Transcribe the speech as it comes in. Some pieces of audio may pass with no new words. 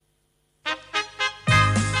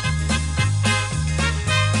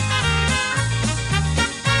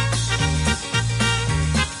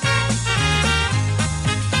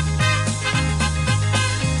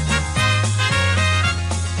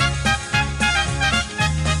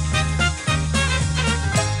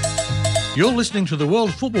You're listening to the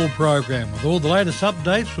World Football Program with all the latest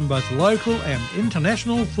updates from both local and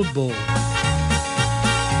international football.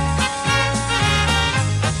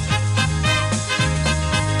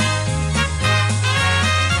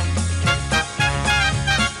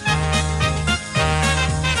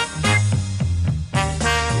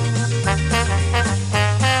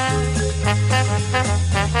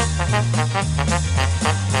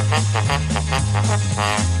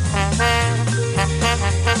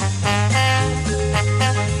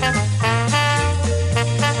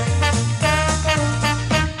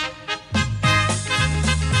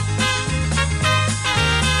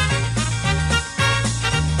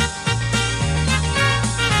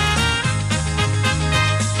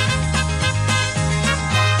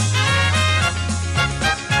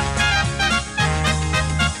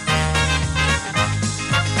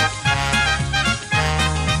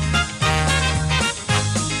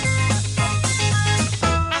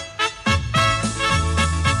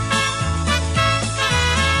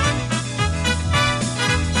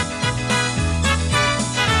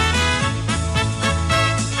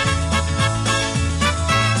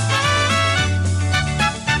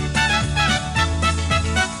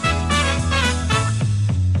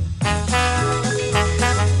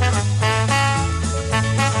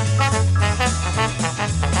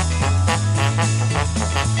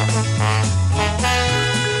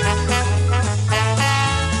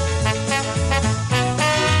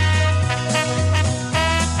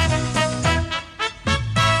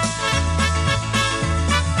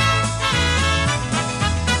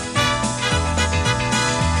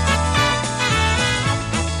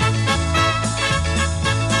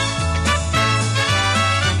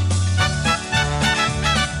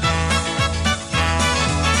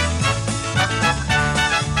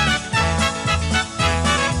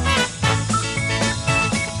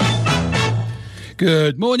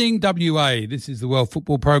 Good morning, WA. This is the World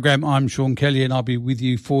Football Program. I'm Sean Kelly and I'll be with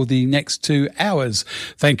you for the next 2 hours.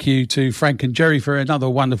 Thank you to Frank and Jerry for another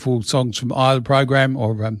wonderful Songs from Ireland program,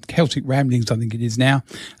 or Celtic Ramblings, I think it is now.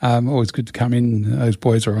 Always good to come in. Those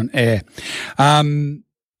boys are on air. In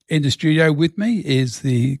the studio with me is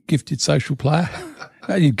the gifted social player.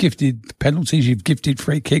 You've gifted penalties, you've gifted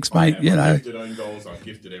free kicks, mate. You know, I've gifted own goals, I've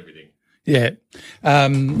gifted everything. Yeah.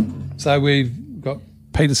 So we've got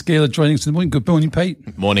Peter Skeeler joining us in the morning. Good morning,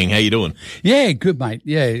 Pete. Morning, how you doing? Yeah, good, mate.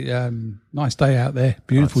 Yeah, nice day out there.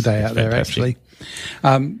 Beautiful day out there, actually.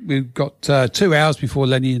 We've got 2 hours before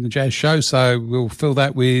Lenny and the Jazz show, so we'll fill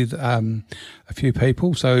that with a few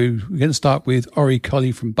people. So we're going to start with Ori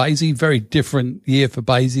Colley from Basie. Very different year for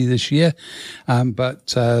Basie this year, but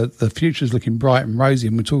the future's looking bright and rosy,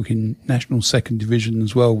 and we're talking National Second Division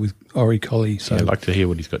as well with Ori Colley. So I'd like to hear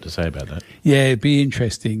what he's got to say about that. Yeah, it'd be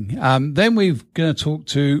interesting. Then we're going to talk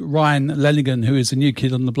to Ryan Lenigan, who is a new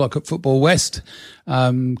kid on the block at Football West.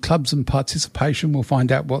 Clubs and participation. We'll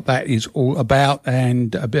find out what that is all about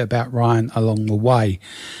and a bit about Ryan along the way.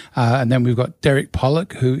 And then we've got Derek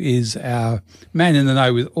Pollock, who is our man in the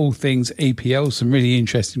know with all things EPL. Some really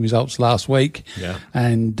interesting results last week. Yeah.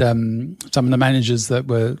 And some of the managers that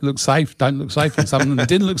look safe, don't look safe, and some of them that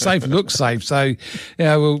didn't look safe, look safe. So,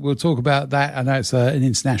 yeah, we'll talk about that. I know it's an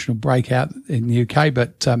international breakout in the UK,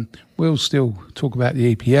 but we'll still talk about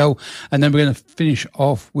the EPL. And then we're going to finish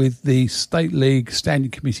off with the State League Standing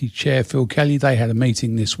Committee Chair, Phil Kelly. They had a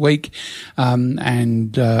meeting this week.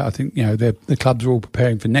 And I think, you know, the clubs are all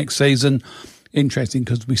preparing for next season. Interesting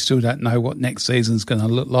because we still don't know what next season's going to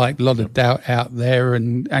look like. A lot of doubt out there,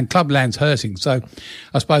 and Clubland's hurting. So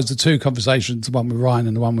I suppose the two conversations, the one with Ryan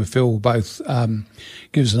and the one with Phil, will both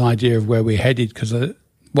give us an idea of where we're headed, because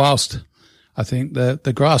whilst I think the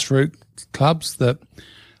grassroots clubs that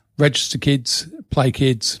register kids, play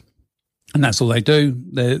kids, and that's all they do,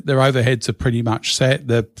 their overheads are pretty much set.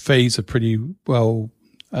 The fees are pretty well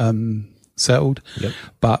settled. Yep.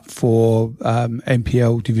 But for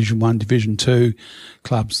NPL Division 1, Division 2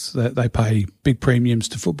 clubs, they pay big premiums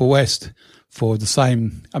to Football West for the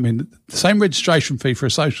same registration fee for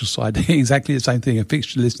a social side, exactly the same thing, a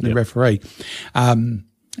fixture list and a referee.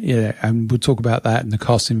 Yeah, and we'll talk about that and the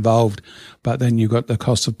costs involved. But then you've got the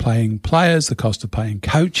cost of playing players, the cost of paying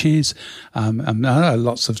coaches. And I know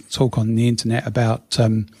lots of talk on the internet about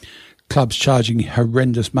clubs charging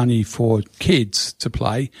horrendous money for kids to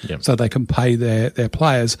play so they can pay their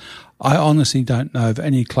players. I honestly don't know of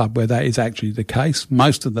any club where that is actually the case.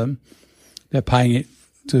 Most of them, they're paying it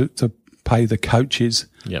to pay the coaches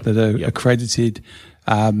that are accredited.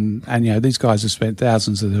 And, you know, these guys have spent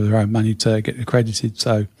thousands of their own money to get accredited.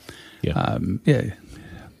 So,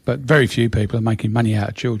 but very few people are making money out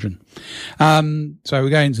of children. So we're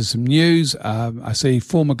going into some news. I see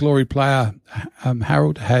former Glory player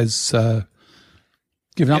Harold has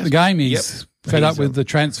given up the game. He's fed up He's, with the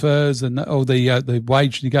transfers and all the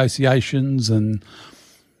wage negotiations, and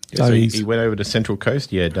so he went over to Central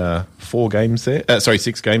Coast. He had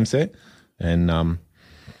 6 games there, and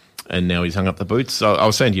now he's hung up the boots. So I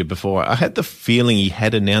was saying to you before, I had the feeling he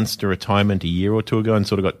had announced a retirement a year or two ago and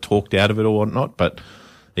sort of got talked out of it or whatnot, but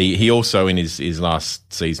he also in his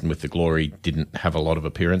last season with the Glory didn't have a lot of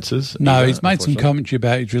appearances. No, either, he's made some commentary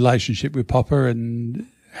about his relationship with Popper and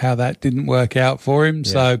how that didn't work out for him.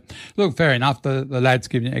 Yeah. So, look, fair enough. The lad's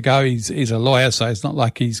giving it a go. He's a lawyer, so it's not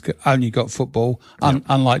like he's only got football,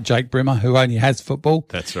 unlike Jake Brimmer, who only has football.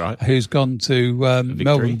 That's right. Who's gone to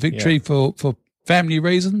Melbourne Victory for family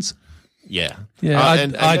reasons. Yeah. Yeah,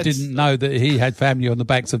 I didn't know that he had family on the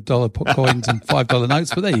backs of dollar coins and $5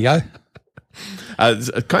 notes, but there you go. It's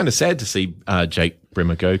kind of sad to see Jake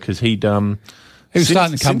Brimmer go because he was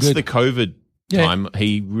starting to come good. Since the COVID time,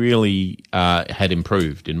 he really had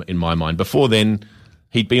improved in my mind. Before then,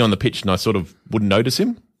 he'd be on the pitch and I sort of wouldn't notice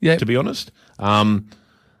him, to be honest.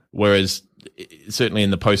 Whereas certainly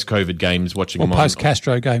in the post-COVID games, watching him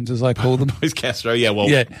post-Castro games, as I call them. Post-Castro,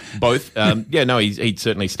 both. He'd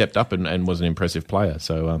certainly stepped up and was an impressive player.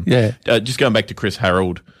 So, just going back to Chris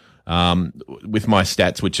Harold, with my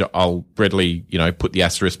stats, which I'll readily, put the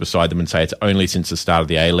asterisk beside them and say it's only since the start of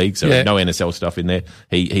the A-League, so no NSL stuff in there.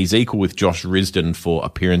 He's equal with Josh Risdon for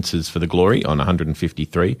appearances for the Glory on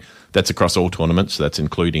 153. That's across all tournaments. So that's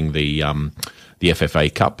including the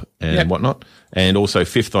FFA Cup and whatnot. And also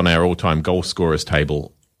 5th on our all-time goal scorers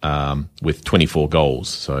table with 24 goals.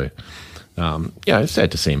 So, it's sad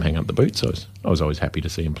to see him hang up the boots. I was always happy to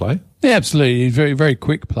see him play. Yeah, absolutely. He's a very, very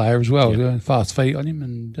quick player as well. Yeah. Fast feet on him.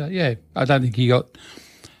 And, I don't think he got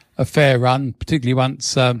a fair run, particularly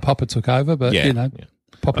once Popper took over. But,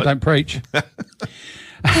 Popper don't preach.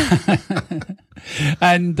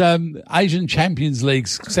 And Asian Champions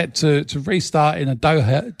League's set to restart in a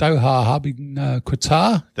Doha hub in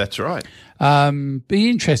Qatar. That's right. Be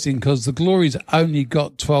interesting because the Glory's only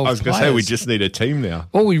got 12 players. I was going to say we just need a team now.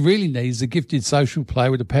 All we really need is a gifted social player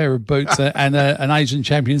with a pair of boots and an Asian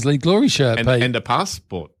Champions League Glory shirt, and a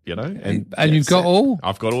passport, And you've got all.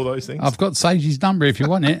 I've got all those things. I've got Sage's number if you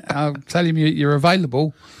want it. I'll tell him you're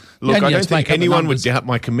available. Look, I don't think anyone would doubt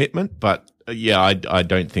my commitment, but I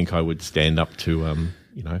don't think I would stand up to,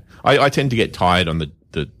 I tend to get tired on the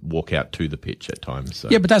walk out to the pitch at times. So.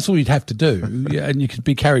 Yeah, but that's all you'd have to do. And you could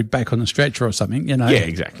be carried back on a stretcher or something, Yeah,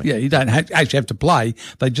 exactly. Yeah, you don't actually have to play.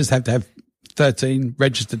 They just have to have 13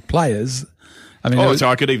 registered players. I mean, so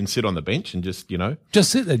I could even sit on the bench and just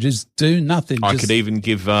sit there, just do nothing. I could even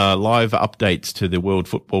give live updates to the World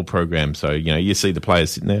Football Program. So, you see the players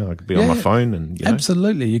sitting there. I could be on my phone and,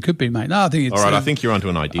 Absolutely, you could be, mate. No, I think it's... All right, I think you're onto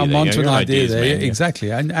an idea I'm onto an idea there, man, exactly.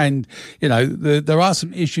 And there are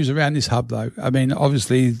some issues around this hub, though. I mean,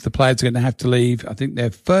 obviously, the players are going to have to leave. I think their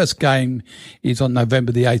first game is on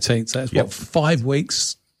November the 18th. So that's, 5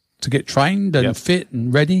 weeks to get trained and fit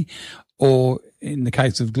and ready? Or, in the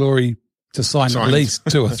case of Glory... to sign at least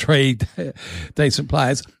 2 or 3 decent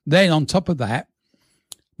players. Then on top of that,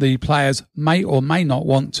 the players may or may not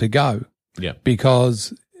want to go. Yeah.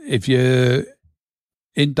 Because if you're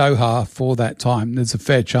in Doha for that time, there's a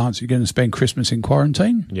fair chance you're going to spend Christmas in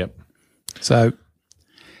quarantine. Yep. So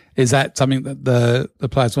is that something that the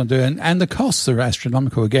players want to do? And the costs are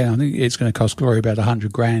astronomical again. I think it's going to cost Glory about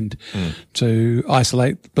 $100,000 to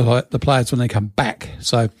isolate the players when they come back.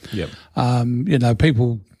 So,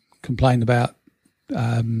 people complain about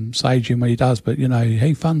Sage and what he does, but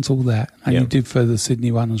he funds all that, and he did for the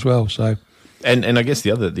Sydney one as well. So, and I guess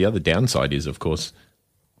the other downside is, of course,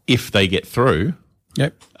 if they get through,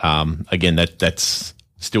 again that's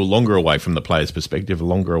still longer away from the player's perspective,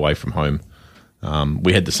 longer away from home.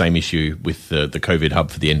 We had the same issue with the COVID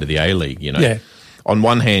hub for the end of the A-League. On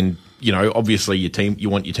one hand, obviously you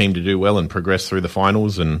want your team to do well and progress through the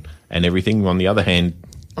finals and everything. On the other hand,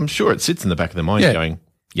 I'm sure it sits in the back of their mind going,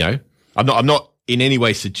 I'm not in any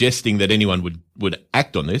way suggesting that anyone would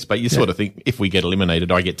act on this, but you sort of think if we get eliminated,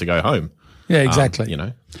 I get to go home. Yeah, exactly.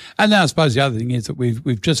 And then I suppose the other thing is that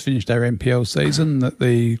we've just finished our NPL season, that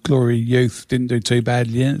the Glory Youth didn't do too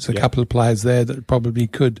badly in. It's a couple of players there that probably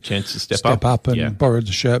could chance to step up and borrow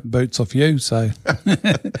the shirt and boots off you. So,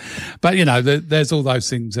 but there's all those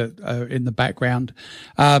things that are in the background.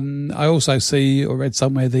 I also see or read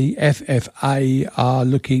somewhere the FFA are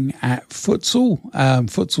looking at futsal.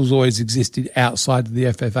 Futsal's always existed outside of the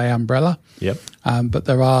FFA umbrella. Yep. But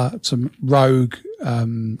there are some rogue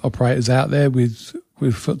operators out there with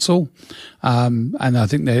futsal, and I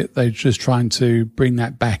think they're just trying to bring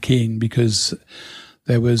that back in because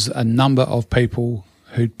there was a number of people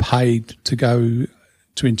who'd paid to go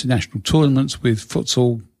to international tournaments with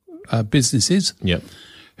futsal businesses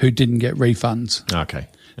who didn't get refunds. Okay.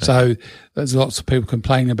 So there's lots of people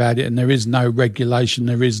complaining about it, and there is no regulation.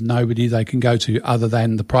 There is nobody they can go to other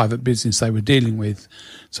than the private business they were dealing with.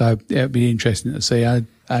 So it'll be interesting to see.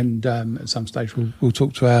 And at some stage we'll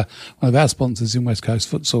talk to one of our sponsors in West Coast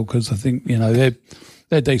Futsal, because I think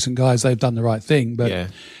they're decent guys. They've done the right thing, but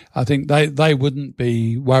I think they wouldn't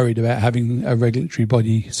be worried about having a regulatory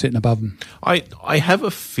body sitting above them. I have a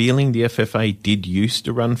feeling the FFA did used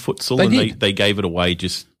to run futsal, they gave it away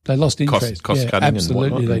just. They lost interest. Cost cutting absolutely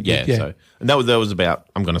and whatnot. They did, So, and that was about,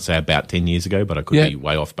 I'm going to say about 10 years ago, but I could be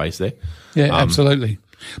way off base there. Yeah, absolutely.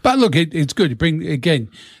 But look, it's good.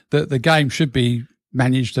 The game should be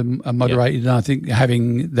managed and moderated, and I think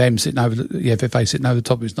having them sitting over the FFA sitting over the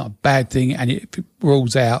top is not a bad thing, and if it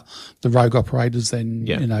rules out the rogue operators,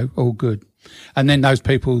 then, all good. And then those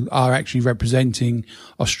people are actually representing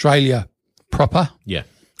Australia proper. Yeah.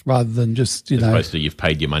 Rather than just, As opposed to you've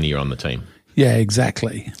paid your money, you're on the team. Yeah,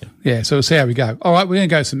 exactly. Yeah, so we'll see how we go. All right, we're going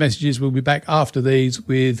to go to some messages. We'll be back after these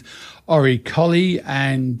with Ori Colley,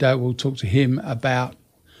 and we'll talk to him about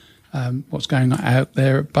what's going on out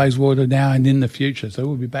there at Bayswater now and in the future. So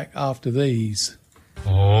we'll be back after these.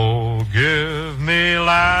 Oh, give me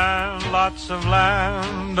land, lots of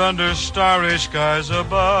land, under starry skies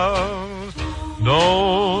above.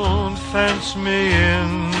 Don't fence me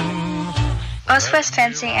in. Oswest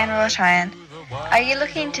Fencing and Wrought Iron. Are you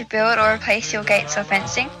looking to build or replace your gates or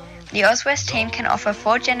fencing? The Oswest team can offer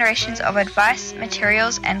 4 generations of advice,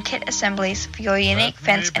 materials and kit assemblies for your unique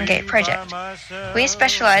fence and gate project. We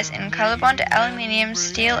specialise in colorbond, aluminium,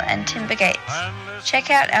 steel and timber gates. Check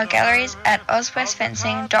out our galleries at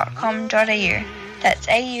oswestfencing.com.au. That's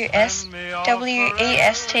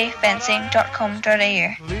AUSWEST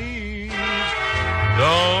fencing.com.au.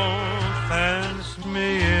 Don't fence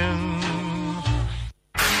me in.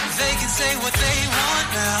 They can say what they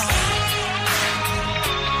want now,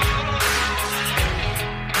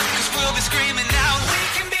 'cause we'll be screaming out, we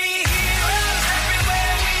can be heroes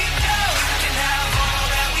everywhere we go, we can have all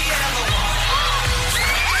that we ever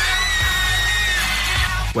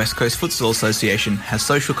want. West Coast Futsal Association has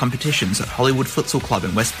social competitions at Hollywood Futsal Club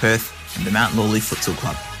in West Perth and the Mount Lawley Futsal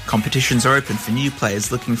Club. Competitions are open for new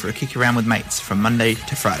players looking for a kick around with mates from Monday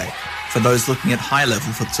to Friday. For those looking at higher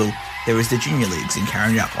level futsal, there is the Junior Leagues in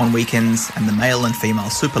Karrinyup on weekends and the male and female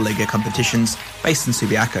Superliga competitions based in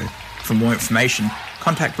Subiaco. For more information,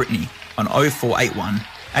 contact Brittany on 0481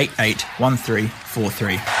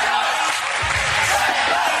 881343.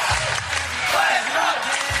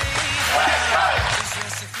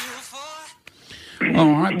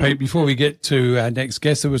 All right, Pete, before we get to our next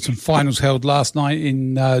guest, there were some finals held last night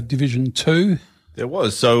in Division 2. There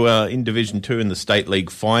was. So in Division 2 in the State League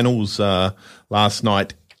finals last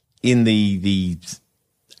night, in the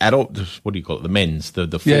adult, what do you call it? The men's, the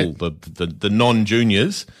full, the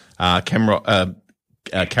non-juniors, Carramar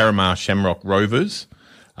Shamrock Rovers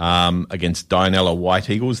against Dianella White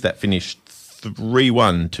Eagles. That finished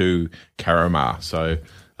 3-1 to Carramar. So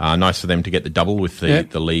nice for them to get the double with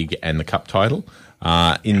the league and the cup title.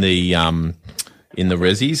 In the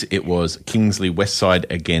Rezzies, it was Kingsley Westside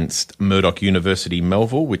against Murdoch University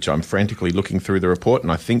Melville, which I'm frantically looking through the report,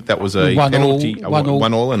 and I think that was a penalty,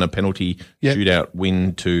 1-1 and a penalty shootout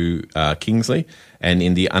win to Kingsley. And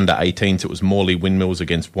in the under-18s, it was Morley Windmills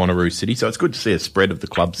against Wanneroo City. So it's good to see a spread of the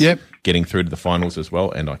clubs getting through to the finals as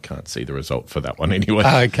well, and I can't see the result for that one anyway.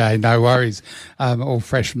 Okay, no worries. All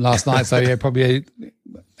fresh from last night, so probably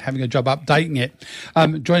having a job updating it.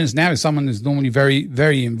 Joining us now is someone who's normally very,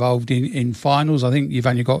 very involved in finals. I think you've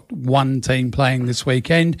only got one team playing this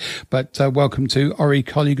weekend, but welcome to Ori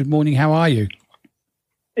Colley. Good morning. How are you?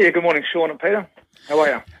 Yeah, good morning, Sean and Peter. How are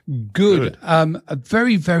you? Good. A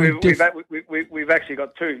very, very different. We've actually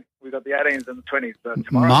got 2. We've got the 18s and the 20s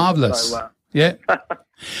tomorrow. Marvellous. So,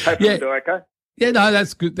 hopefully we'll do okay. Yeah, no,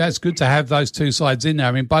 that's good. That's good to have those 2 sides in there.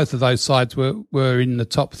 I mean, both of those sides were in the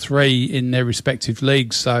top 3 in their respective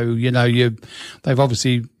leagues. So, they've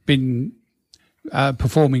obviously been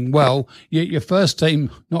performing well. Your first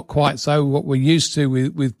team, not quite so what we're used to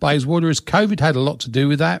with Bayswater. Has COVID had a lot to do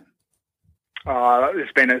with that?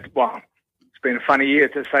 It's been a funny year,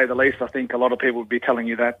 to say the least. I think a lot of people would be telling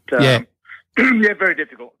you that. Very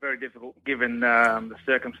difficult given the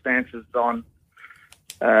circumstances on,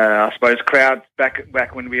 I suppose, crowds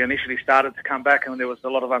back when we initially started to come back, and there was a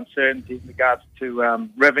lot of uncertainty in regards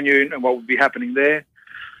to revenue and what would be happening there,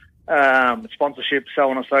 sponsorship,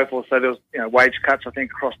 so on and so forth. So there was wage cuts, I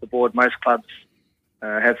think, across the board. Most clubs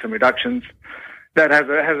had some reductions. That has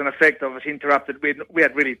an effect of it interrupted. We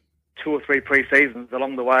had really 2 or 3 pre-seasons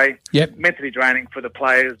along the way. Yep. Mentally draining for the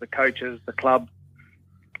players, the coaches, the club.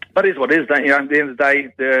 But it is what it is, don't you? At the end of the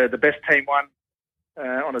day, the best team won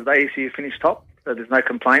on a day ECU finished top. So there's no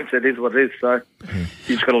complaints. It is what it is. So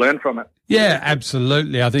you just got to learn from it. Yeah,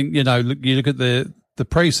 absolutely. I think, you look at the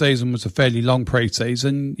pre-season was a fairly long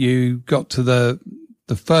pre-season. You got to the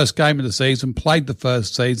first game of the season, played the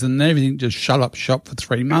first season, and everything just shut up shop for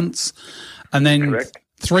 3 months. And then Correct.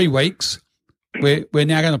 3 weeks, we're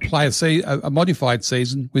now going to play a modified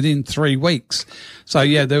season within 3 weeks. So,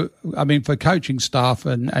 yeah, for coaching staff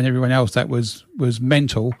and everyone else, that was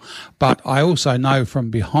mental. But I also know from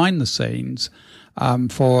behind the scenes,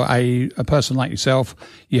 for a person like yourself,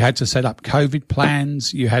 you had to set up COVID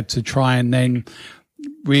plans. You had to try and then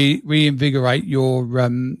reinvigorate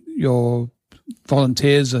your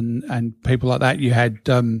volunteers and people like that. You had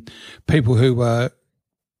people who were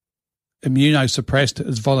immunosuppressed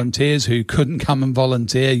as volunteers who couldn't come and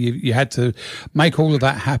volunteer. You had to make all of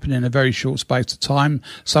that happen in a very short space of time.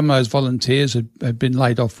 Some of those volunteers had been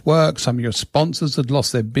laid off work. Some of your sponsors had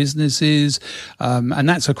lost their businesses. And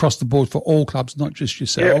that's across the board for all clubs, not just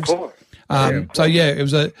yourselves. Yeah, of course.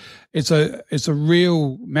 It's a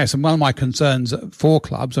real mess. And one of my concerns for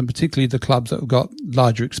clubs, and particularly the clubs that have got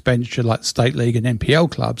larger expenditure like State League and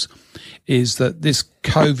NPL clubs, is that this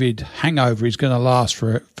COVID hangover is going to last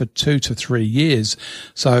for 2 to 3 years.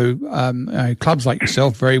 So clubs like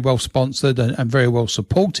yourself, very well sponsored and very well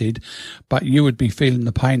supported, but you would be feeling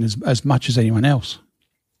the pain as much as anyone else.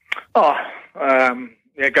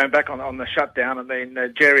 Going back on the shutdown, I mean,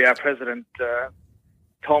 Jerry, our president,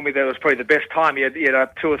 told me that it was probably the best time. He had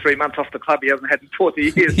 2 or 3 months off the club he hasn't had in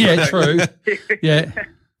 40 years. Yeah, true. Yeah.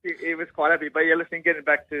 He was quite happy. But, listen, getting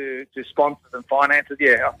back to sponsors and finances,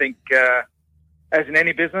 I think as in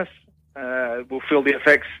any business, we'll feel the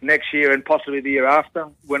effects next year and possibly the year after.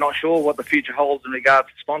 We're not sure what the future holds in regards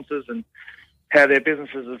to sponsors and how their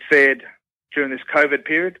businesses have fared during this COVID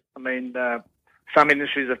period. I mean, some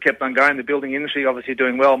industries have kept on going. The building industry obviously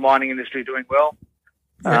doing well, mining industry doing well.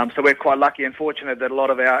 So we're quite lucky and fortunate that a lot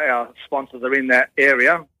of our sponsors are in that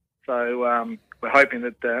area. So we're hoping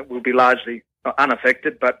that we'll be largely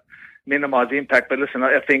unaffected, but minimise the impact. But listen,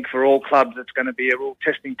 I think for all clubs, it's going to be a real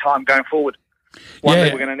testing time going forward. One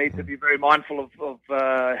day we're going to need to be very mindful of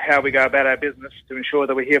how we go about our business to ensure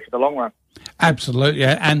that we're here for the long run. Absolutely.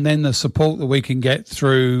 And then the support that we can get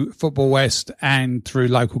through Football West and through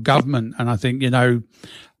local government. And I think,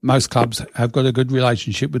 most clubs have got a good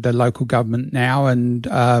relationship with their local government now, and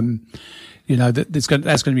that's going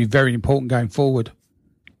to be very important going forward.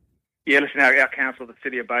 Yeah, listen, our council, the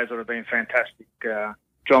City of Bayswater, have been fantastic.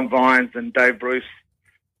 John Vines and Dave Bruce,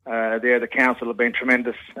 the council have been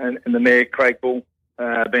tremendous, and the Mayor, Craig Bull,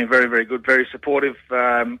 been very, very good, very supportive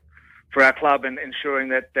for our club and ensuring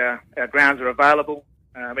that our grounds are available.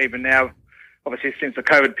 Even now, obviously, since the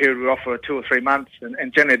COVID period, we offer 2 or 3 months, and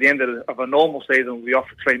generally at the end of a normal season, we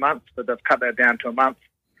offer 3 months, but they've cut that down to a month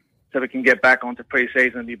so we can get back onto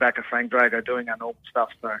pre-season and be back at Frank Drago doing our normal stuff.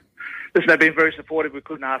 So, listen, they've been very supportive. We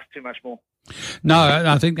couldn't ask too much more. No,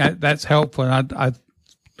 I think that's helpful. And I'm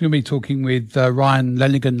going to be talking with Ryan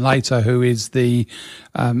Lenigan later, who is the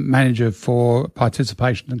manager for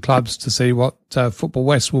participation in clubs, to see what Football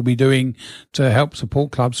West will be doing to help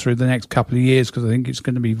support clubs through the next couple of years, because I think it's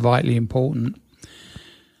going to be vitally important.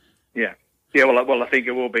 Yeah. Well, I think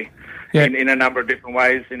it will be in a number of different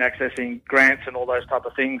ways, in accessing grants and all those type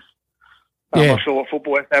of things. I'm not sure what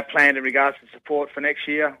Football West have planned in regards to support for next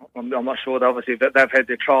year. I'm not sure. Obviously, that they've had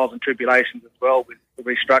their trials and tribulations as well with the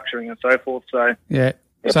restructuring and so forth. So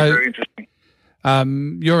it's very interesting.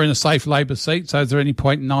 You're in a safe Labor seat, so is there any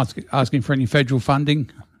point in asking for any federal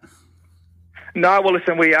funding? No, well,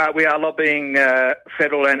 listen, we are lobbying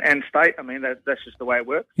federal and state. I mean, that's just the way it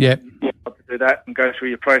works. Yeah, you have to do that and go through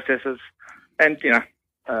your processes. And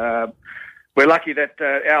we're lucky that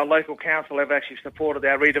our local council have actually supported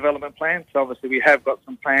our redevelopment plan. So obviously, we have got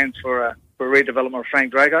some plans for redevelopment of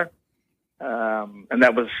Frank Drago, and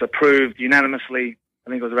that was approved unanimously. I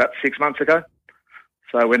think it was about 6 months ago.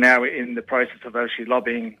 So we're now in the process of actually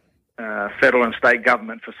lobbying federal and state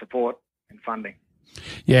government for support and funding.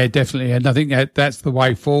 Yeah, definitely. And I think that's the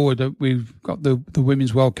way forward. We've got the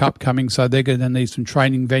Women's World Cup coming, so they're going to need some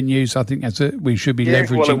training venues. I think we should be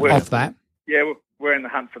leveraging off that. Yeah, we're in the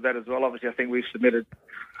hunt for that as well. Obviously, I think we've submitted.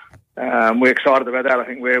 We're excited about that. I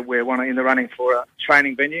think we're in the running for a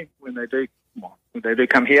training venue when they do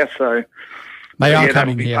come here. So they are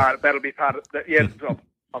coming here. That'll be part of that. Yeah.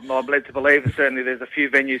 I'm led to believe that certainly there's a few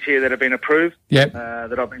venues here that have been approved. Yep.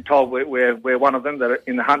 That I've been told we're one of them that are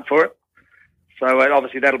in the hunt for it. So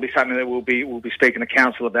obviously that'll be something that we'll be speaking to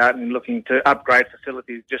council about and looking to upgrade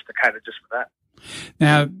facilities just to cater just for that.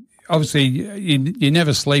 Now, obviously you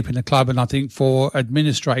never sleep in a club, and I think for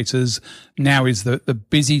administrators now is the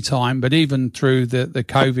busy time. But even through the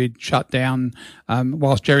COVID shutdown,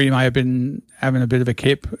 whilst Jerry may have been having a bit of a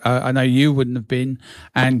kip, I know you wouldn't have been,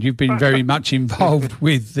 and you've been very much involved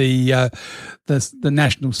with the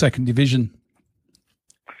national second division.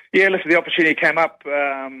 Yeah, listen, the opportunity came up,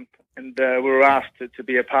 and we were asked to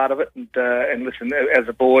be a part of it. And listen, as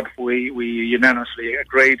a board, we unanimously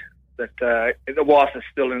agreed that whilst it's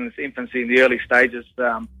still in its infancy in the early stages,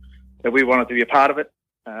 that we wanted to be a part of it.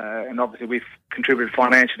 And obviously we've contributed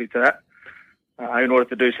financially to that in order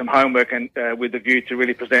to do some homework and with the view to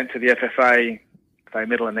really present to the FFA, say,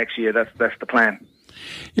 middle of next year. That's the plan.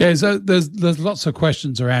 Yeah, so there's lots of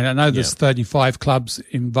questions around. I know there's 35 clubs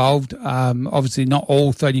involved. Obviously, not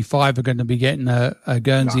all 35 are going to be getting a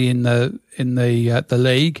Guernsey in the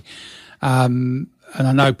league. And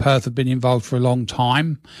I know Perth have been involved for a long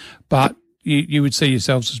time, but you would see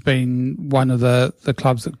yourselves as being one of the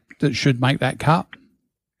clubs that should make that cut?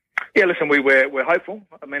 Yeah, listen, we're hopeful.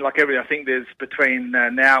 I mean, like everything, I think there's between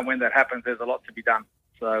now and when that happens, there's a lot to be done.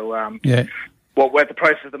 So, what we're at the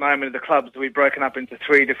process at the moment of the clubs, we've broken up into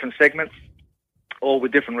 3 different segments, all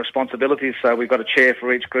with different responsibilities. So we've got a chair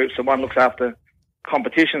for each group. So one looks after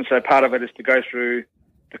competition. So part of it is to go through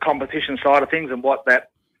the competition side of things and what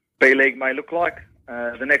that B League may look like.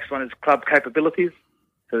 The next one is club capabilities.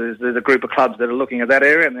 So there's a group of clubs that are looking at that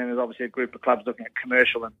area, and then there's obviously a group of clubs looking at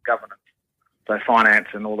commercial and governance, so finance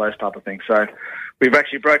and all those type of things. So we've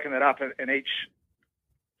actually broken that up, and each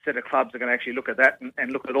set of clubs are going to actually look at that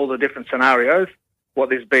and look at all the different scenarios, what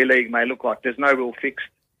this B League may look like. There's no real fixed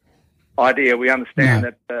idea. We understand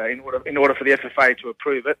that in order for the FFA to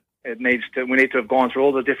approve it, we need to have gone through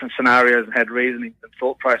all the different scenarios and had reasoning and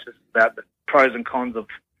thought processes about the pros and cons of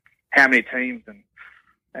how many teams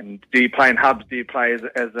and do you play in hubs? Do you play as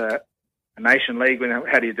a nation league?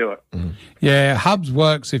 How do you do it? Yeah, hubs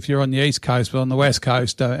works if you're on the East Coast, but on the West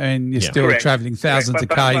Coast, and you're still travelling thousands of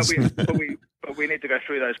k's. But we need to go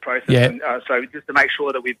through those processes. And, so just to make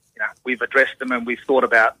sure that we've addressed them and we've thought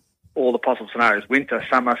about all the possible scenarios: winter,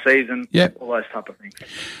 summer, season, all those type of things.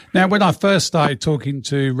 Now, when I first started talking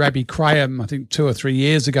to Rabbi Graham, I think 2 or 3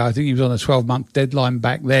 years ago, I think he was on a 12-month deadline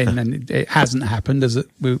back then, and it hasn't happened as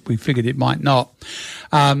we figured it might not.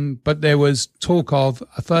 But there was talk of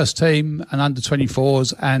a first team, an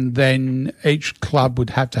under-24s, and then each club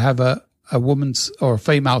would have to have a woman's or a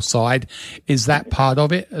female side. Is that part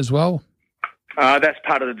of it as well? That's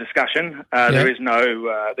part of the discussion. There is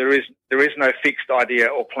no fixed idea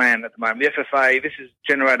or plan at the moment. The FFA, this is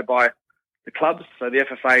generated by the clubs, so the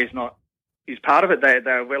FFA is part of it.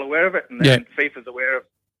 They're well aware of it, and FIFA's aware of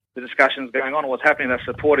the discussions going on and what's happening. They're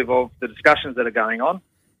supportive of the discussions that are going on.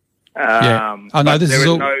 I know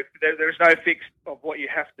there is no fix of what you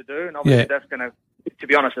have to do, and obviously that's going to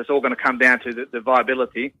be honest, it's all going to come down to the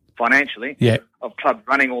viability financially of clubs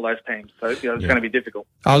running all those teams. So it's going to be difficult.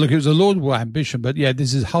 Oh, look, it was a laudable ambition, but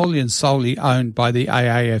this is wholly and solely owned by the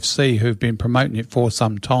AAFC, who've been promoting it for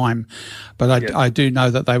some time. But I do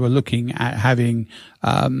know that they were looking at having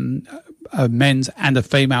a men's and a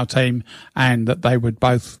female team, and that they would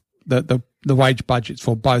both the wage budgets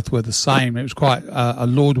for both were the same. It was quite a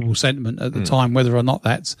laudable sentiment at the time. Whether or not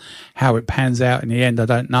that's how it pans out in the end, I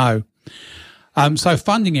don't know. So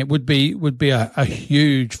funding it would be a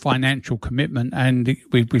huge financial commitment, and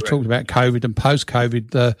we've talked about COVID and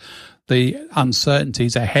post-COVID, the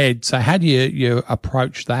uncertainties ahead. So how do you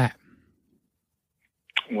approach that?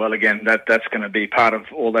 Well, again, that's going to be part of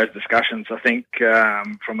all those discussions. I think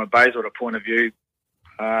from a Bayswater point of view,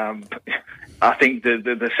 I think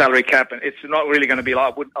the salary cap, and it's not really going to be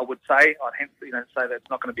like I would say. I'd hence say that it's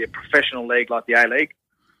not going to be a professional league like the A League.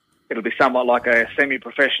 It'll be somewhat like a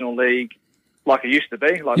semi-professional league, like it used to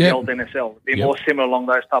be, like the old NSL. It'll be more similar along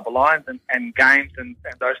those type of lines, and games and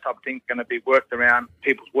those type of things are going to be worked around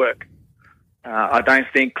people's work. I don't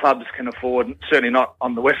think clubs can afford, certainly not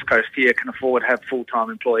on the West Coast here, can afford to have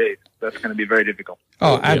full-time employees. That's going to be very difficult.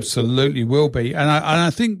 Oh, absolutely will be. And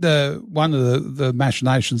I think one of the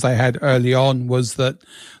machinations they had early on was that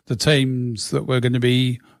the teams that were going to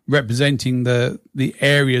be representing the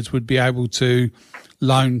areas would be able to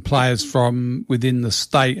loan players from within the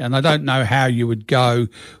state. And I don't know how you would go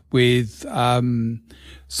with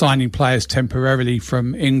signing players temporarily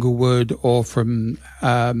from Inglewood or from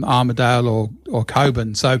Armidale or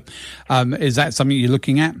Coburn. So is that something you're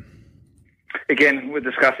looking at? Again, we're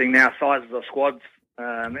discussing now sizes of squads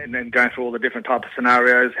and then going through all the different types of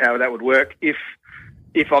scenarios, how that would work. If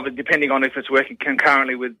depending on if it's working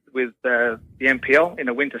concurrently with the NPL in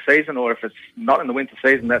the winter season, or if it's not in the winter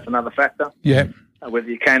season, that's another factor. Yeah.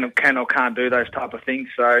 Whether you can or can't do those type of things.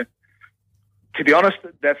 So To be honest,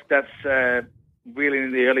 that's really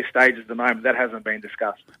in the early stages at the moment. That hasn't been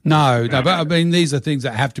discussed. No, but I mean, these are things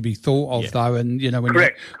that have to be thought of, though, and, when,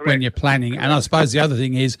 when you're planning. And I suppose the other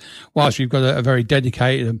thing is, whilst you've got a very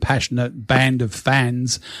dedicated and passionate band of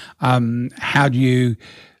fans, how do you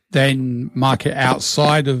then market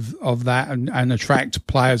outside of that and attract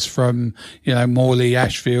players from, Morley,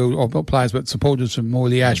 Ashfield, or not players, but supporters from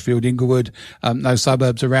Morley, Ashfield, Inglewood, those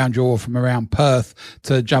suburbs around you, or from around Perth,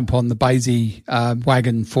 to jump on the Basie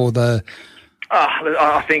wagon for the...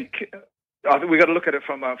 I think we've got to look at it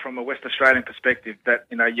from a West Australian perspective. That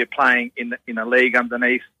you're playing in a league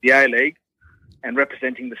underneath the A League and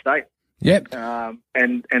representing the state. Yep.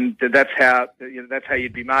 And that's how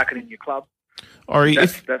you'd be marketing your club.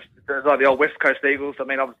 That's like the old West Coast Eagles. I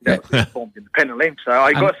mean, obviously that was formed independently. So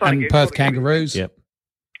I got something. And Perth Kangaroos. Yep.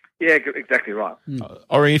 Yeah, exactly right.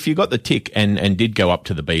 Ori, if you got the tick and did go up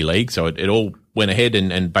to the B League, so it all went ahead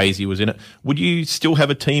and Basie was in it, would you still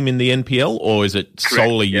have a team in the NPL, or is it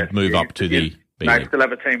solely you'd move up to the B League? No, you still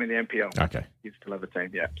have a team in the NPL. Okay. You still have a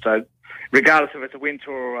team, yeah. So regardless if it's a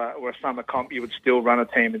winter or a summer comp, you would still run a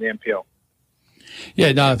team in the NPL.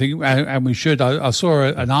 Yeah, no, I think, and we should. I saw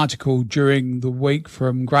an article during the week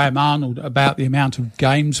from Graham Arnold about the amount of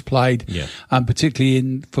games played,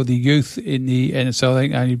 particularly for the youth in the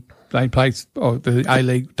NSL. I think they played the A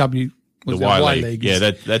League, the Y League.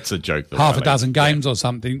 Yeah, that's a joke. Half a dozen games or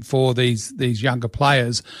something for these younger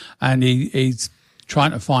players, and he's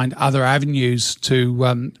trying to find other avenues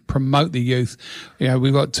to promote the youth.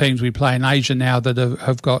 We've got teams we play in Asia now that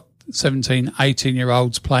have got 17,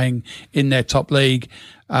 18-year-olds playing in their top league.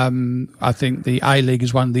 I think the A League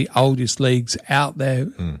is one of the oldest leagues out there.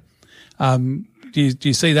 Do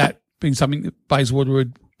you see that being something that Bayswater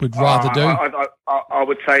would rather do? I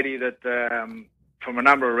would say to you that from a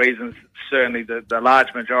number of reasons, certainly the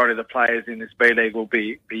large majority of the players in this B League will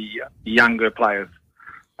be younger players,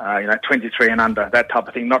 23 and under, that type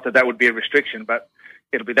of thing. Not that would be a restriction, but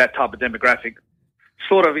it'll be that type of demographic.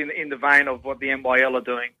 Sort of in the vein of what the NYL are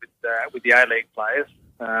doing with the A-League players.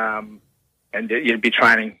 And you'd be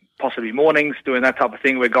training possibly mornings, doing that type of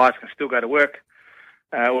thing where guys can still go to work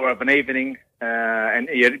or of an evening. And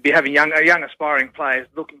you'd be having young aspiring players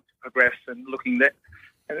looking to progress and looking that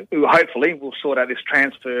hopefully we'll sort out this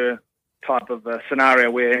transfer type of scenario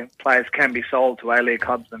where players can be sold to A-League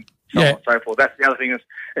clubs and so on and so forth. That's the other thing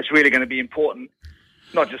that's really going to be important.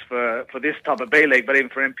 Not just for this type of B League, but even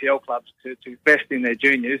for NPL clubs to invest in their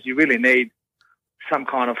juniors. You really need some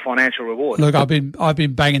kind of financial reward. Look, I've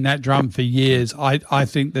been banging that drum for years. I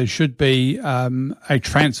think there should be a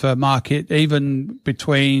transfer market, even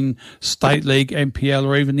between state league, NPL,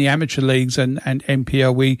 or even the amateur leagues and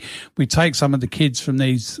NPL. We take some of the kids from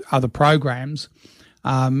these other programs,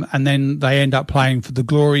 and then they end up playing for the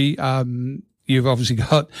Glory. You've obviously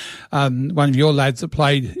got one of your lads that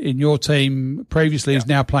played in your team previously is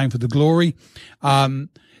now playing for the Glory.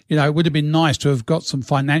 It would have been nice to have got some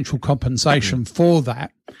financial compensation for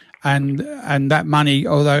that, and that money,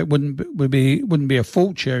 although it wouldn't be a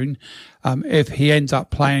fortune, if he ends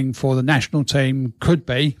up playing for the national team, could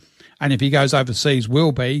be, and if he goes overseas,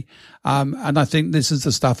 will be. And I think this is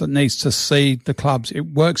the stuff that needs to see the clubs.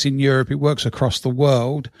 It works in Europe, it works across the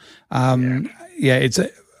world.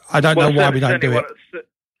 I don't know why we don't do it.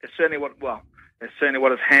 It's certainly what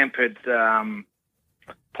has hampered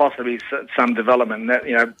possibly some development.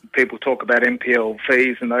 That people talk about NPL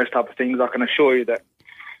fees and those type of things. I can assure you that,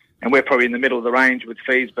 and we're probably in the middle of the range with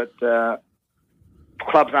fees, but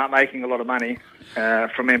clubs aren't making a lot of money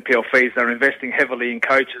from NPL fees. They're investing heavily in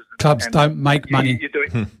coaches. Clubs don't make money. You're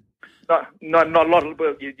doing not a lot of.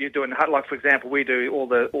 You're doing, like, for example, we do all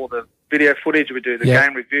the video footage. We do the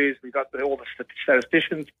game reviews. We got all the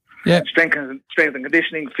statisticians. Strength and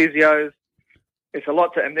conditioning, physios. It's a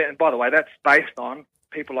lot and by the way, that's based on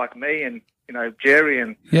people like me and Jerry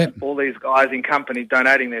and all these guys in company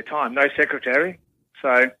donating their time. No secretary.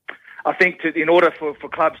 So I think in order for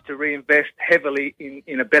clubs to reinvest heavily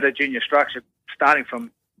in a better junior structure, starting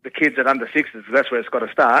from the kids at under sixes, that's where it's got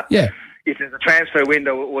to start. Yeah. If there's a transfer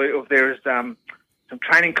window or if there is some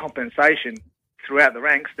training compensation throughout the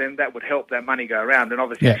ranks, then that would help that money go around and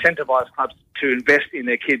obviously incentivise clubs to invest in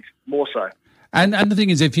their kids more so. And the thing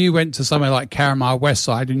is, if you went to somewhere like Carramar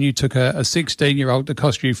Westside and you took a 16-year-old that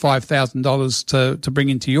cost you $5,000 to bring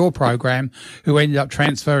into your program, who ended up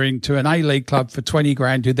transferring to an A-League club for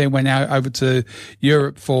 $20,000, who then went out over to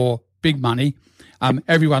Europe for big money,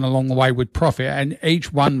 everyone along the way would profit, and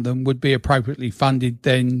each one of them would be appropriately funded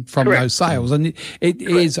then from those sales. And it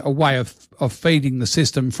is a way of feeding the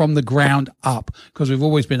system from the ground up, because we've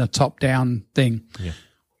always been a top-down thing.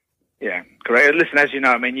 Yeah, correct. Listen, as you know,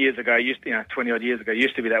 I mean, years ago, 20-odd years ago, it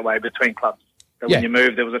used to be that way between clubs. that when you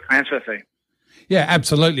moved, there was a transfer fee. Yeah,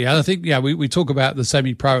 absolutely. And I think, we talk about the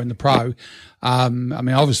semi-pro and the pro. I mean,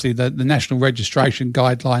 obviously the national registration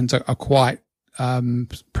guidelines are quite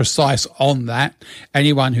precise on that.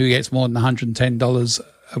 Anyone who gets more than $110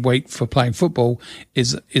 a week for playing football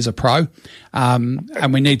is a pro.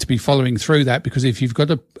 And we need to be following through that, because if you've got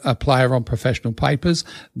a player on professional papers,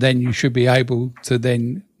 then you should be able to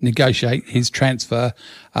then negotiate his transfer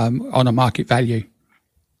on a market value.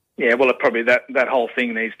 Yeah, well, probably that whole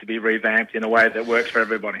thing needs to be revamped in a way that works for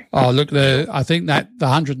everybody. Oh, look, I think that the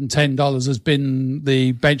 $110 has been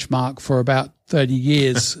the benchmark for about 30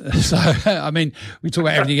 years. So, I mean, we talk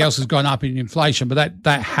about everything else has gone up in inflation, but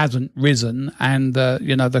that hasn't risen. And,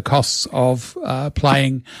 the costs of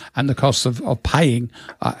playing and the costs of paying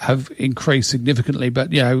have increased significantly.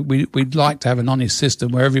 But, we'd like to have an honest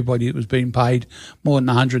system where everybody that was being paid more than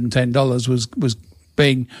 $110 was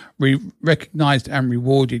being recognised and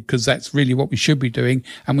rewarded, because that's really what we should be doing,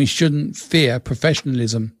 and we shouldn't fear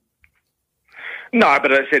professionalism. No,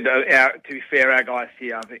 but as I said, to be fair, our guys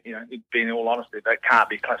here, I think, in all honesty, they can't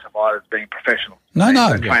be classified as being professional. No.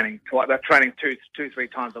 They're training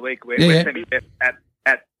 2-3 times a week. We're semi-best at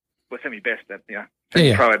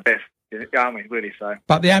pro at best, aren't we? Really, so.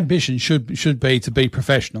 But the ambition should be to be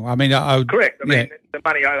professional. I mean, correct. I mean, the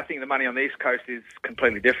money. I think the money on the East Coast is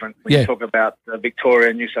completely different. When you talk about Victoria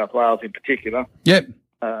and New South Wales in particular. Yep.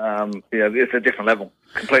 It's a different level,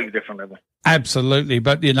 completely different level. Absolutely,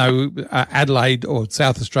 but Adelaide or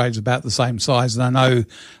South Australia is about the same size, and I know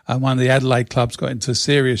one of the Adelaide clubs got into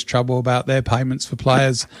serious trouble about their payments for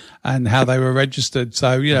players and how they were registered.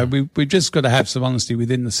 So we've just got to have some honesty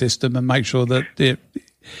within the system and make sure that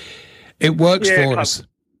it works for us.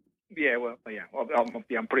 Yeah,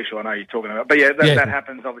 I'm pretty sure I know what you're talking about. But that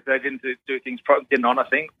happens. Obviously, they didn't do things, didn't honour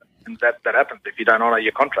things, and that happens if you don't honour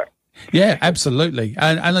your contract. Yeah, absolutely.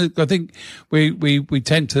 And I think we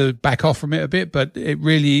tend to back off from it a bit, but it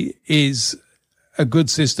really is a good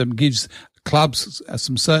system, gives clubs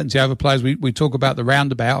some certainty over players. We talk about the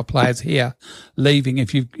roundabout of players here leaving.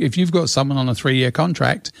 If you've got someone on a 3-year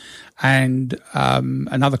contract and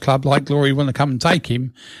another club like Glory want to come and take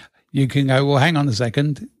him, you can go, well, hang on a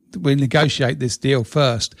second, we negotiate this deal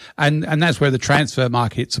first. And that's where the transfer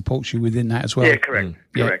market supports you within that as well. Yeah, correct.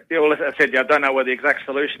 Correct. Yeah, well, as I said, I don't know what the exact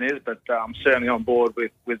solution is, but I'm certainly on board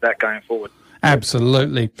with that going forward.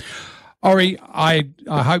 Absolutely. Ori, I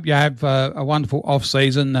hope you have a wonderful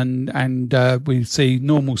off-season and we see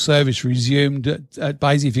normal service resumed at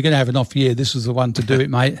Basie. If you're going to have an off year, this was the one to do it,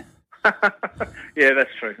 mate. Yeah, that's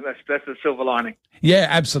true. That's the silver lining. Yeah,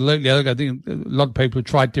 absolutely. I think a lot of people have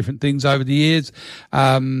tried different things over the years.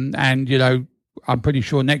 And, I'm pretty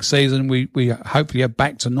sure next season we hopefully are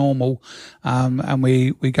back to normal and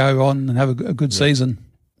we go on and have a good season.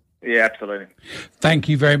 Yeah, absolutely. Thank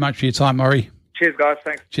you very much for your time, Ori. Cheers, guys.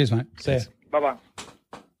 Thanks. Cheers, mate. See ya. Bye-bye.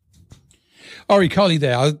 Ori Coley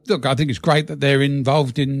there. Look, I think it's great that they're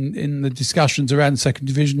involved in the discussions around the second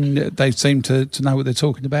division. They seem to know what they're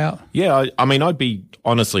talking about. Yeah, I mean, I'd be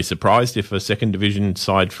honestly surprised if a second division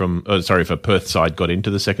side if a Perth side got into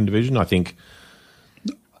the second division. I think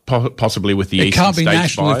possibly with the Eastern States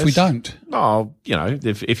bias. It can't be national if we don't. Oh,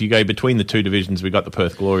 if you go between the two divisions, we've got the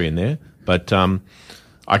Perth Glory in there. But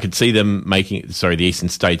I could see them the Eastern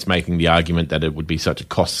States making the argument that it would be such a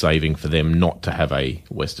cost saving for them not to have a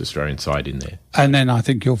West Australian side in there. And then I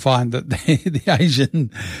think you'll find that the Asian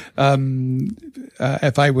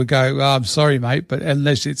FA would go, oh, I'm sorry, mate, but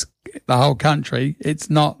unless it's the whole country, it's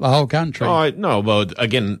not the whole country. Oh, no, well,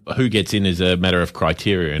 again, who gets in is a matter of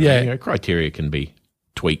criteria. And, criteria can be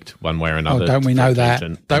tweaked one way or another. Oh, don't we know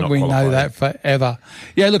that? Don't we know that forever?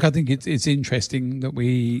 Yeah, look, I think it's interesting that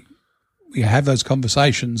we have those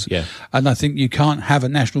conversations. Yeah. And I think you can't have a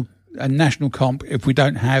national comp if we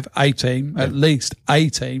don't have a team, at least a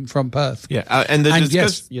team from Perth. Yeah.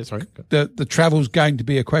 The travel's going to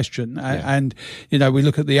be a question. And, we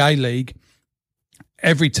look at the A-League,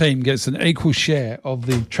 every team gets an equal share of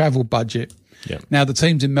the travel budget. Yeah. Now, the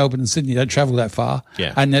teams in Melbourne and Sydney don't travel that far.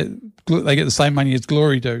 Yeah. And they get the same money as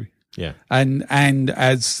Glory do. Yeah. And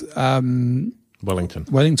as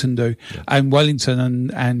Wellington do. Yeah. And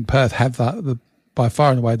Wellington and Perth have by far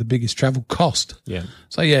and away the biggest travel cost. Yeah.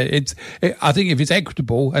 So I think if it's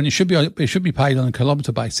equitable, and it should be paid on a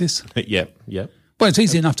kilometre basis. Yeah. Well, it's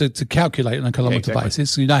easy enough to calculate on a kilometre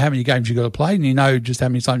basis. You know how many games you've got to play, and you know just how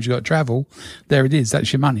many times you've got to travel. There it is.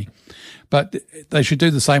 That's your money. But they should do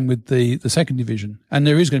the same with the second division. And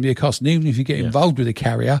there is going to be a cost. And even if you get involved with a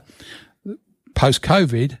carrier,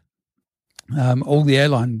 post-COVID, all the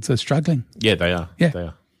airlines are struggling. Yeah, they are. Yeah. They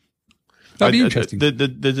are. That'd be interesting. The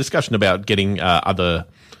discussion about getting other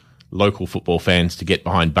local football fans to get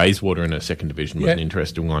behind Bayswater in a second division was an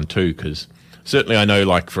interesting one too, because certainly I know,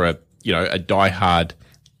 like, for a diehard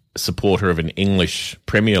supporter of an English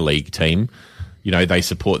Premier League team, they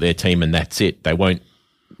support their team and that's it. They won't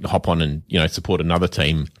hop on and support another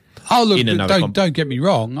team. Oh, look, don't get me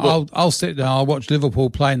wrong. Well, I'll sit there, I'll watch Liverpool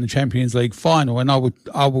play in the Champions League final, and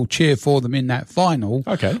I will cheer for them in that final.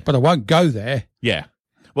 Okay. But I won't go there. Yeah.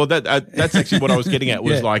 Well, that's actually what I was getting at,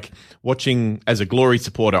 was like watching, as a Glory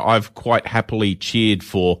supporter, I've quite happily cheered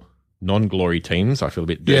for non-Glory teams. I feel a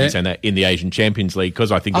bit dirty saying that, in the Asian Champions League,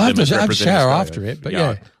 because I think I of them as have to shower Australia. after it, but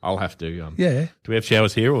I'll have to. Yeah. Do we have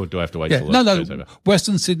showers here, or do I have to wait till No. goes over?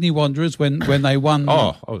 Western Sydney Wanderers, when they won.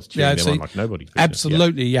 I was cheering them on like nobody.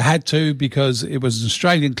 Absolutely, you had to, because it was an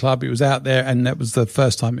Australian club. It was out there, and that was the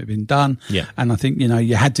first time it had been done. Yeah. And I think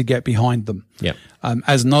you had to get behind them. Yeah.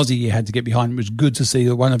 As an Aussie, you had to get behind them. It was good to see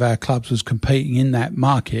that one of our clubs was competing in that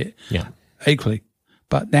market. Yeah. Equally,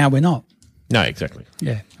 but now we're not. No, exactly.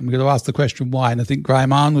 Yeah, and we're going to ask the question why. And I think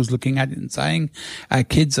Graham Arnold's looking at it and saying our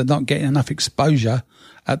kids are not getting enough exposure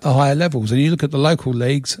at the higher levels. And you look at the local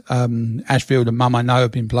leagues, Ashfield and Mum, I know,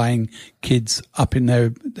 have been playing kids up in their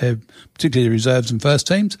particularly the reserves and first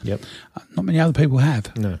teams. Yep. Not many other people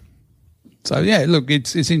have. No. So, yeah, look,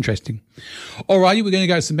 it's interesting. All righty, we're going to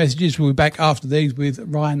go to some messages. We'll be back after these with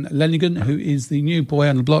Ryan Lenigan, who is the new boy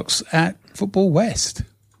on the blocks at Football West.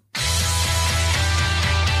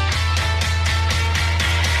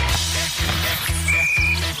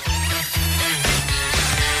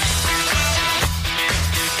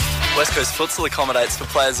 West Coast Futsal accommodates for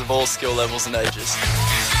players of all skill levels and ages.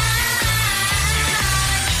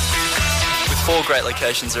 With 4 great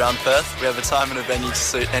locations around Perth, we have a time and a venue to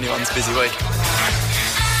suit anyone's busy week.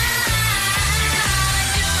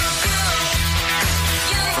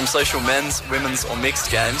 From social men's, women's or mixed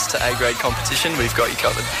games to A-grade competition, we've got you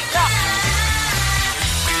covered.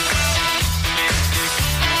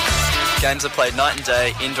 Games are played night and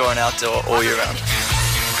day, indoor and outdoor, all year round.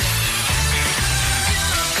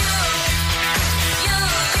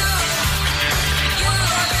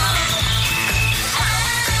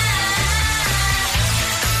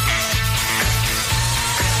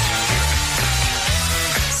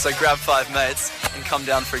 So grab 5 mates and come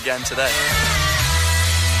down for a game today.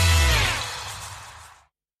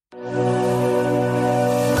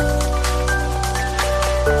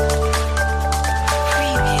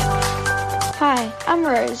 Hi, I'm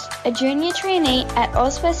Rose, a junior trainee at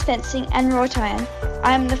Ozwest Fencing and Wrought Iron.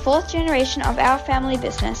 I am the 4th generation of our family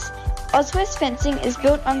business. Ozwest Fencing is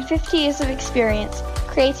built on 50 years of experience,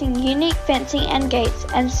 creating unique fencing and gates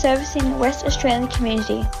and servicing the West Australian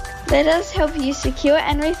community. Let us help you secure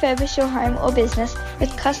and refurbish your home or business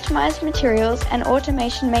with customised materials and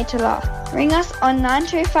automation made to last. Ring us on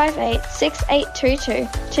 9258 6822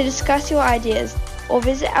 to discuss your ideas, or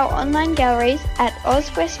visit our online galleries at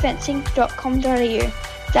ozwestfencing.com.au.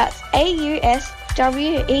 That's AUSWEST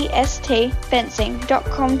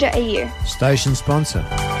fencing.com.au. Station sponsor.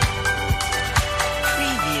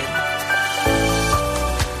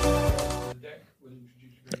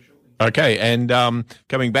 Okay, and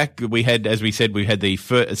coming back, we had, as we said, we had the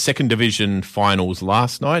second division finals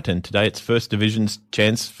last night, and today it's first division's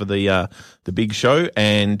chance for the big show.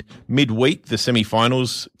 And midweek, the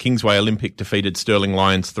semi-finals, Kingsway Olympic defeated Stirling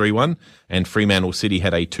Lions 3-1, and Fremantle City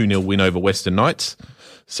had a 2-0 win over Western Knights.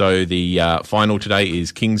 So the final today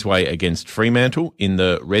is Kingsway against Fremantle. In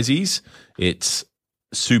the Rezzies, it's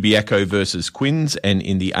Subiaco versus Quins, and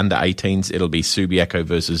in the under-18s, it'll be Subiaco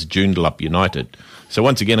versus Joondalup United. So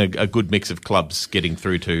once again, a good mix of clubs getting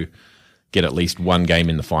through to get at least one game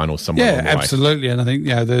in the final somewhere along the way. Absolutely. And I think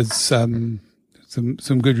there's some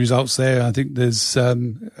good results there. I think there's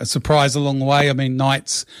a surprise along the way. I mean,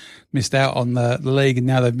 Knights missed out on the league, and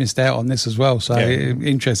now they've missed out on this as well. So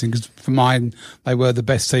interesting, because for mine, they were the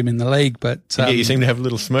best team in the league. But you seem to have a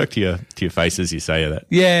little smirk to your face as you say that.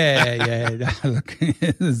 Yeah. Look,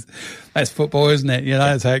 that's football, isn't it?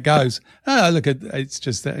 That's how it goes. Look, it's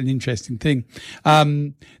just an interesting thing.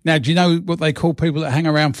 Now, do you know what they call people that hang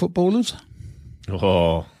around footballers?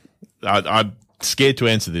 Oh, I'm scared to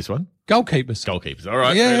answer this one. Goalkeepers. All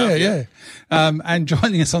right. Yeah. And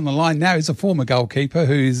joining us on the line now is a former goalkeeper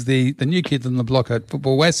who is the new kid on the block at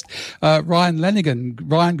Football West, Ryan Lenigan.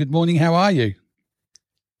 Ryan, good morning. How are you?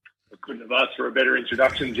 I couldn't have asked for a better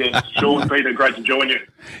introduction, gents. Sean, Peter, great to join you.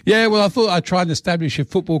 Yeah, well, I thought I'd try and establish your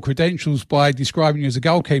football credentials by describing you as a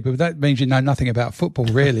goalkeeper, but that means you know nothing about football,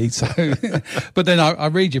 really. So, but then I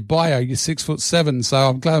read your bio, you're 6'7", so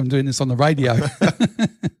I'm glad I'm doing this on the radio.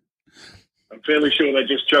 fairly sure they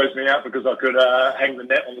just chose me out because I could hang the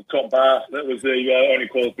net on the top bar. That was the only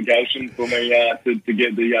qualification for me to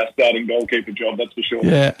get the starting goalkeeper job, that's for sure.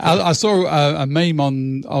 Yeah, I saw a meme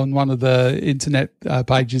on one of the internet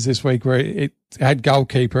pages this week where it had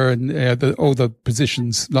goalkeeper and all the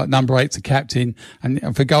positions, like number 8's a captain,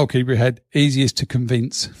 and for goalkeeper it had easiest to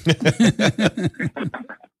convince.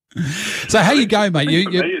 So how you go, mate?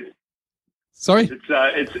 Sorry?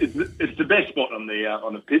 It's the best spot on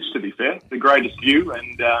the pitch, to be fair. The greatest view,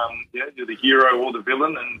 and you're the hero or the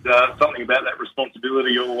villain, and something about that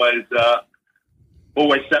responsibility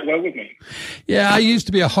always sat well with me. Yeah, I used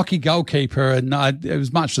to be a hockey goalkeeper, and it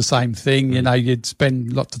was much the same thing. You know, you'd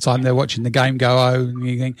spend lots of time there watching the game go home, and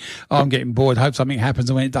you think, I'm getting bored, hope something happens,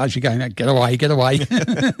 and when it does, you're going, get away.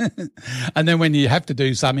 And then when you have to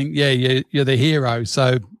do something, you're the hero.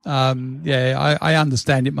 So, I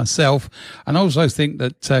understand it myself. And I also think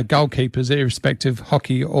that goalkeepers, irrespective of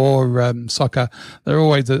hockey or soccer, they're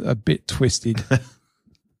always a bit twisted.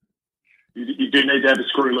 You do need to have a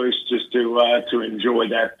screw loose just to enjoy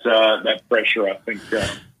that pressure, I think.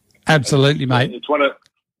 Absolutely, mate. It's one of,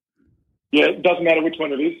 it doesn't matter which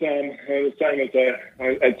one it is. The same as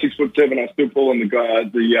at 6'7", I still pull on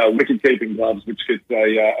the wicket keeping gloves, which gets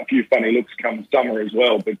a few funny looks come summer as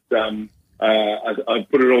well. But I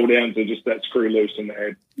put it all down to just that screw loose in the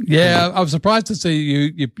head. Yeah, I was surprised to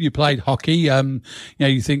see you played hockey.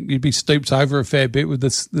 You think you'd be stooped over a fair bit with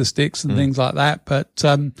the sticks and things like that, but.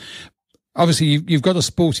 Obviously, you've got a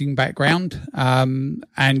sporting background, and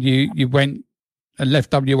you went and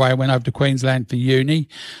left WA and went over to Queensland for uni.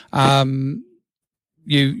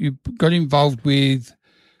 You got involved with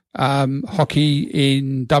hockey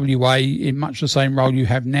in WA in much the same role you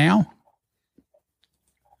have now.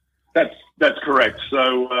 That's correct.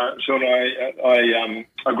 So, Sean, I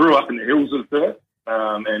grew up in the hills of Perth,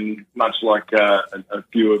 and much like a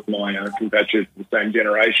few of my compatriots of the same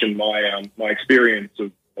generation, my experience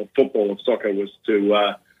of football, of soccer, was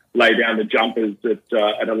to lay down the jumpers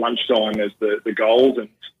at a lunchtime as the goals, and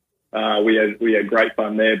we had great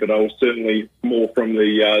fun there. But I was certainly more from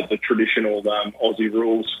the traditional Aussie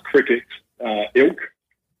rules cricket ilk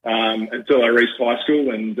until I reached high school,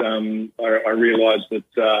 and I realised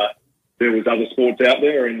that there was other sports out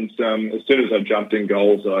there. And as soon as I jumped in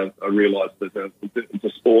goals, I realised that it's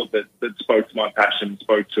a sport that spoke to my passion,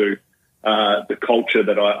 spoke to the culture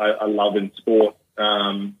that I love in sport.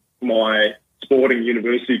 My sporting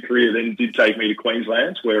university career then did take me to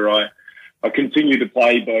Queensland, where I continued to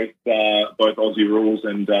play both Aussie rules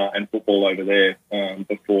and football over there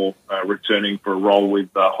before returning for a role with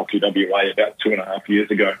Hockey WA about 2.5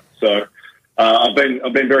 years ago. So I've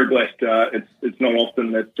been very blessed. It's not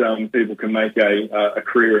often that people can make a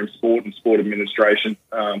career in sport and sport administration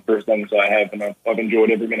for as long as I have, and I've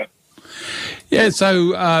enjoyed every minute. Yeah,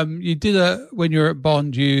 so you did when you were at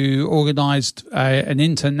Bond, you organised an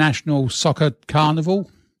international soccer carnival.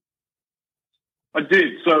 I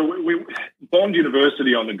did. So Bond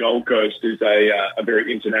University on the Gold Coast is a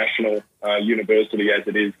very international university, as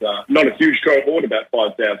it is not a huge cohort, about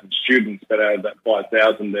 5,000 students, but out of that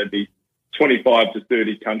 5,000, there'd be 25 to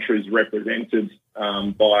 30 countries represented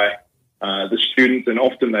by the students, and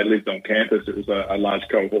often they lived on campus. It was a large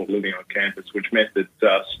cohort living on campus, which meant that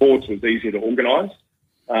sports was easy to organise.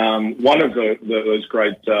 One of those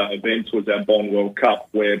great events was our Bond World Cup,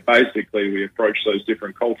 where basically we approached those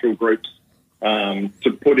different cultural groups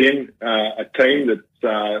to put in a team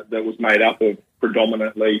that was made up of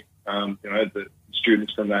predominantly the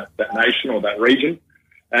students from that nation or that region.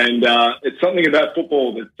 And it's something about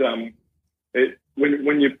football that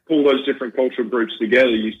when you pull those different cultural groups together,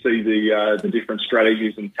 you see the different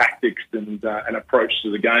strategies and tactics and approach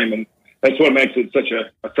to the game, and that's what makes it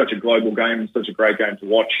such a global game and such a great game to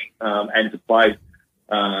watch and to play.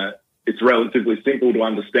 It's relatively simple to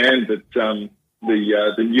understand, but the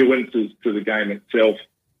nuances to the game itself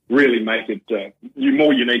really make it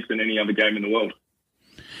more unique than any other game in the world.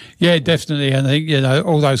 Yeah, definitely. And I think,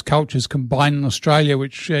 all those cultures combined in Australia,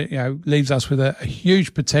 which, leaves us with a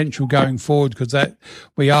huge potential going forward, because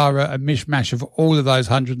we are a mishmash of all of those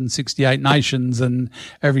 168 nations, and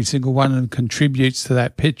every single one of them contributes to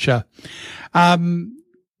that picture.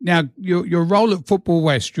 Now, your role at Football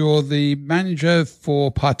West, you're the manager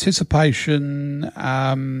for participation,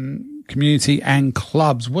 community and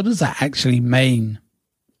clubs. What does that actually mean?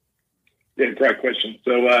 Yeah, great question.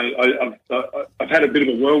 So I've had a bit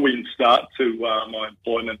of a whirlwind start to my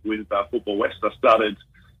employment with Football West. I started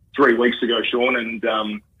 3 weeks ago, Sean, and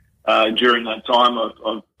during that time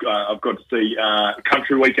I've got to see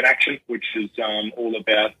Country Week in action, which is all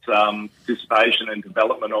about participation and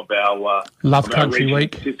development of our Country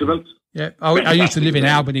Week participants. Yeah, I used to live in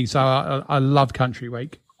Albany, so I love Country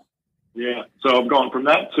Week. Yeah, so I've gone from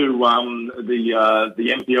that to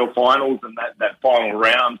the NPL finals and that final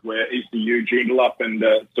round where ECU, Joondalup and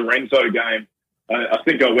Sorrento game. I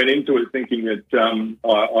think I went into it thinking that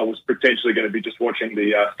I was potentially going to be just watching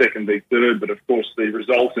the second v third, but of course the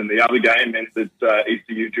results in the other game meant that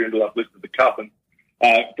ECU, Joondalup lifted the cup. And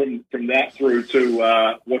from that through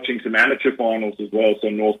to watching some amateur finals as well, so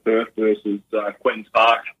North Perth versus Queen's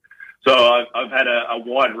Park. So I've had a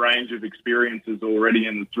wide range of experiences already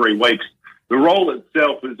in the 3 weeks. The role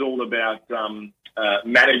itself is all about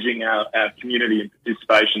managing our community and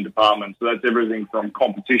participation department. So that's everything from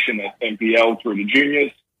competition at NPL through to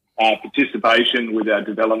juniors, participation with our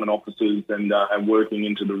development officers and working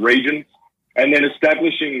into the regions, and then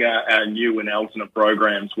establishing our new and alternate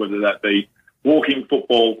programs, whether that be walking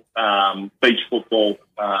football, beach football,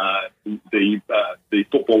 the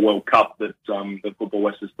Football World Cup that Football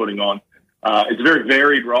West is putting on. It's a very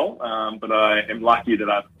varied role, but I am lucky that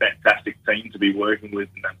I have a fantastic team to be working with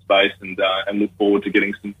in that space, and look forward to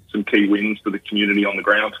getting some key wins for the community on the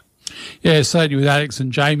ground. Yeah, certainly with Alex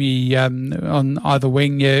and Jamie on either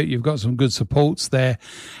wing, you've got some good supports there.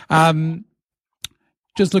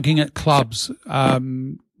 Just looking at clubs,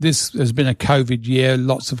 this has been a COVID year.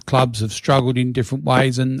 Lots of clubs have struggled in different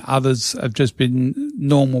ways and others have just been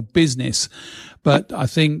normal business. But I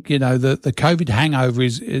think, the COVID hangover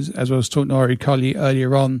is, as I was talking to Ori Colley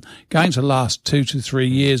earlier on, going to last 2 to 3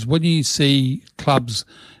 years. What do you see clubs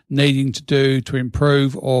needing to do to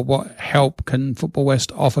improve, or what help can Football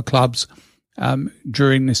West offer clubs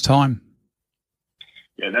during this time?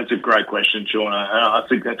 Yeah, that's a great question, Sean. I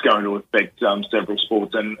think that's going to affect several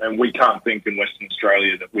sports, and we can't think in Western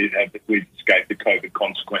Australia that we've escaped the COVID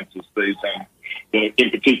consequences. These,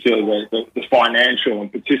 in particular, the financial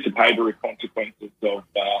and participatory consequences of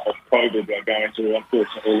COVID are going to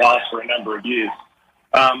unfortunately last for a number of years.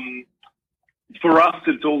 For us,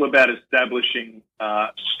 it's all about establishing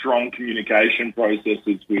strong communication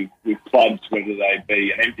processes with clubs, whether they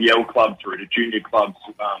be an NPL club through to junior clubs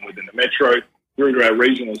within the metro, through to our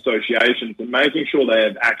regional associations, and making sure they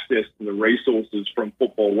have access to the resources from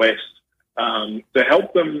Football West to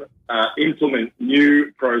help them implement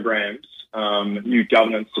new programs, new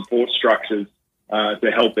governance support structures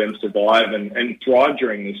to help them survive and thrive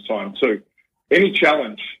during this time too. Any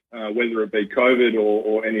challenge, whether it be COVID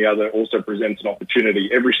or any other, also presents an opportunity.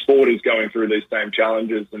 Every sport is going through these same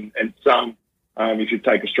challenges, and some, if you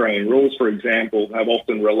take Australian rules, for example, have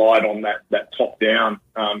often relied on that top-down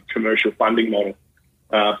commercial funding model.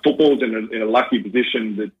 Football's in a lucky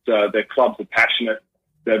position that their clubs are passionate.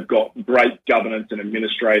 They've got great governance and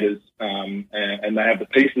administrators, and they have the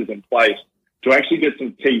pieces in place to actually get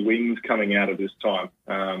some key wins coming out of this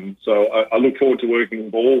time. So I look forward to working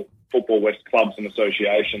with all Football West clubs and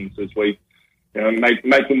associations as we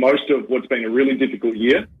make the most of what's been a really difficult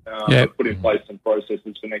year, but put in place some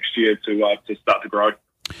processes for next year to start to grow.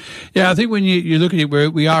 Yeah, I think when you look at it,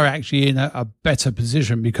 we are actually in a better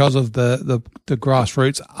position because of the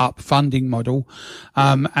grassroots up funding model.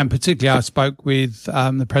 And particularly I spoke with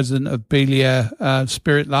the president of Belia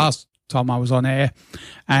Spirit last time I was on air,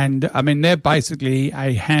 and I mean they're basically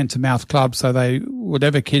a hand-to-mouth club, so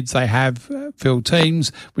whatever kids they have fill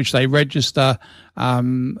teams which they register,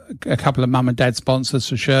 a couple of mum and dad sponsors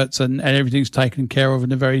for shirts, and everything's taken care of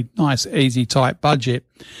in a very nice, easy, tight budget.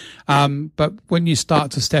 But when you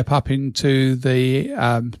start to step up into the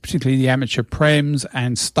particularly the amateur prems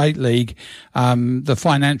and state league, the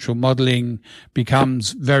financial modelling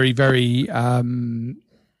becomes very, very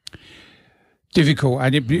difficult,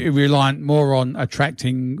 and it reliant more on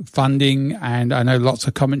attracting funding. And I know lots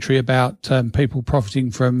of commentary about people profiting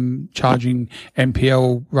from charging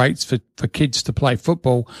NPL rates for kids to play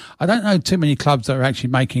football. I don't know too many clubs that are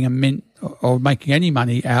actually making a mint or making any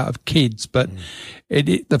money out of kids, but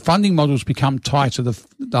the funding models become tighter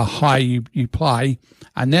the higher you play,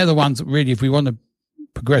 and they're the ones that really, if we want to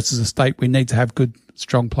progress as a state, we need to have good,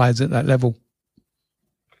 strong players at that level.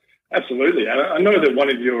 Absolutely. I know that one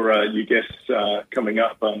of your guests coming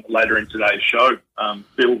up later in today's show,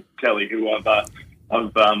 Phil Kelly, who I've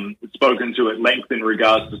spoken to at length in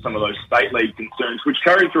regards to some of those state league concerns, which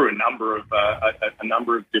carry through a number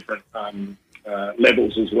of different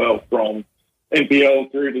levels as well, from NPL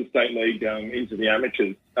through to state league into the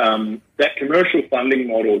amateurs. That commercial funding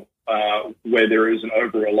model, where there is an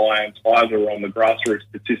over-reliance either on the grassroots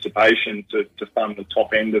participation to fund the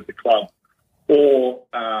top end of the club, or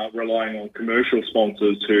relying on commercial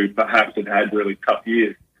sponsors who perhaps have had really tough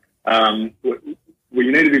years. We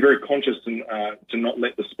need to be very conscious to not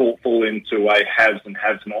let the sport fall into a haves and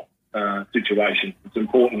have-not situation. It's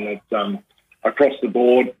important that across the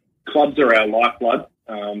board, clubs are our lifeblood.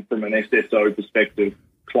 From an SSO perspective,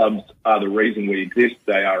 clubs are the reason we exist.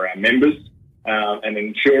 They are our members. And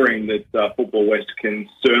ensuring that Football West can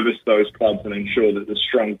service those clubs and ensure that the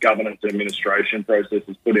strong governance and administration process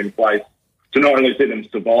is put in place to not only see them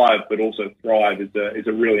survive but also thrive is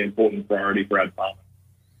a really important priority for our department.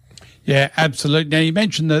 Yeah, absolutely. Now, you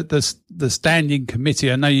mentioned the standing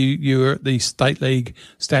committee. I know you were at the State League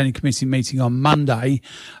Standing Committee meeting on Monday.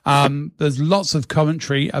 There's lots of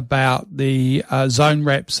commentary about the zone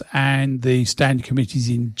reps and the standing committees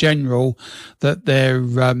in general, that their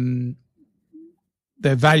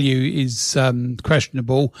value is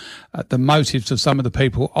questionable. The motives of some of the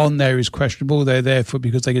people on there is questionable. They're there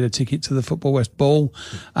because they get a ticket to the Football West Ball.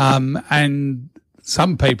 And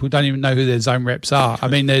some people don't even know who their zone reps are. I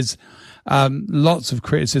mean, there's lots of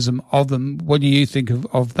criticism of them. What do you think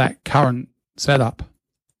of that current setup?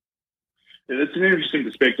 Yeah, that's an interesting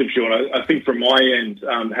perspective, Sean. I think from my end,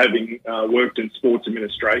 having worked in sports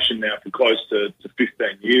administration now for close to 15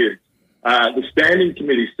 years, the standing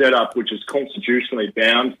committee setup, which is constitutionally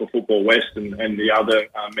bound for Football West and the other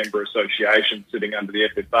member associations sitting under the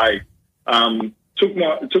FFA, took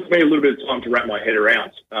me a little bit of time to wrap my head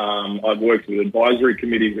around. I've worked with advisory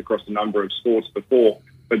committees across a number of sports before,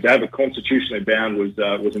 but to have a constitutionally bound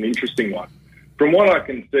was an interesting one. From what I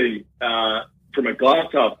can see, from a glass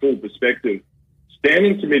half full perspective,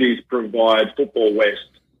 standing committees provide Football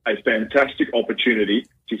West a fantastic opportunity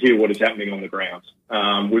to hear what is happening on the ground.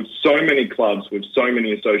 With so many clubs, with so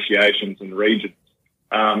many associations and regions,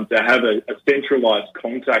 to have a centralised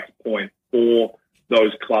contact point for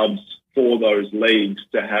those clubs, for those leagues,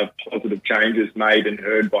 to have positive changes made and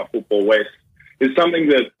heard by Football West is something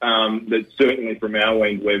that certainly from our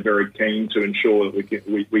end we're very keen to ensure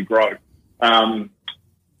that we grow.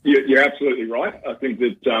 You're absolutely right. I think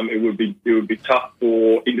that it would be tough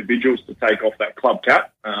for individuals to take off that club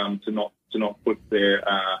cap, to not put their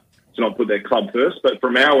club first. But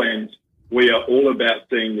from our end, we are all about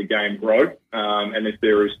seeing the game grow. And if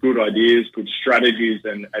there is good ideas, good strategies,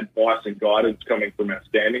 and advice and guidance coming from our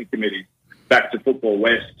standing committee back to Football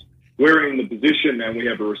West, we're in the position and we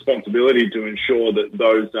have a responsibility to ensure that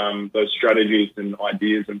those strategies and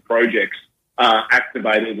ideas and projects are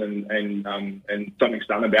activated and something's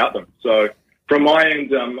done about them. So from my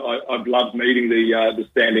end, I've loved meeting the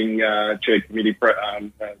standing chair committee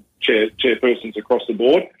chairpersons across the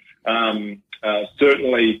board.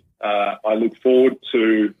 Certainly, I look forward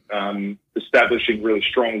to establishing really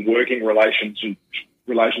strong working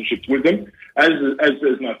relationships with them, as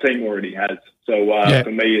my team already has. So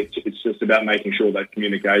for me, it's just about making sure that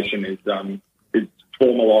communication is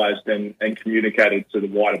formalised and communicated to the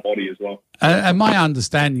wider body as well. And my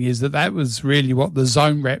understanding is that was really what the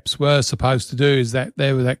zone reps were supposed to do, is that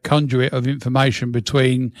they were that conduit of information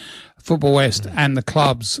between Football West and the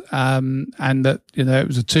clubs, and that, it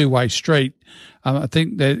was a two-way street. I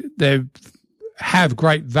think that they have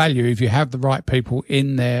great value if you have the right people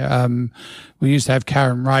in there. We used to have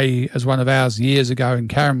Karen Ray as one of ours years ago, and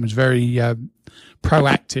Karen was very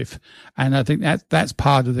proactive, and I think that's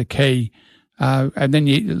part of the key. And then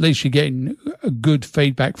at least you're getting a good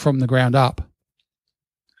feedback from the ground up.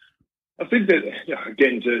 I think that,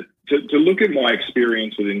 again, to look at my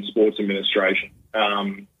experience within sports administration,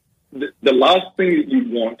 the last thing that you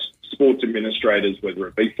want sports administrators, whether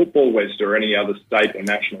it be Football West or any other state or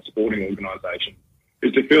national sporting organisation,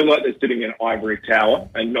 is to feel like they're sitting in an ivory tower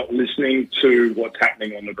and not listening to what's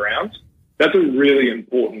happening on the ground. That's a really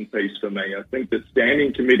important piece for me. I think that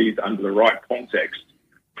standing committees, under the right context,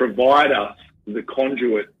 provide us the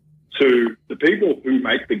conduit to the people who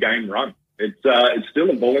make the game run. It's still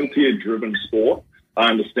a volunteer-driven sport. I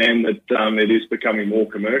understand that it is becoming more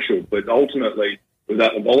commercial, but ultimately,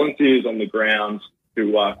 without the volunteers on the ground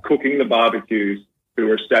who are cooking the barbecues, who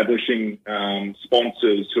are establishing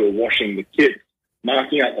sponsors, who are washing the kits,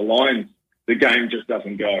 marking out the lines, the game just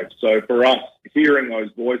doesn't go. So for us, hearing those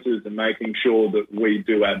voices and making sure that we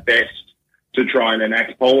do our best to try and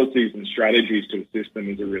enact policies and strategies to assist them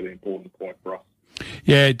is a really important point for us.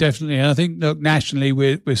 Yeah, definitely. And I think, look, nationally,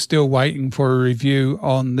 we're still waiting for a review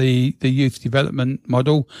on the youth development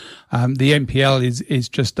model. The NPL is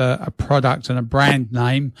just a product and a brand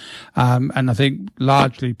name. And I think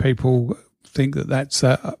largely people think that that's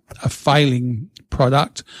a failing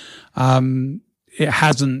product. It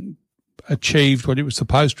hasn't achieved what it was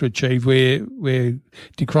supposed to achieve. We're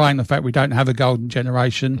decrying the fact we don't have a golden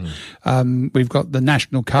generation. We've got the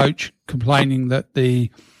national coach complaining that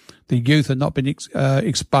the youth have not been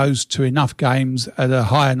exposed to enough games at a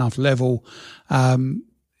high enough level. And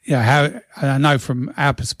I know from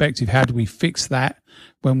our perspective, how do we fix that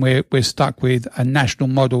when we're stuck with a national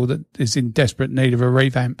model that is in desperate need of a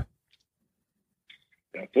revamp?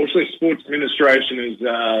 Unfortunately, sports administration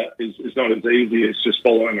is not as easy as just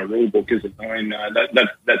following a rule book, is it? I mean,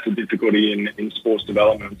 that's a difficulty in sports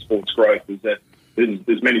development and sports growth, is that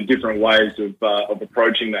there's many different ways of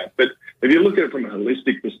approaching that. But if you look at it from a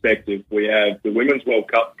holistic perspective, we have the Women's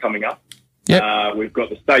World Cup coming up. Yep. We've got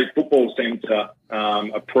the State Football Centre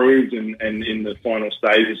approved and in the final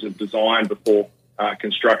stages of design before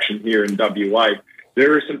construction here in WA.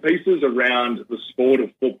 There are some pieces around the sport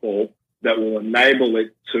of football that will enable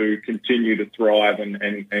it to continue to thrive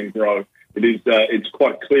and grow. It's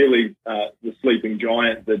quite clearly the sleeping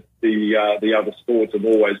giant that the other sports have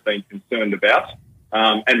always been concerned about,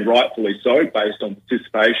 and rightfully so, based on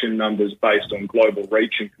participation numbers, based on global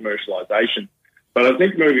reach and commercialisation. But I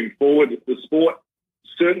think moving forward, the sport,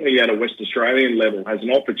 certainly at a West Australian level, has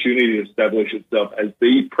an opportunity to establish itself as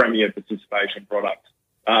the premier participation product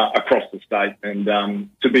across the state. And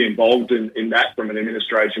to be involved in that from an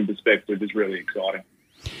administration perspective is really exciting.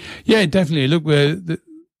 Yeah, definitely. Look,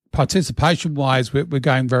 participation-wise, we're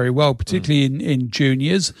going very well, particularly in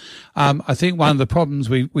juniors. I think one of the problems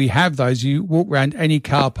we have, though, is you walk around any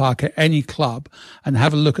car park at any club and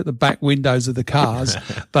have a look at the back windows of the cars.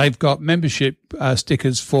 They've got membership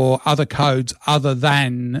stickers for other codes other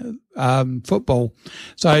than football.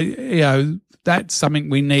 So, you know, that's something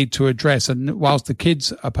we need to address. And whilst the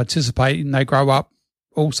kids are participating, they grow up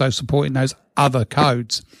also supporting those other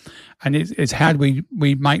codes. And it's how do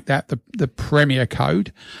we make that the premier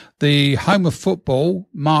code. The Home of Football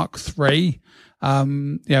Mark III,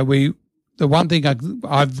 the one thing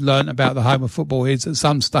I've learned about the Home of Football is at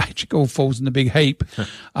some stage it all falls in a big heap.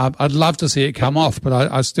 I'd love to see it come off, but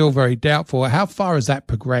I'm still very doubtful. How far has that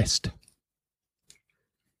progressed?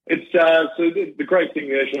 It's so the great thing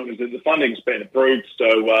there, Sean, is that the funding's been approved, so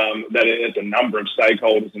that there's a number of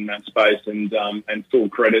stakeholders in that space, and full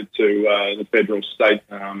credit to the federal state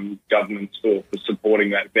governments for supporting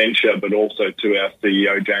that venture, but also to our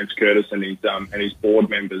CEO James Curtis and his board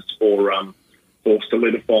members for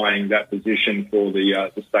solidifying that position for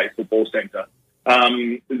the State Football Centre.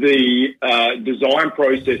 The design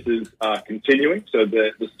processes are continuing, so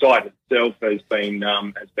the site itself has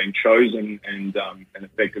been chosen and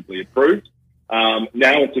effectively approved.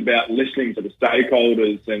 Now it's about listening to the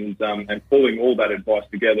stakeholders and pulling all that advice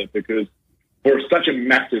together, because for such a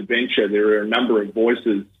massive venture, there are a number of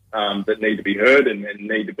voices that need to be heard and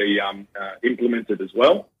need to be implemented as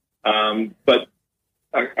well. But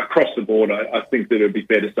across the board, I think that it would be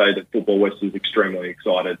fair to say that Football West is extremely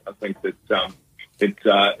excited. I think that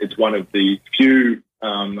it's one of the few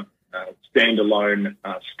standalone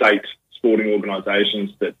state sporting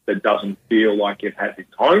organisations that doesn't feel like it has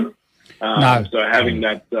its home. No. So having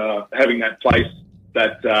that place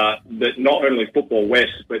that not only Football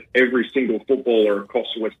West but every single footballer across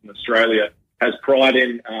Western Australia has pride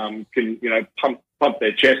in, can pump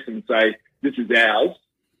their chest and say, this is ours.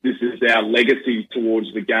 This is our legacy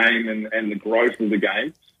towards the game and the growth of the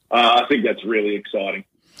game. I think that's really exciting.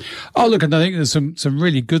 Oh, look, and I think there's some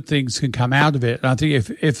really good things can come out of it. And I think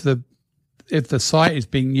if the site is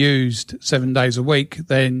being used 7 days a week,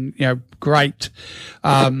 then great.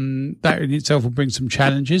 That in itself will bring some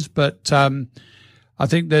challenges, but I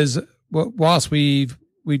think whilst we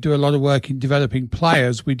do a lot of work in developing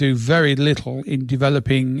players, we do very little in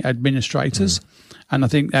developing administrators. And I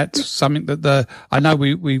think that's something that I know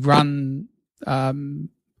we run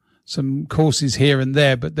some courses here and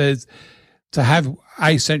there, but to have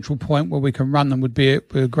a central point where we can run them would be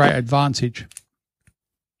a great advantage.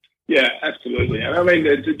 Yeah, absolutely. And I mean,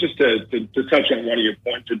 just to touch on one of your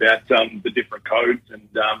points about the different codes and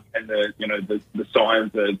the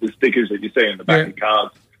signs, the stickers that you see in the back of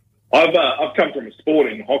cars. I've come from a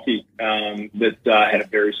sport in hockey that had a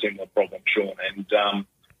very similar problem, Sean, and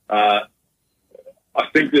I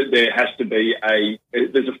think that there has to be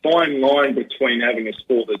there's a fine line between having a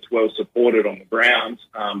sport that's well supported on the ground,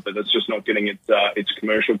 but it's just not getting its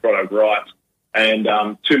commercial product right, and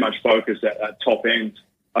too much focus at that top end.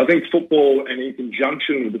 I think football, and in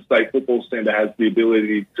conjunction with the State Football Centre, has the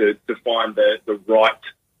ability to find the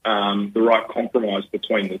right compromise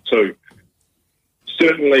between the two.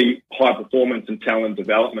 Certainly, high performance and talent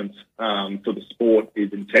development for the sport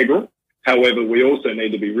is integral. However, we also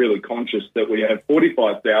need to be really conscious that we have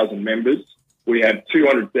 45,000 members. We have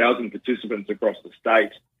 200,000 participants across the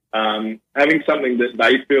state. Having something that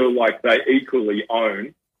they feel like they equally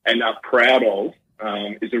own and are proud of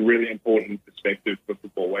is a really important perspective for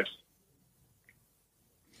Football West.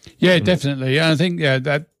 Yeah, definitely. And I think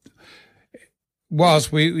that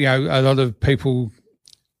whilst a lot of people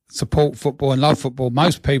support football and love football,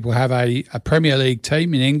 most people have a Premier League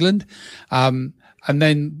team in England, and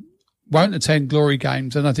then won't attend glory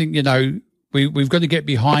games. And I think, we've got to get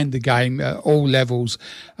behind the game at all levels.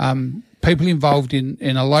 People involved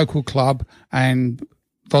in a local club and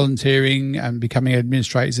volunteering and becoming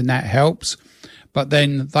administrators, and that helps. But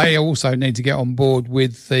then they also need to get on board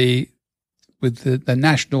with the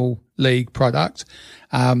National League product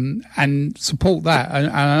and support that.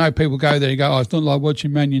 And I know people go there and go, "Oh, it's not like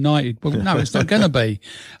watching Man United." Well, no, it's not going to be.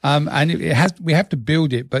 And we have to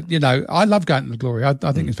build it. But, I love going to the Glory. I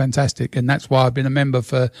think it's fantastic. And that's why I've been a member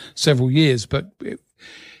for several years. But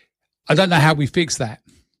I don't know how we fix that.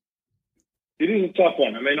 It is a tough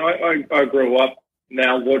one. I mean, I grew up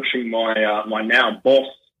now watching my my now boss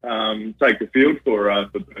take the field for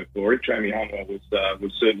Glory. Jamie Hunter was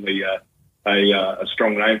certainly a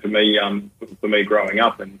strong name for me growing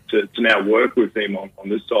up, and to now work with him on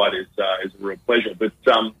this side is a real pleasure. But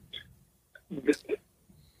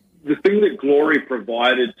the thing that Glory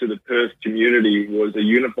provided to the Perth community was a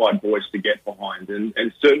unified voice to get behind,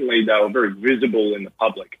 and certainly they were very visible in the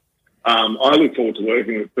public. I look forward to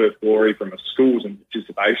working with Perth Glory from a schools and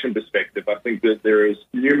participation perspective. I think that there is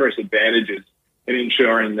numerous advantages in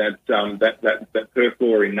ensuring that that Perth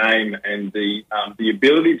Glory name and the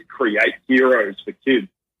ability to create heroes for kids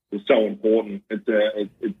is so important. It's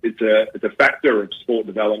a factor of sport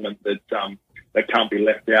development that can't be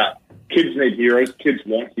left out. Kids need heroes. Kids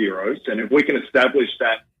want heroes, and if we can establish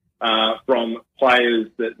that from players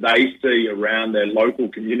that they see around their local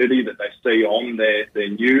community, that they see on their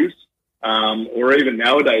news, or even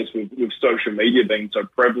nowadays with social media being so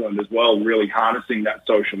prevalent as well, really harnessing that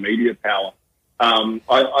social media power.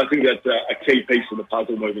 I think that's a key piece of the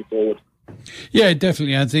puzzle moving forward. Yeah,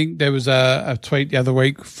 definitely. I think there was a tweet the other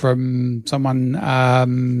week from someone,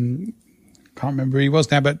 can't remember who he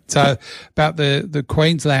was now, but about the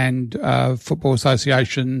Queensland Football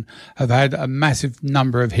Association have had a massive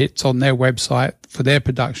number of hits on their website for their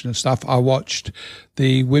production of stuff. I watched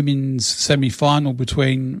the women's semi-final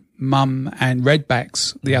between Mum and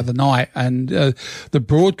Redbacks the other night, and the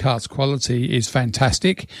broadcast quality is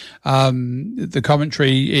fantastic. The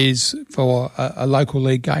commentary is for a local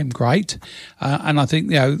league game great, and I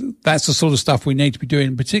think that's the sort of stuff we need to be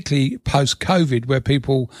doing, particularly post-COVID, where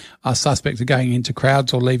people are suspect of going into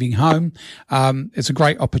crowds or leaving home. It's a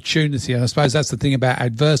great opportunity, and I suppose that's the thing about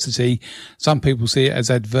adversity. Some people see it as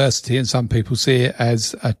adversity, and some people see it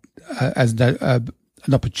as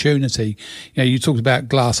an opportunity. You talked about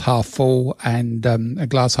glass half full and a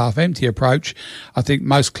glass half empty approach. I think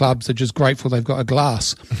most clubs are just grateful they've got a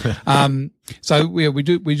glass. So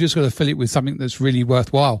we just got to fill it with something that's really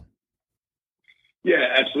worthwhile.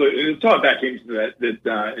 Yeah, absolutely. And to tie back into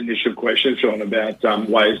that initial question, Sean, about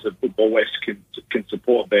ways that Football West can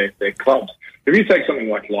support their clubs. If you take something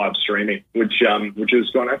like live streaming, which has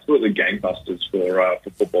gone absolutely gangbusters for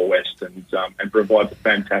Football West and provides a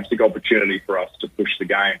fantastic opportunity for us to push the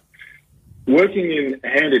game. Working in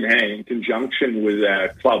hand in conjunction with our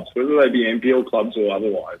clubs, whether they be NPL clubs or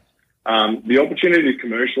otherwise, the opportunity to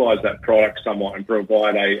commercialise that product somewhat and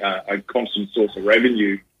provide a constant source of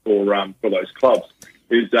revenue for those clubs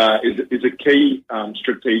is a key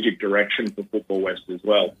strategic direction for Football West as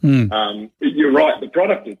well. You're right, the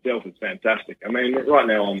product itself is fantastic. I mean, right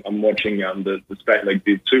now I'm watching the State League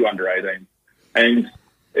Div 2 under-18, and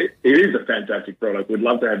it is a fantastic product. We'd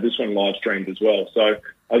love to have this one live streamed as well. So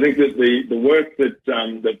I think that the work that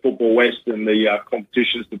Football West and the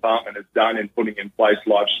competitions department has done in putting in place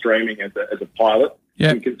live streaming as a pilot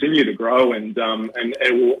can continue to grow, and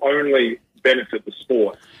it will only benefit the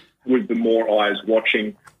sport with the more eyes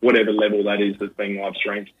watching whatever level that is that's being live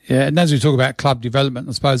streamed. Yeah, and as we talk about club development,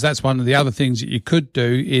 I suppose that's one of the other things that you could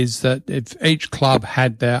do is that if each club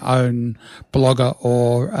had their own blogger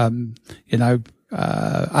or,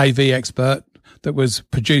 AV expert that was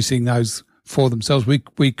producing those for themselves,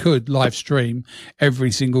 we could live stream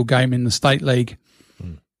every single game in the State League.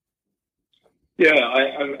 Yeah,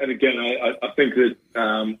 I think that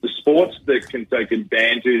the sports that can take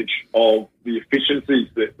advantage of the efficiencies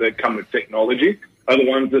that come with technology are the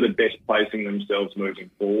ones that are best placing themselves moving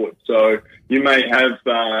forward. So you may have,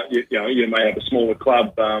 you may have a smaller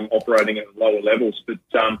club operating at lower levels, but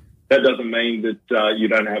that doesn't mean that you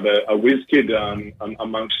don't have a whiz kid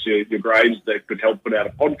amongst your grades that could help put out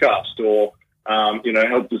a podcast or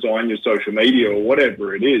help design your social media or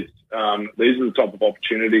whatever it is. These are the type of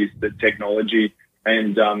opportunities that technology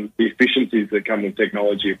and the efficiencies that come with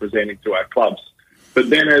technology are presenting to our clubs. But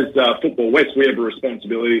then as Football West, we have a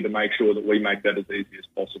responsibility to make sure that we make that as easy as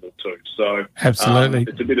possible too. So absolutely,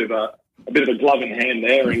 it's a bit of a glove in hand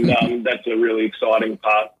there, and that's a really exciting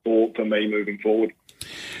part for me moving forward.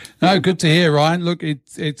 No, good to hear, Ryan. Look,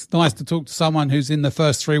 it's nice to talk to someone who's in the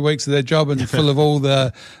first 3 weeks of their job and full of all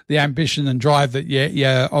the ambition and drive that you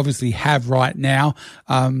obviously have right now.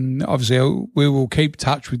 Obviously, we will keep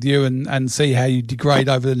touch with you and see how you degrade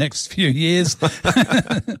over the next few years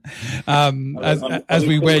as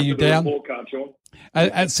we wear you down.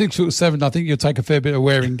 At 6'7", I think you'll take a fair bit of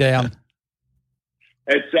wearing down.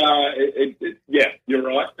 Yeah, you're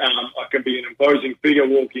right. I can be an imposing figure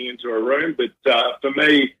walking into a room, but for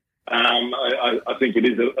me, I think it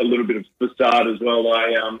is a little bit of facade as well.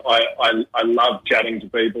 I love chatting to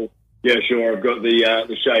people. Yeah, sure, I've got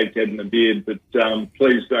the shaved head and the beard, but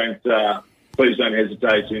please don't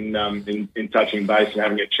hesitate in touching base and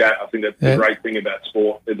having a chat. I think that's the great thing about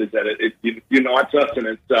sport, is that it unites us, and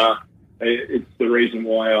it's the reason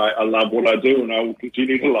why I love what I do, and I will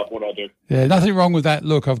continue to love what I do. Yeah, nothing wrong with that.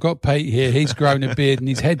 Look, I've got Pete here. He's grown a beard, and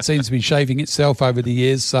his head seems to be shaving itself over the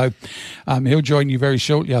years, so he'll join you very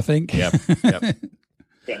shortly, I think. Yep.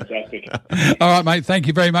 Fantastic. All right, mate. Thank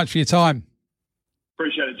you very much for your time.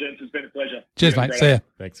 Appreciate it, gents. It's been a pleasure. Cheers, mate. See ya.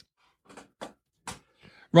 Thanks.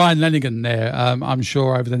 Ryan Lenigan there. I'm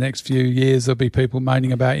sure over the next few years there'll be people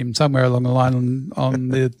moaning about him somewhere along the line on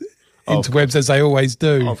the interwebs, as they always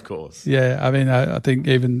do. Of course. Yeah, I mean, I think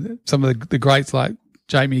even some of the greats like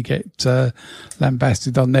Jamie get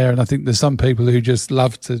lambasted on there, and I think there's some people who just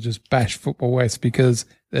love to just bash Football West because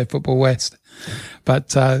they're Football West.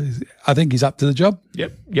 But I think he's up to the job.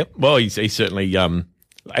 Yep. Well, he's certainly,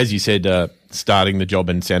 as you said, starting the job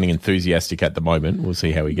and sounding enthusiastic at the moment. We'll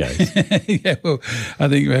see how he goes. Yeah, well, I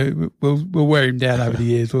think we'll wear him down over the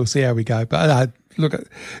years. We'll see how we go. But look,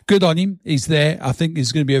 good on him. He's there. I think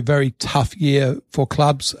it's going to be a very tough year for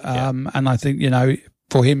clubs. And I think,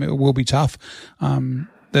 for him, it will be tough.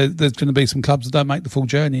 There's going to be some clubs that don't make the full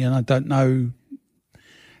journey, and I don't know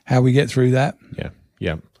how we get through that.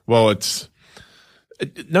 Yeah. Well,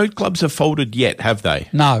 no clubs have folded yet, have they?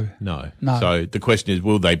 No. So the question is,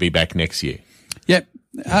 will they be back next year? Yep.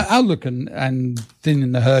 Our look and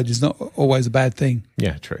thinning the herd is not always a bad thing.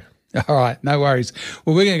 Yeah, true. All right, no worries.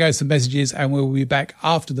 Well, we're going to go to some messages, and we'll be back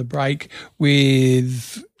after the break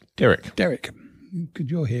with Derek. Good,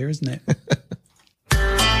 you're here, isn't it?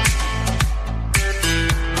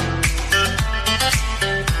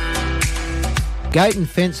 Gate and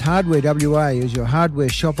Fence Hardware WA is your hardware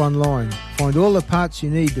shop online. Find all the parts you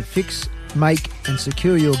need to fix, make and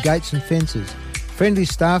secure your gates and fences. Friendly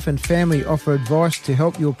staff and family offer advice to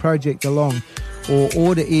help your project along, or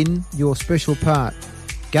order in your special part.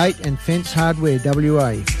 Gate and Fence Hardware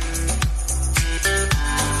WA.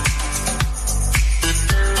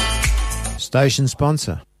 Station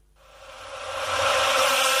sponsor.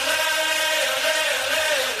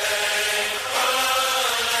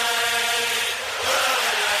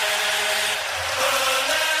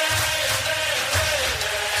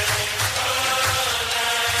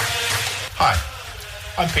 Hi,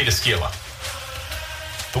 I'm Peter Skeeler.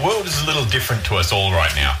 The world is a little different to us all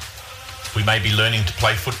right now. We may be learning to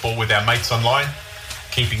play football with our mates online,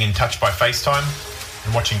 keeping in touch by FaceTime,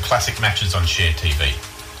 and watching classic matches on Share TV.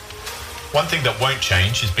 One thing that won't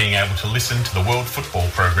change is being able to listen to the World Football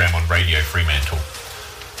program on Radio Fremantle.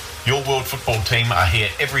 Your World Football team are here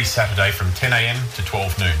every Saturday from 10 a.m. to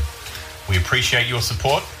 12 noon. We appreciate your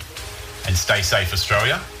support, and stay safe,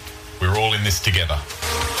 Australia. We're all in this together.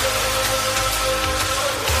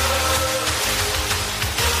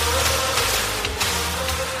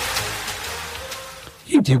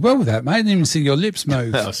 You did well with that, mate. I didn't even see your lips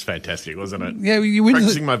move. That was fantastic, wasn't it? Yeah, you were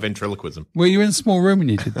practicing my ventriloquism. Were you in a small room when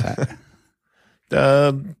you did that?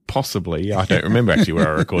 Possibly. I don't remember actually where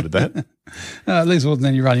I recorded that. At least there wasn't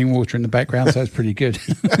any running water in the background, so it's pretty good.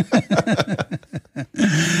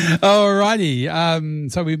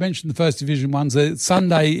 Alrighty. So we mentioned the First Division ones.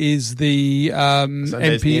 Sunday is the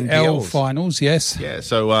NPL finals, yes. Yeah,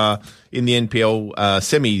 so in the NPL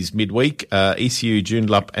semis midweek, ECU,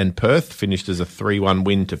 Joondalup and Perth finished as a 3-1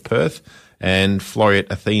 win to Perth, and Floreat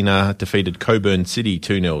Athena defeated Coburn City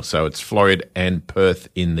 2-0. So it's Floreat and Perth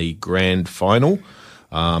in the grand final.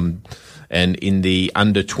 And in the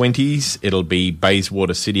under-20s, it'll be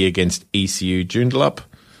Bayswater City against ECU Joondalup.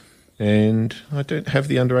 And I don't have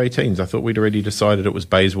the under-18s. I thought we'd already decided it was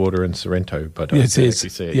Bayswater and Sorrento, but yes, I it didn't is. actually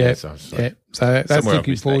see it. Yeah, yet, so that's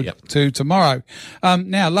looking forward to tomorrow.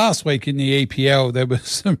 Now, last week in the EPL, there were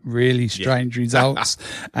some really strange results,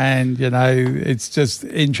 and it's just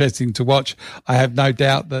interesting to watch. I have no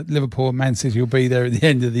doubt that Liverpool and Man City will be there at the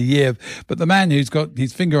end of the year. But the man who's got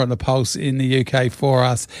his finger on the pulse in the UK for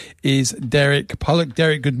us is Derek Pollock.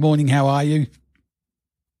 Derek, good morning. How are you?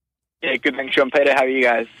 Yeah, good. Thanks, Sean Peter. How are you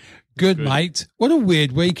guys? Good, mate. What a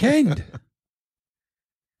weird weekend.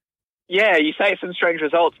 Yeah, you say some strange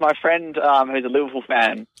results. My friend, who's a Liverpool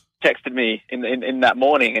fan, texted me in that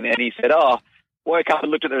morning, and he said, woke up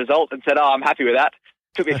and looked at the result and said, I'm happy with that.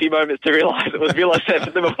 Took me a few moments to realise it was Villa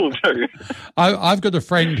 7, Liverpool 2. I've got a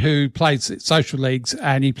friend who plays social leagues,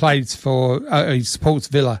 and he plays for, he supports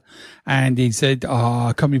Villa, and he said,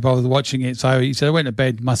 I can't be bothered watching it. So he said, I went to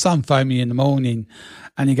bed. My son phoned me in the morning,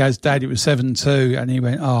 and he goes, Dad, it was 7-2. And he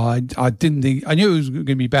went, I didn't think, I knew it was going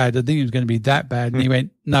to be bad. I didn't think it was going to be that bad. And he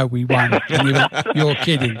went, no, we won. And he went, you're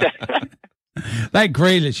kidding. That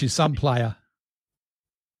Grealish is some player.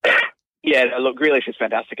 Yeah, look, Grealish is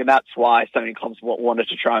fantastic, and that's why so many clubs wanted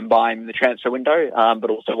to try and buy him in the transfer window,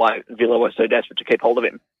 but also why Villa were so desperate to keep hold of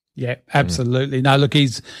him. Yeah, absolutely. No, look, he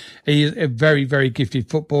is a very, very gifted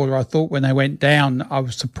footballer. I thought when they went down, I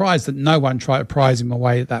was surprised that no one tried to prize him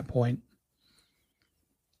away at that point.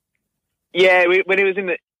 Yeah, when he was in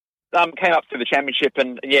the came up through the championship,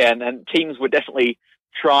 and teams were definitely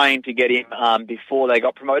trying to get him before they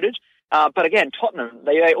got promoted. But again, Tottenham,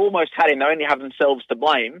 they almost had him. They only have themselves to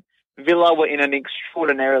blame. Villa were in an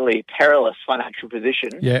extraordinarily perilous financial position.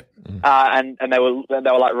 Yeah. And they were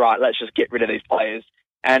like, right, let's just get rid of these players.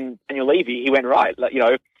 And Daniel Levy, he went, right,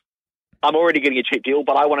 I'm already getting a cheap deal,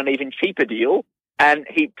 but I want an even cheaper deal. And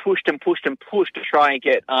he pushed and pushed and pushed to try and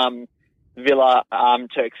get Villa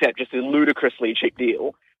to accept just a ludicrously cheap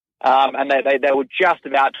deal. And they were just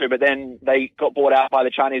about to, but then they got bought out by the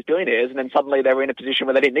Chinese billionaires, and then suddenly they were in a position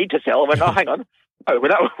where they didn't need to sell. I went, hang on, we're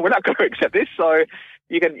not going to accept this. So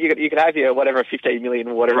you can have your whatever 15 million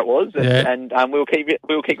or whatever it was, and we'll keep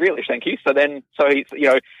Grealish, thank you. So he's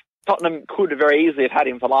Tottenham could very easily have had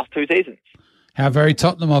him for the last 2 seasons. How very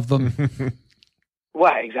Tottenham of them.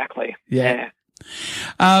 Well, exactly. Yeah.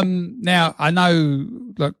 Now I know.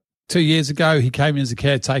 Look. 2 years ago, he came in as a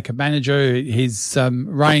caretaker manager. His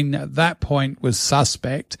reign at that point was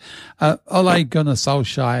suspect. Ole Gunnar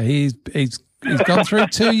Solskjaer, he's gone through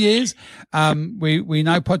 2 years. We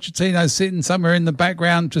know Pochettino's sitting somewhere in the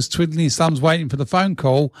background, just twiddling his thumbs, waiting for the phone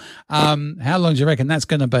call. How long do you reckon that's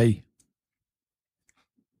going to be?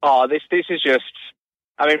 Oh, this is just.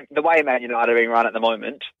 I mean, the way Man United are being run at the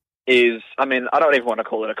moment is, I mean, I don't even want to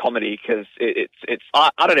call it a comedy because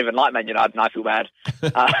I don't even like Man United and I feel bad.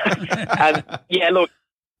 And yeah, look,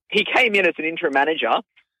 he came in as an interim manager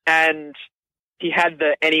and he had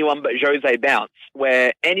the anyone but Jose bounce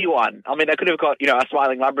where anyone, I mean, they could have got, a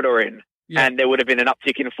smiling Labrador in and there would have been an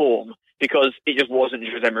uptick in form because it just wasn't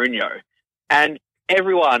Jose Mourinho. And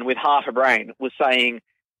everyone with half a brain was saying,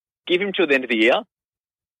 give him till the end of the year,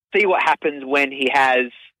 see what happens when he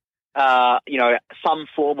has some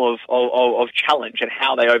form of challenge and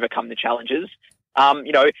how they overcome the challenges.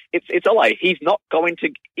 It's Ole. He's not going to,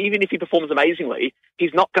 even if he performs amazingly,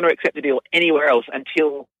 he's not going to accept a deal anywhere else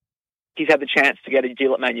until he's had the chance to get a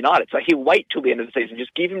deal at Man United. So he'll wait till the end of the season.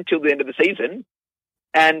 Just give him till the end of the season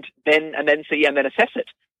and then see and then assess it.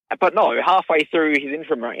 But no, halfway through his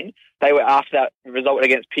interim reign, they were after that result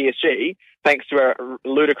against PSG, thanks to a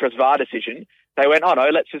ludicrous VAR decision, they went, oh no,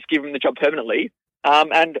 let's just give him the job permanently.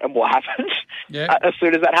 And what happened? Yeah. As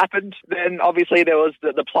soon as that happened, then obviously there was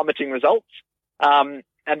the plummeting results. And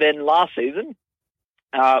then last season,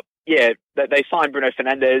 they signed Bruno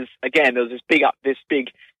Fernandes. Again, there was this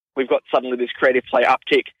big, we've got suddenly this creative play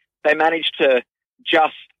uptick. They managed to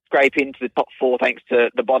just scrape into the top four thanks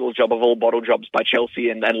to the bottle job of all bottle jobs by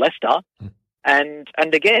Chelsea and Leicester. And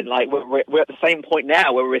again, like we're at the same point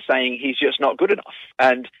now where we're saying he's just not good enough.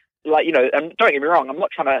 And and don't get me wrong, I'm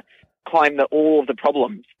not trying to claim that all of the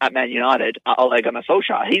problems at Man United are Ole Gunnar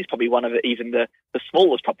Solskjaer. He's probably one of even the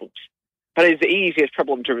smallest problems, but it's the easiest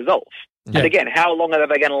problem to resolve. Yeah. And again, how long are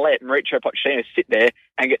they going to let Mauricio Pochettino sit there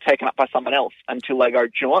and get taken up by someone else until they go,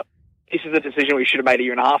 do you know what? This is a decision we should have made a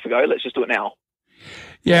year and a half ago. Let's just do it now.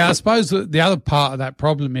 Yeah, I suppose the other part of that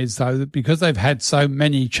problem is, though, that because they've had so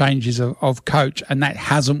many changes of coach and that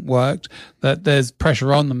hasn't worked, that there's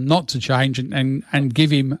pressure on them not to change and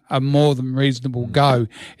give him a more than reasonable go.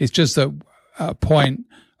 It's just at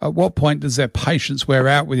what point does their patience wear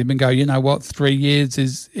out with him and go, you know what, 3 years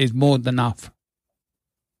is more than enough?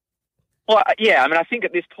 Well, yeah, I mean, I think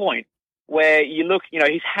at this point where you look,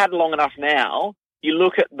 he's had long enough now, you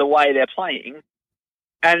look at the way they're playing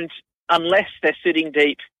and unless they're sitting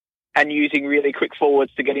deep and using really quick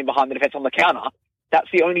forwards to get in behind the defence on the counter, that's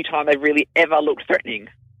the only time they've really ever looked threatening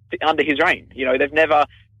under his reign. They've never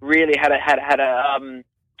really had a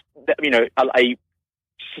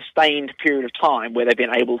sustained period of time where they've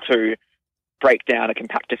been able to break down a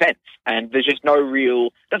compact defence. And there's just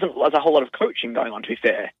there's a whole lot of coaching going on, to be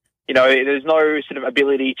fair. There's no sort of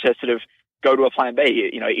ability to sort of go to a plan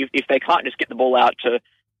B. If they can't just get the ball out to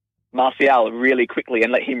Martial really quickly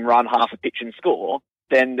and let him run half a pitch and score,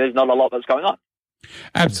 then there's not a lot that's going on.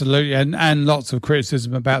 Absolutely, and lots of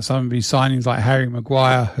criticism about some of these signings like Harry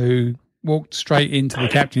Maguire, who walked straight into the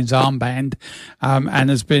captain's armband and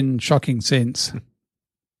has been shocking since.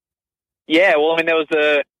 Yeah, well, I mean, there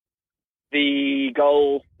was the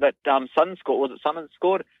goal that Sutton scored. Was it Sutton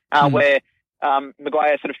scored? Where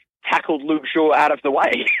Maguire sort of tackled Luke Shaw out of the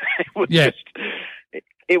way.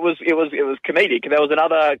 It was comedic. There was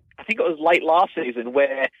another, I think it was late last season,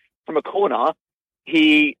 where from a corner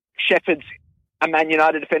he shepherds a Man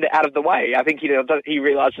United defender out of the way. I think he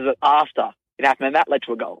realises it after it happened, and that led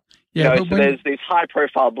to a goal. Yeah, so there's these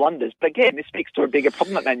high-profile blunders. But again, this speaks to a bigger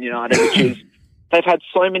problem at Man United, which is they've had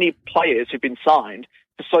so many players who've been signed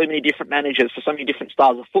for so many different managers, for so many different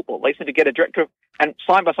styles of football. They need to get a director and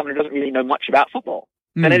signed by someone who doesn't really know much about football.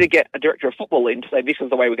 They need to get a director of football in to say, this is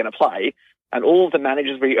the way we're going to play, and all of the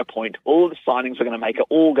managers we appoint, all of the signings we're going to make are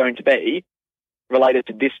all going to be related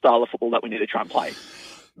to this style of football that we need to try and play.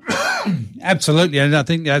 Absolutely, and I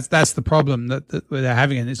think that's the problem that they're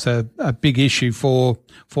having, and it's a big issue for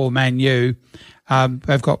Man U.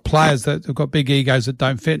 They've got players that have got big egos that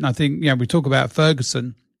don't fit, and I think we talk about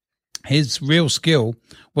Ferguson. His real skill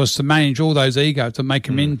was to manage all those egos to make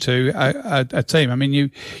him into a team. I mean, you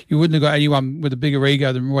wouldn't have got anyone with a bigger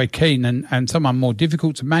ego than Roy Keane and someone more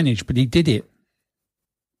difficult to manage, but he did it.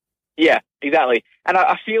 Yeah, exactly. And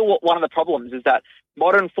I feel one of the problems is that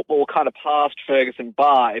modern football kind of passed Ferguson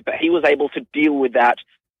by, but he was able to deal with that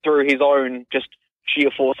through his own just sheer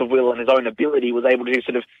force of will and his own ability, was able to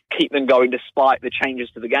sort of keep them going despite the changes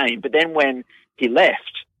to the game. But then when he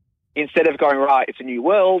left, instead of going, right, it's a new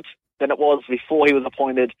world, than it was before he was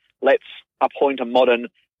appointed, let's appoint a modern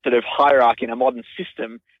sort of hierarchy and a modern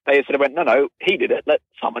system. They sort of went, no, he did it, let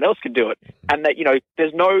someone else can do it. And that,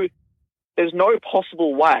 there's no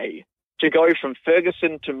possible way to go from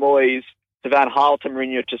Ferguson to Moyes to Van Gaal to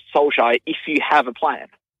Mourinho to Solskjaer if you have a plan.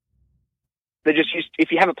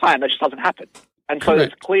 If you have a plan, that just doesn't happen. And so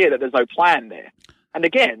it's clear that there's no plan there. And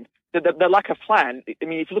again, the lack of plan, I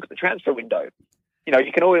mean, if you look at the transfer window,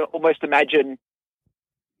 you can almost imagine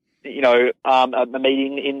a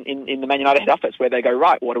meeting in the Man United head office where they go,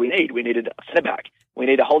 right, what do we need? We needed a centre-back. We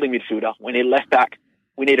need a holding midfielder. We need a left-back.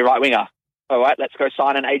 We need a right-winger. All right, let's go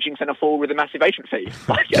sign an aging centre-forward with a massive agent fee.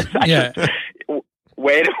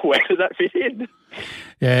 Where does that fit in?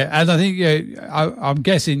 Yeah, and I think I'm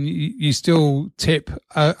guessing you still tip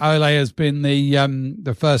Ole has been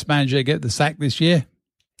the first manager to get the sack this year?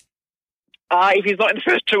 If he's not in the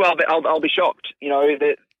first two, I'll be shocked.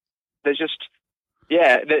 There's just...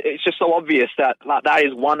 Yeah, it's just so obvious that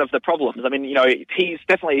is one of the problems. I mean, he's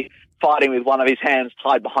definitely fighting with one of his hands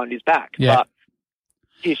tied behind his back, but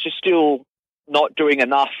he's just still not doing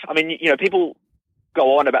enough. I mean, people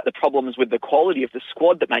go on about the problems with the quality of the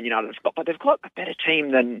squad that Man United have got, but they've got a better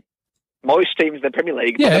team than most teams in the Premier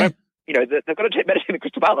League. Yeah. They've got a better team than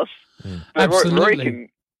Crystal Palace. Absolutely. Rory can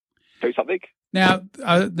do something. Now,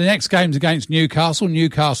 the next game's against Newcastle.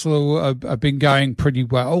 Newcastle have been going pretty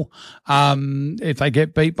well. If they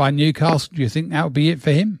get beat by Newcastle, do you think that will be it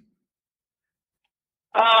for him?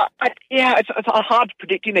 It's hard to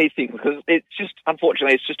predict in these things because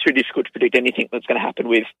unfortunately, it's just too difficult to predict anything that's going to happen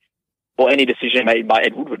with, or any decision made by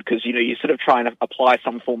Ed Woodward, because, you're sort of trying to apply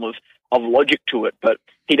some form of logic to it, but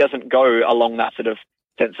he doesn't go along that sort of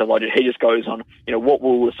sense of logic. He just goes on, what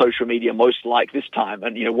will the social media most like this time?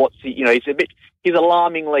 And, he's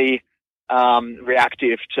alarmingly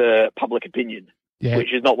reactive to public opinion,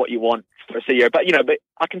 which is not what you want for a CEO. But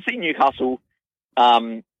I can see Newcastle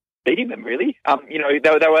beating them, really.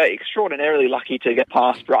 They were extraordinarily lucky to get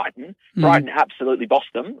past Brighton. Brighton absolutely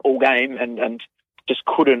bossed them all game and just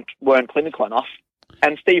weren't clinical enough.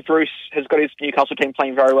 And Steve Bruce has got his Newcastle team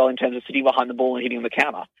playing very well in terms of sitting behind the ball and hitting on the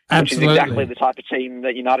counter, which is exactly the type of team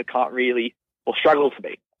that United can't really, or struggle to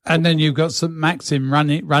be. And then you've got St Maxim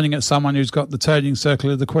running at someone who's got the turning circle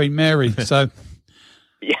of the Queen Mary. So,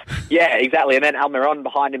 yeah, exactly. And then Almiron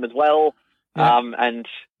behind him as well,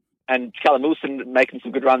 and Callum Wilson making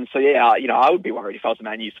some good runs. So, I would be worried if I was a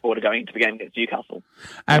Man U supporter going into the game against Newcastle.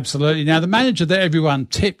 Absolutely. Now, the manager that everyone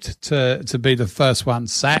tipped to be the first one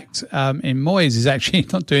sacked in Moyes is actually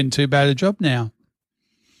not doing too bad a job now.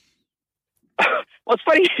 Well, it's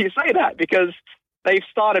funny you say that because they've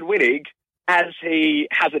started winning as he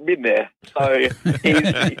hasn't been there. So he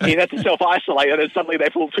had to self-isolate, and then suddenly they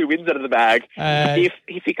pull 2 wins out of the bag.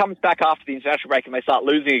 If he comes back after the international break and they start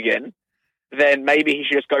losing again, then maybe he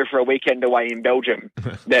should just go for a weekend away in Belgium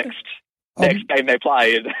next game they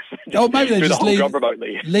play. And maybe they do just the whole job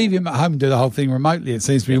remotely. Leave him at home and do the whole thing remotely. It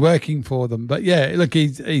seems to be working for them. But look,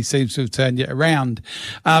 he seems to have turned it around.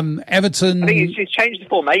 Everton... I think he's changed the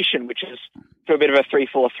formation, which is to a bit of a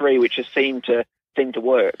 3-4-3, which has seemed to seem to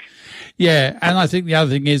work. Yeah, and I think the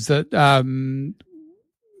other thing is that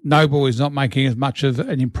Noble is not making as much of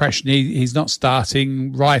an impression. He's not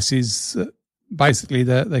starting. Rice is basically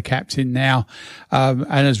the captain now, and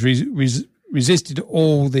has resisted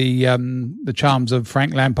all the charms of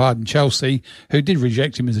Frank Lampard and Chelsea, who did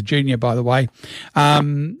reject him as a junior, by the way,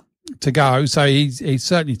 to go. So he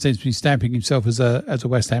certainly seems to be stamping himself as a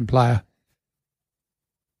West Ham player.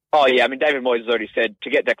 Oh yeah, I mean David Moyes has already said to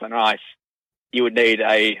get Declan Rice, you would need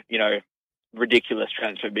a ridiculous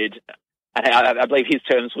transfer bid, and I believe his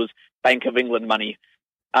terms was Bank of England money.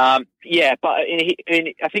 Yeah, but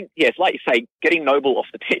I think yes, like you say, getting Noble off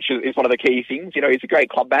the pitch is one of the key things. He's a great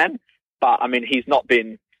club man, but I mean he's not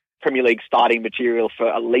been Premier League starting material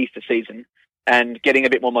for at least a season, and getting a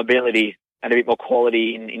bit more mobility and a bit more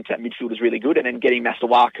quality into midfield is really good, and then getting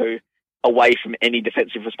Masuaku away from any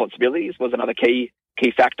defensive responsibilities was another key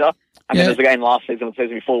factor. I mean, there's a game last season or the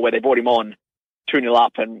season before where they brought him on 2-0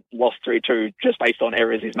 up and lost 3-2 just based on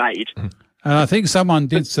errors he's made. And I think someone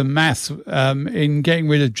did some maths in getting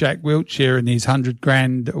rid of Jack Wilshere and his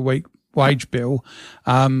 $100,000 a week wage bill.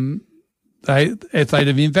 If they'd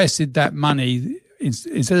have invested that money,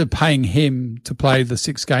 instead of paying him to play the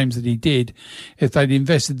 6 games that he did, if they'd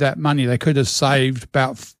invested that money, they could have saved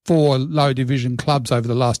about 4 lower division clubs over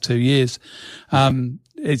the last 2 years.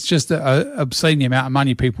 It's just an obscene amount of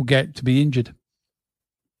money people get to be injured.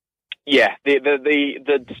 Yeah,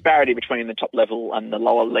 the disparity between the top level and the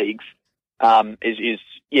lower leagues is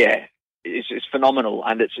phenomenal,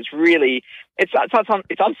 and it's really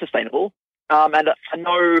unsustainable. And I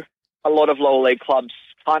know a lot of lower league clubs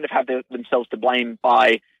kind of have themselves to blame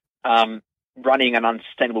by running an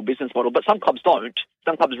unsustainable business model, but some clubs don't.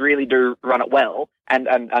 Some clubs really do run it well and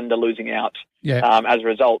are losing out as a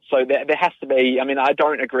result. So there has to be. I mean, I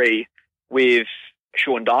don't agree with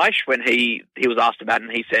Sean Dyche when he was asked about it,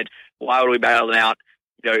 and he said, "Why would we bail out?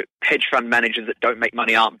 Hedge fund managers that don't make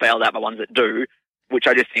money aren't bailed out by ones that do," which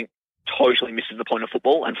I just think totally misses the point of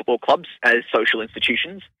football and football clubs as social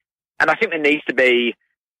institutions. And I think there needs to be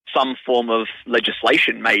some form of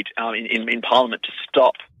legislation made in Parliament to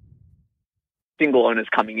stop single owners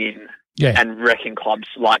coming in and wrecking clubs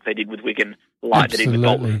like they did with Wigan, like they did with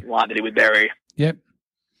Bolton, like they did with Bury. Yep.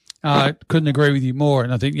 I couldn't agree with you more.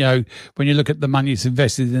 And I think, when you look at the money that's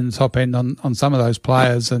invested in the top end on some of those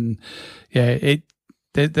players, and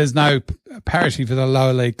there's no parity for the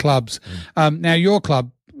lower league clubs. Now, your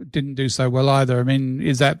club didn't do so well either. I mean,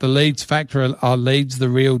 is that the Leeds factor? Are Leeds the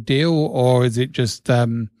real deal, or is it just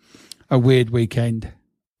a weird weekend?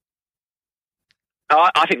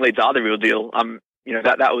 I think Leeds are the real deal.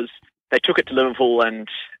 That was, they took it to Liverpool and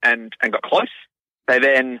got close. They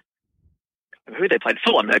then, who they played?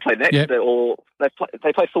 Fulham. They played next. Yep.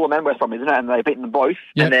 They played Fulham and West Brom, isn't it? And they beaten them both,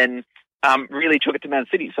 and then really took it to Man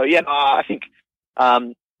City. So I think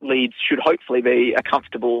Leeds should hopefully be a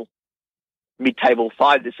comfortable mid-table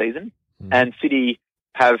side this season, and City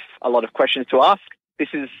have a lot of questions to ask. This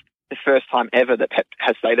is the first time ever that Pep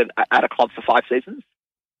has stayed at a club for 5 seasons.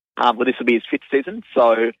 Well, this will be his 5th season,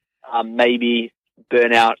 so maybe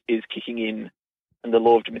burnout is kicking in and the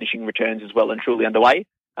law of diminishing returns is well and truly underway.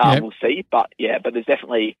 We'll see, but there's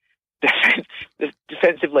definitely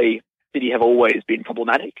defensively, City have always been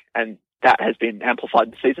problematic, and that has been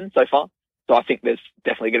amplified this season so far. So I think there's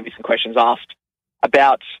definitely going to be some questions asked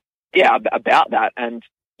about that, and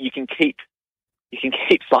you can keep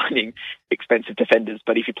signing expensive defenders,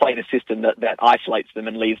 but if you play in a system that isolates them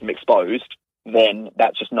and leaves them exposed, then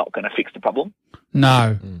that's just not going to fix the problem.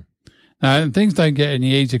 No. No, and things don't get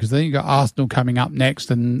any easier because I think you've got Arsenal coming up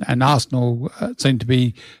next, and Arsenal seem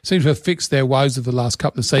to have fixed their woes of the last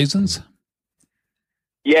couple of seasons.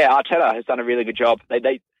 Yeah, Arteta has done a really good job.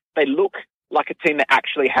 They look like a team that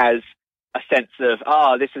actually has a sense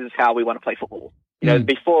of, this is how we want to play football.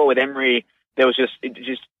 Before with Emery, there was just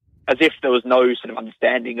as if there was no sort of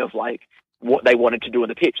understanding of like what they wanted to do on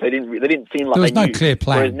the pitch. They didn't seem like there was they knew. No clear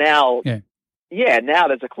plan. Whereas now, now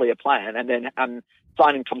there's a clear plan, and then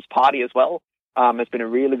signing Thomas Partey as well has been a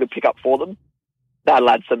really good pickup for them. That'll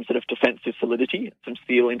add some sort of defensive solidity, some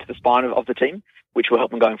steel into the spine of the team, which will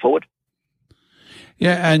help them going forward.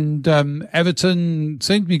 Yeah, and Everton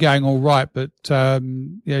seem to be going all right, but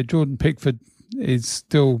Jordan Pickford is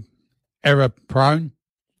still error-prone.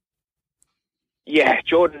 Yeah,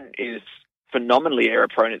 Jordan is phenomenally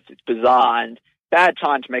error-prone. It's bizarre, and bad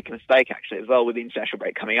time to make a mistake, actually, as well, with the international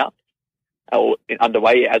break coming up, or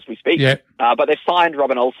underway as we speak. Yeah. But they've signed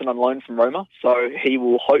Robin Olsen on loan from Roma, so he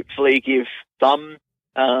will hopefully give some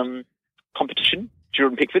competition to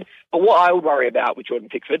Jordan Pickford. But what I would worry about with Jordan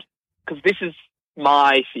Pickford, because this is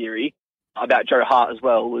my theory about Joe Hart as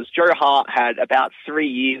well, was Joe Hart had about 3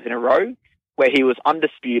 years in a row where he was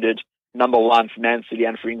undisputed number one for Man City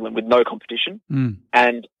and for England with no competition.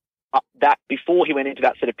 And that before he went into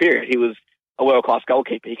that sort of period, he was a world-class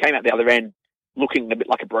goalkeeper. He came out the other end looking a bit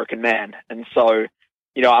like a broken man. And so,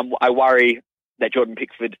 I worry that Jordan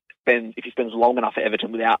Pickford, if he spends long enough at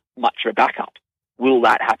Everton without much of a backup, will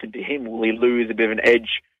that happen to him? Will he lose a bit of an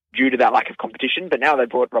edge due to that lack of competition? But now they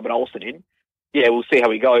brought Robert Olsen in. Yeah, we'll see how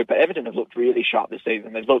we go. But Everton have looked really sharp this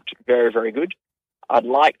season. They've looked very, very good. I'd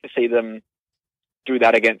like to see them do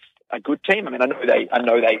that against a good team. I mean, I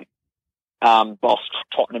know they bossed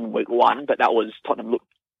Tottenham in week 1, but that was Tottenham looked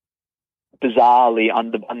bizarrely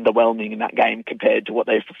underwhelming in that game compared to what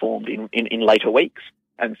they've performed in later weeks.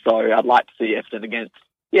 And so I'd like to see Everton against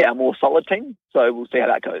a more solid team. So we'll see how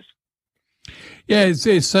that goes. Yeah,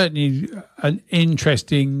 it's certainly an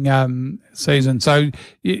interesting season. So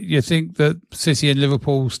you think that City and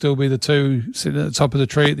Liverpool will still be the two sitting at the top of the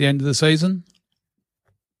tree at the end of the season?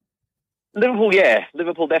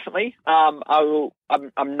 Liverpool definitely. I'm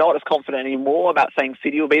not as confident anymore about saying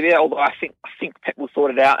City will be there, although I think Pep will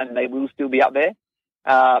sort it out and they will still be up there.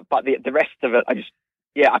 But the rest of it,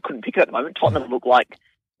 I couldn't pick it at the moment. Tottenham look like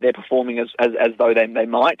they're performing as though they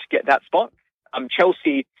might get that spot.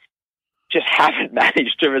 Chelsea just haven't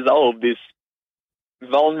managed to resolve this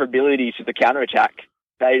vulnerability to the counter-attack.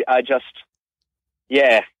 They are just,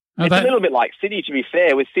 it's a little bit like City, to be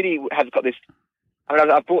fair. With City has got this. I mean,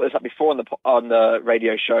 I've brought this up before on the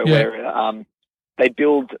radio show where they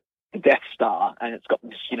build the Death Star and it's got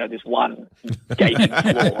this, this one gaping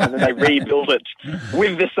flaw, and then they rebuild it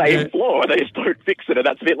with the same flaw. They just don't fix it, and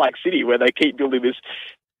that's a bit like City, where they keep building this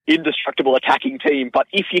indestructible attacking team. But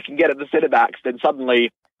if you can get at the centre backs, then suddenly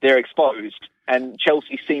they're exposed. And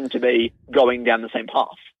Chelsea seem to be going down the same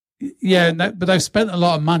path. Yeah, but they've spent a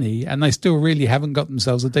lot of money and they still really haven't got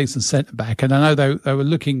themselves a decent centre back. And I know they were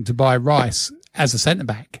looking to buy Rice as a centre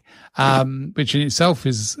back, which in itself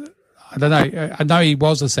is, I don't know. I know he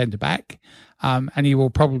was a centre back, and he will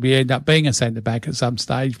probably end up being a centre back at some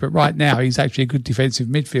stage. But right now, he's actually a good defensive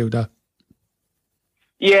midfielder.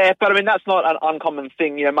 Yeah, but I mean, that's not an uncommon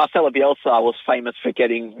thing. Marcelo Bielsa was famous for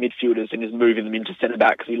getting midfielders and just moving them into centre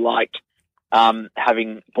back because he liked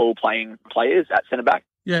having ball-playing players at centre back.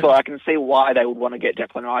 Yeah. So I can see why they would want to get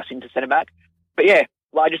Declan Rice into centre back. But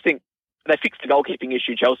I just think they fixed the goalkeeping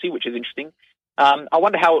issue, Chelsea, which is interesting. I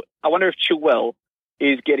wonder if Chilwell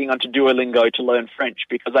is getting onto Duolingo to learn French,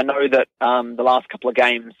 because I know that the last couple of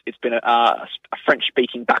games it's been a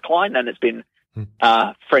French-speaking backline and it's been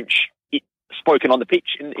French spoken on the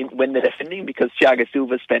pitch when they're defending, because Thiago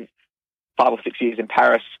Silva spent 5 or 6 years in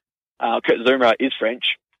Paris. Kurt Zouma is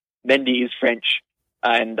French. Mendy is French.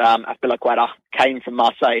 And Azpilicueta came from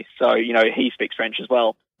Marseille, so, he speaks French as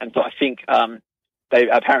well. And so I think they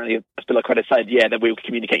apparently, Azpilicueta said, that we'll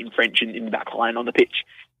communicate in French in the back line on the pitch,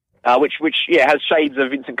 which has shades of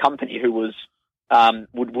Vincent Kompany, who was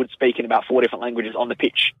would speak in about 4 different languages on the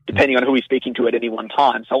pitch, depending on who he's speaking to at any one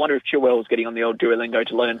time. So I wonder if Chilwell is getting on the old Duolingo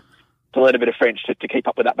to learn a bit of French to keep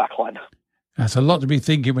up with that back line. That's a lot to be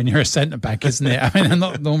thinking when you're a centre-back, isn't it? I mean, I'm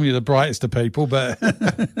not normally the brightest of people, but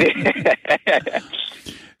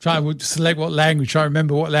try to select what language, try to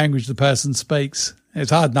remember what language the person speaks.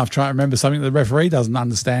 It's hard enough trying to remember something the referee doesn't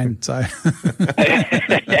understand. So, but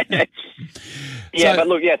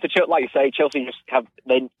look, so like you say, Chelsea just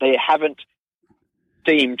they haven't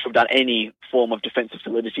seemed to have done any form of defensive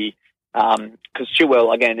solidity, because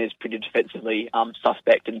Chilwell, again, is pretty defensively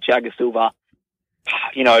suspect, and Thiago Silva,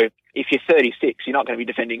 if you're 36, you're not going to be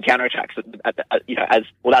defending counterattacks as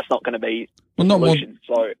well. That's not going to be the solution.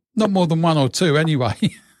 Not more than 1 or 2 anyway.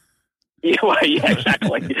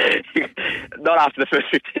 Exactly. Not after the first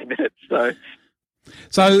 15 minutes.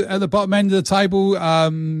 So at the bottom end of the table,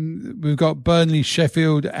 we've got Burnley,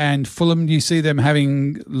 Sheffield, and Fulham. Do you see them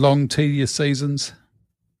having long, tedious seasons?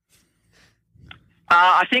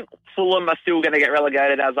 I think Fulham are still going to get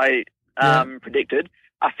relegated, as I predicted.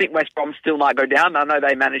 I think West Brom still might go down. I know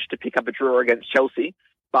they managed to pick up a draw against Chelsea,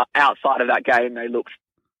 but outside of that game, they looked,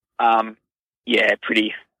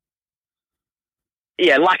 pretty,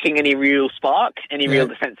 lacking any real spark, any real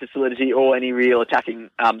defensive solidity, or any real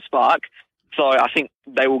attacking spark. So I think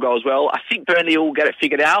they will go as well. I think Burnley will get it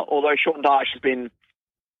figured out, although Sean Dyche has been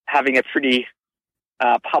having a pretty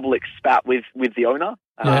public spat with the owner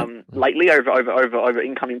lately over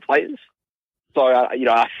incoming players. So,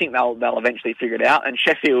 I think they'll eventually figure it out. And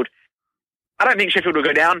Sheffield, I don't think Sheffield will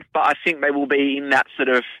go down, but I think they will be in that sort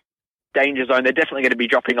of danger zone. They're definitely going to be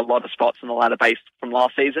dropping a lot of spots on the ladder base from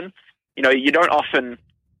last season. You don't often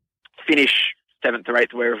finish 7th or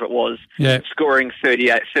 8th, wherever it was, scoring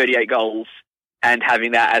 38 goals and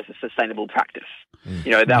having that as a sustainable practice.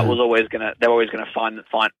 You know, that was always they're always gonna find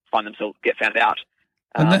themselves get found out.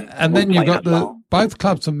 And then you've got both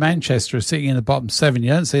clubs from Manchester are sitting in the bottom 7. You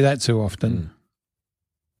don't see that too often.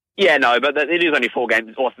 Yeah, no, but it is only 4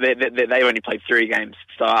 games. Or they only played 3 games,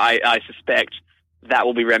 so I suspect that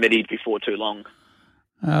will be remedied before too long.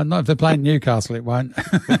 Not if they're playing Newcastle, it won't.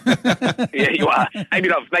 Yeah, you are. Maybe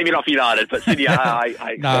not for United, but City.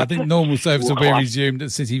 I think normal service will be resumed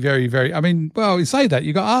at City very, very. I mean, well, you say that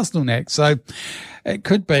you've got Arsenal next, so it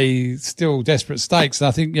could be still desperate stakes. And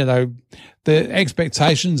I think, you know, the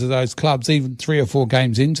expectations of those clubs, even 3 or 4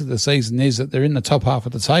 games into the season, is that they're in the top half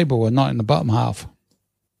of the table and not in the bottom half.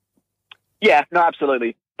 Yeah, no,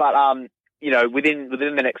 absolutely. But you know, within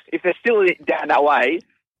the next, if they're still down that way,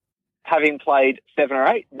 having played 7 or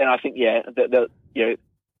 8, then I think the you know,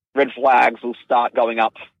 red flags will start going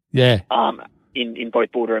up. Yeah. In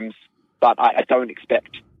both boardrooms, but I don't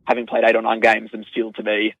expect, having played 8 or 9 games, them still to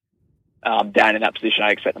be down in that position. I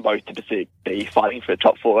expect them both to be fighting for the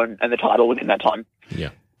top 4 and the title within that time. Yeah.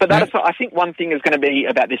 But that is, I think, one thing is going to be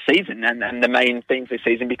about this season and the main things this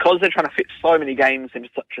season, because they're trying to fit so many games into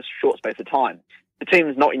such a short space of time. The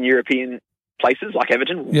teams not in European places like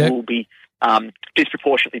Everton will be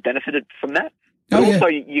disproportionately benefited from that. But also,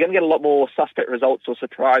 you're going to get a lot more suspect results or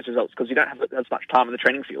surprise results because you don't have as much time in the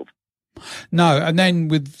training field. No, and then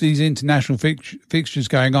with these international fixtures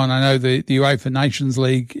going on, I know the UEFA Nations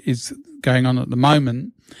League is going on at the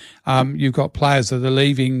moment. You've got players that are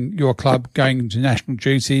leaving your club, going into national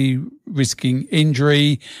duty, risking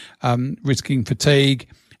injury, risking fatigue,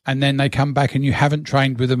 and then they come back and you haven't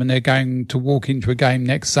trained with them and they're going to walk into a game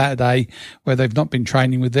next Saturday where they've not been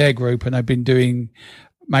training with their group and they've been doing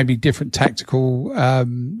maybe different tactical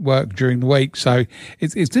work during the week. So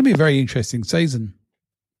it's going to be a very interesting season.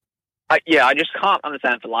 I just can't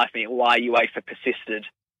understand for life of me why UEFA persisted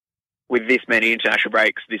with this many international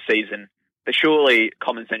breaks this season. But surely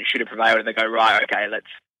common sense should have prevailed and they go, right, okay, it's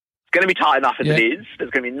going to be tight enough as it is. There's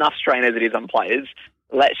going to be enough strain as it is on players.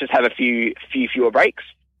 Let's just have a few fewer breaks.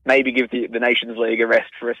 Maybe give the Nations League a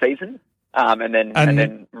rest for a season, and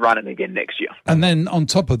then run it again next year. And then on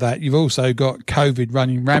top of that, you've also got COVID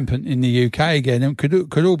running rampant in the UK again, and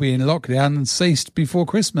could all be in lockdown and ceased before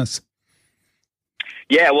Christmas.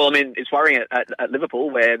 Yeah, well, I mean, it's worrying at Liverpool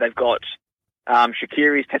where they've got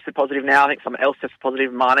Shaqiri's tested positive now. I think someone else tested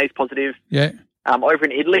positive. Mane's positive. Yeah. Over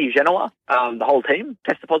in Italy, Genoa, the whole team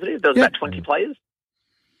tested positive. There was about 20 players.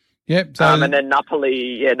 Yep. So, and then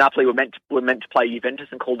Napoli were meant to play Juventus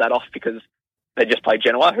and called that off because they just played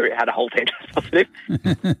Genoa, who had a whole team test positive.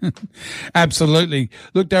 Absolutely.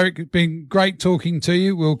 Look, Derek, it's been great talking to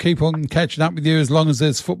you. We'll keep on catching up with you as long as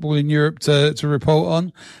there's football in Europe to report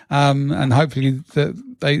on, and hopefully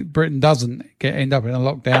that Britain doesn't end up in a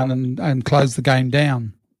lockdown and close the game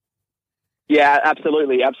down. Yeah,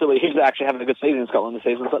 absolutely. He's actually having a good season in Scotland this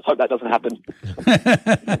season, so let's hope that doesn't happen.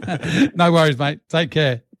 No worries, mate. Take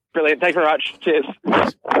care. Brilliant. Thanks very much. Cheers.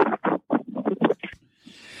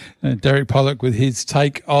 Derek Pollock with his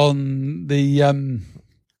take on the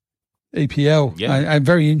EPL. Yeah. And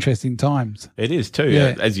very interesting times. It is too.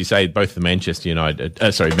 Yeah. As you say, both the Manchester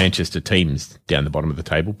teams down the bottom of the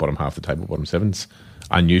table, bottom half of the table, bottom 7's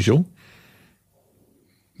unusual.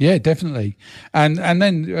 Yeah, definitely. And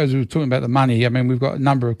then as we were talking about the money, I mean, we've got a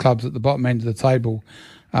number of clubs at the bottom end of the table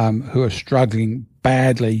who are struggling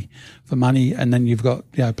badly for money, and then you've got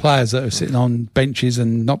players that are sitting on benches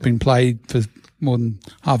and not been played for more than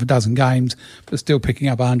half a dozen games, but still picking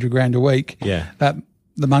up $100,000 a week. Yeah, that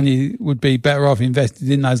the money would be better off invested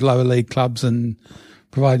in those lower league clubs and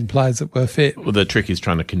providing players that were fit. Well, the trick is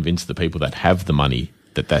trying to convince the people that have the money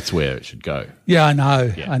that that's where it should go. Yeah, I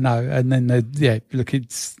know. And then look,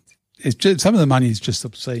 it's just, some of the money is just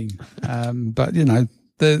obscene. But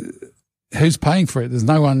who's paying for it? There's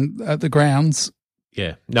no one at the grounds.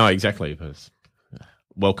 Yeah, no, exactly.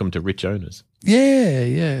 Welcome to rich owners.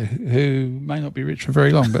 Yeah, who may not be rich for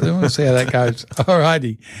very long, but we'll see how that goes. All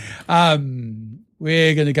righty.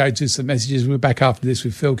 We're going to go to some messages. We're back after this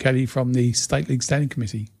with Phil Kelly from the State League Standing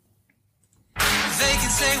Committee. They can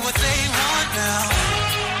say what they want now.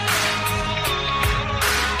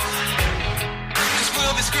 'Cause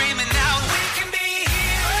we'll be screaming out, we can be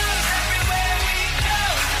heroes everywhere we go.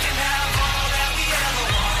 We can have all that we ever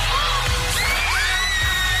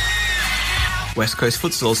want. West Coast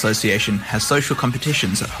Futsal Association has social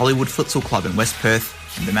competitions at Hollywood Futsal Club in West Perth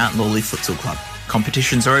and the Mount Lawley Futsal Club.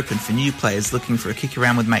 Competitions are open for new players looking for a kick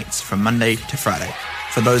around with mates from Monday to Friday.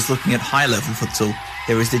 For those looking at high-level futsal,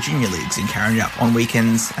 there is the Junior Leagues in Karrinyup on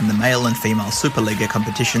weekends and the male and female Superliga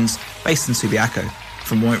competitions based in Subiaco.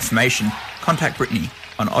 For more information, contact Brittany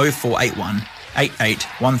on 0481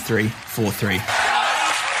 881343.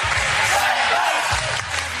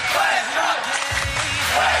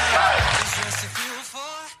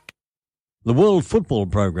 The World Football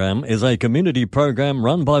Programme is a community program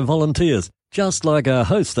run by volunteers. Just like our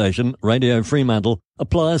host station, Radio Fremantle,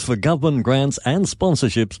 applies for government grants and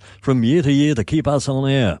sponsorships from year to year to keep us on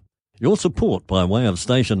air. Your support by way of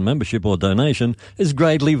station membership or donation is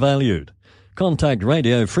greatly valued. Contact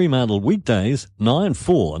Radio Fremantle weekdays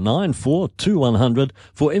 9494 2100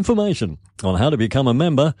 for information on how to become a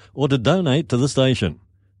member or to donate to the station.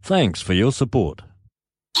 Thanks for your support.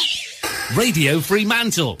 Radio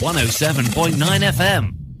Fremantle 107.9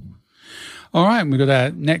 FM. All right, we've got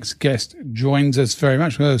our next guest joins us very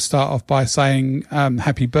much. We're going to start off by saying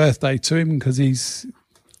happy birthday to him, because he's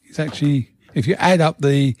actually, if you add up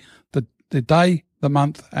the day, the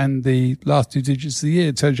month and the last 2 digits of the year,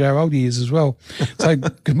 it tells you how old he is as well. So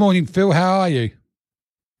good morning, Phil. How are you?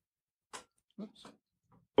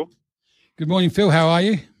 Good morning, Phil. How are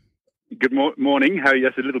you? Good morning. How are you?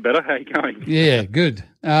 That's a little better. How are you going? Yeah, good.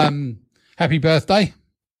 Happy birthday.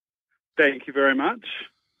 Thank you very much.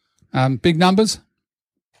 Big numbers?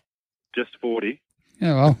 Just 40.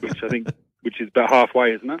 Yeah, well. Which is about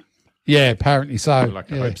halfway, isn't it? Yeah, apparently so. I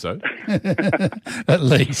hope so. At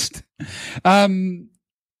least.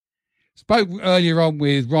 Spoke earlier on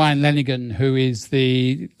with Ryan Lenigan, who is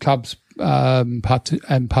the club's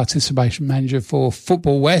participation manager for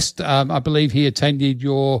Football West. I believe he attended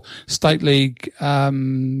your State League.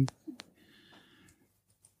 State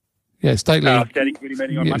League. Standing committee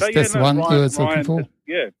meeting on Monday. That's the one I was looking for.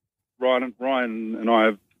 Ryan and I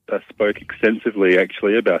have spoke extensively,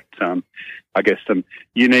 actually, about, I guess, some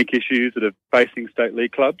unique issues that are facing State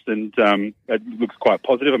League clubs, and it looks quite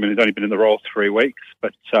positive. I mean, he's only been in the role 3 weeks,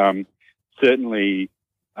 but certainly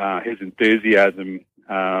his enthusiasm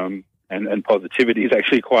and positivity is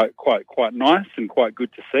actually quite nice and quite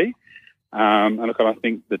good to see. And look, I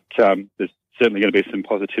think that there's certainly going to be some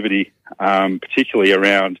positivity, particularly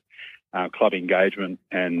around club engagement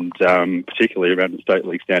and particularly around the State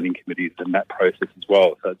League standing committees and that process as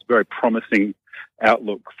well. So it's a very promising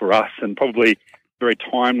outlook for us, and probably very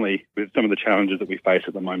timely with some of the challenges that we face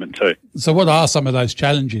at the moment too. So what are some of those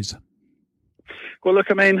challenges? Well,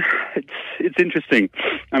 look, I mean, it's interesting.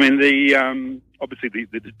 I mean, obviously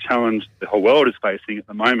the challenge the whole world is facing at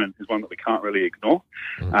the moment is one that we can't really ignore.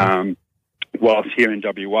 Mm-hmm. Whilst here in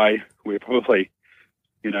WA, we're probably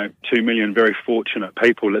 2 million very fortunate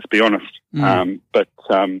people, let's be honest. But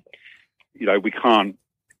we can't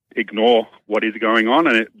ignore what is going on,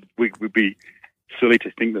 and it would be silly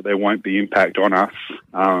to think that there won't be impact on us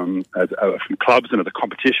from clubs and as a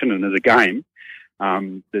competition and as a game.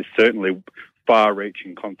 There's certainly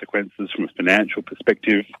far-reaching consequences from a financial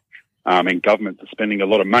perspective, and governments are spending a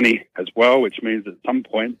lot of money as well, which means at some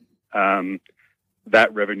point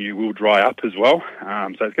that revenue will dry up as well.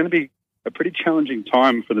 So it's going to be a pretty challenging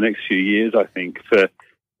time for the next few years, I think, for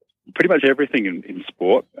pretty much everything in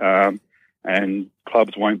sport, and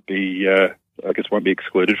clubs won't be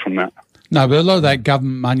excluded from that. No, but a lot of that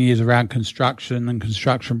government money is around construction and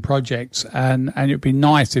construction projects, and it'd be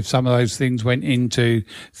nice if some of those things went into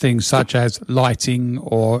things such as lighting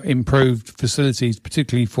or improved facilities,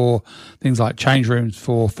 particularly for things like change rooms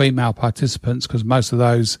for female participants, because most of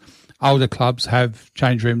those older clubs have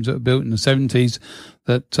change rooms that were built in the 70s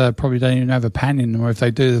that probably don't even have a pan in them, or if they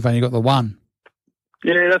do, they've only got the one.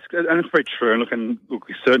 Yeah, that's very true. And look,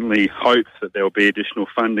 we certainly hope that there will be additional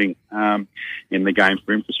funding in the game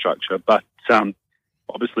for infrastructure. But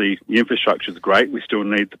obviously, the infrastructure is great. We still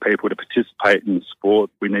need the people to participate in sport.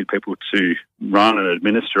 We need people to run and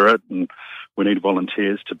administer it, and we need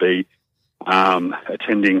volunteers to be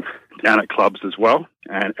attending down at clubs as well.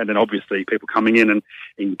 And then obviously people coming in and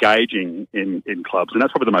engaging in clubs. And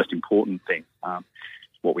that's probably the most important thing.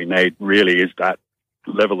 What we need really is that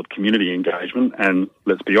level of community engagement, and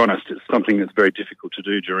let's be honest, it's something that's very difficult to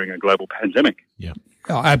do during a global pandemic. Yeah,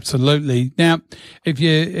 absolutely. Now, if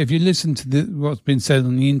you listen to what's been said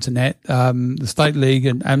on the internet, the State League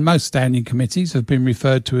and most standing committees have been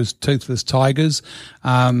referred to as toothless tigers,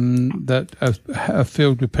 that are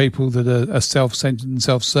filled with people that are self-centered and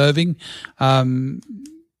self-serving. How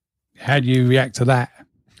do you react to that?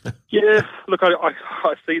 Yeah, look, I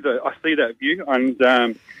see that view,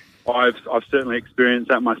 and I've certainly experienced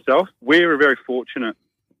that myself. We're very fortunate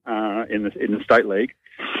in the State League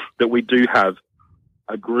that we do have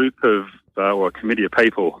a group of or a committee of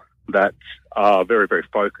people that are very, very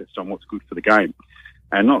focused on what's good for the game,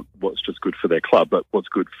 and not what's just good for their club, but what's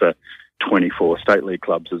good for 24 State League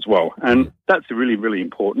clubs as well. And that's really, really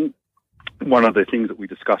important. One of the things that we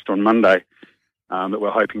discussed on Monday that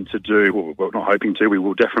we're hoping to do, well, we're not hoping to, we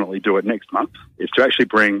will definitely do it next month, is to actually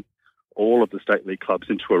bring all of the State League clubs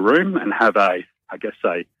into a room and have a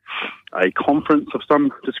conference of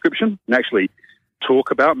some description and actually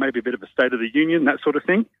talk about maybe a bit of a State of the Union, that sort of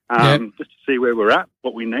thing, just to see where we're at,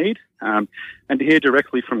 what we need, and to hear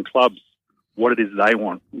directly from clubs what it is they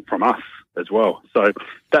want from us as well. So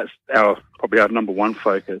that's probably our number one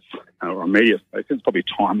focus, our immediate focus, probably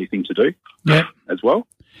a timely thing to do as well,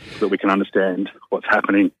 so that we can understand what's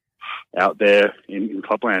happening out there in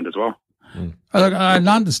clubland as well. I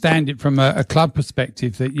understand it from a club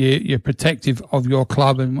perspective that you're protective of your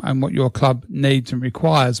club and what your club needs and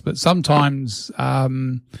requires, but sometimes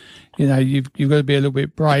you've got to be a little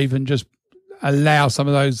bit brave and just allow some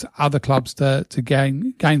of those other clubs to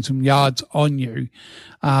gain some yards on you.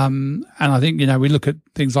 And I think we look at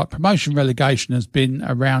things like promotion relegation has been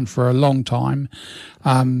around for a long time.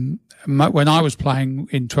 When I was playing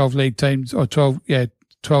in 12 league teams or 12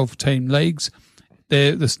 team leagues,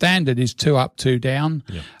 the standard is 2 up, 2 down,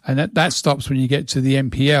 and that stops when you get to the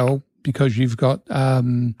NPL because you've got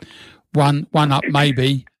one up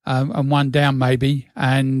maybe and 1 down maybe,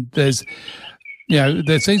 and there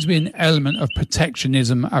seems to be an element of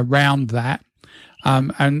protectionism around that.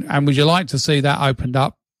 And would you like to see that opened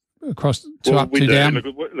up across 2 up, 2 down?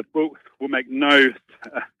 Look, we'll make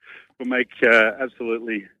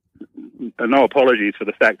absolutely no apologies for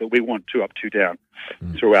the fact that we want 2 up, 2 down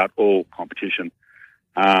throughout all competition.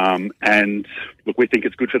 And look, we think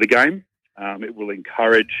it's good for the game. It will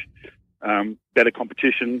encourage better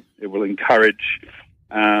competition. It will encourage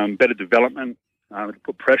better development. It'll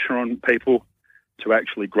put pressure on people to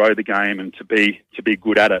actually grow the game and to be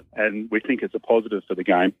good at it. And we think it's a positive for the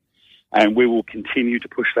game. And we will continue to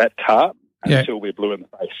push that cart until we're blue in the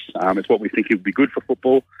face. It's what we think will be good for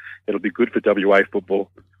football. It'll be good for WA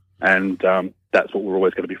football. And that's what we're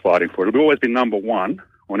always going to be fighting for. It'll always be number one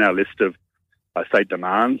on our list of, I say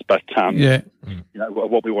demands, but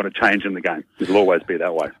what we want to change in the game. It'll always be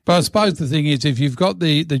that way. But I suppose the thing is, if you've got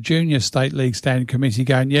the junior state league standing committee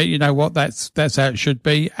going, you know what, that's how it should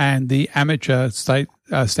be, and the amateur state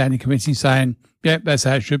standing committee saying, that's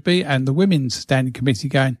how it should be, and the women's standing committee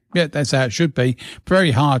going, that's how it should be.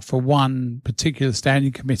 Very hard for one particular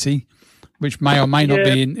standing committee, which may or may not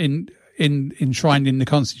be enshrined in the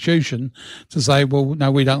Constitution, to say, well, no,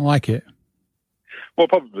 we don't like it. Well,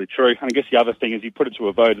 probably true. And I guess the other thing is you put it to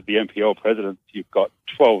a vote of the NPL president, you've got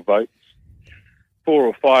 12 votes, 4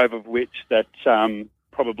 or 5 of which that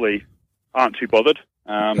probably aren't too bothered.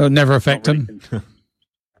 It'll never affect them.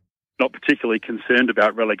 Not particularly concerned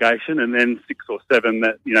about relegation, and then 6 or 7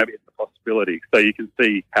 that, it's a possibility. So you can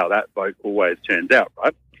see how that vote always turns out,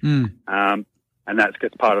 right? And that's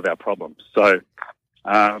part of our problem. So,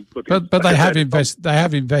 but they have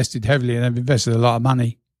invested heavily, and they've invested a lot of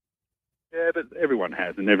money. Yeah, but everyone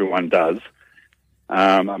has, and everyone does.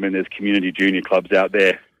 There's community junior clubs out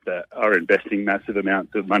there that are investing massive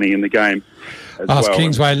amounts of money in the game as well. Ask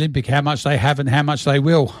Kingsway Olympic how much they have and how much they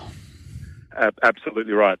will.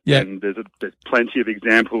 Absolutely right. Yeah. And there's plenty of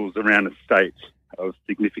examples around the state of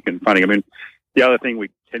significant funding. The other thing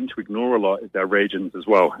we tend to ignore a lot is our regions as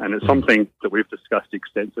well. And it's something that we've discussed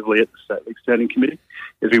extensively at the State League Standing Committee,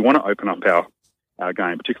 is we want to open up our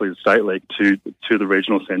game, particularly the State League, to the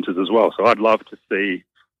regional centres as well. So I'd love to see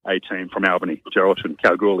a team from Albany, Geraldton,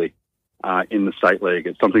 Kalgoorlie in the State League.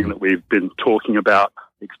 It's something that we've been talking about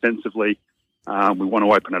extensively. We want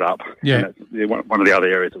to open it up. Yeah, and that's one of the other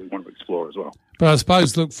areas that we want to explore as well. But I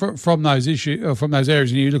suppose, look, from those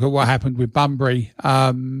areas, and you look at what happened with Bunbury,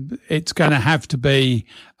 it's going to have to be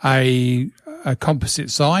a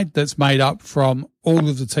composite side that's made up from all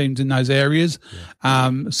of the teams in those areas.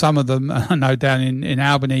 Some of them, I know down in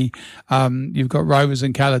Albany, you've got Rovers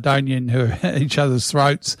and Caledonian who are at each other's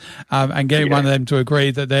throats, and getting one of them to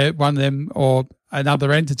agree that they're one of them or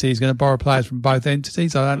another entity is going to borrow players from both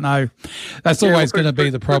entities. I don't know. That's always going to be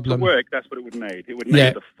the problem. For it to work, that's what it would need. It would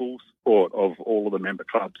need the full support of all of the member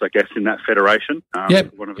clubs, I guess, in that federation, for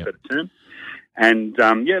want of a better term. And,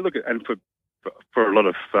 and for a lot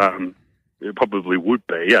of, it probably would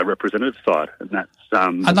be a representative side. And that's,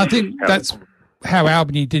 and I think that's how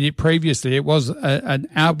Albany did it previously. It was an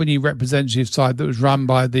Albany representative side that was run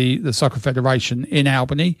by the Soccer Federation in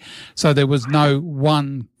Albany. So there was no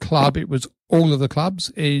one club. It was all of the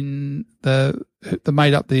clubs in that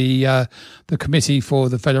made up the committee for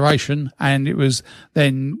the federation, and it was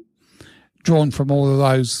then drawn from all of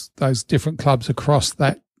those different clubs across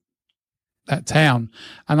that town.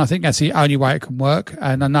 And I think that's the only way it can work.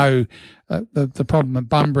 And I know the problem at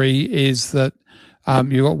Bunbury is that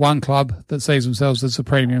you've got one club that sees themselves as a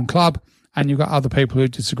premium club, and you've got other people who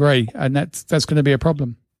disagree, and that's going to be a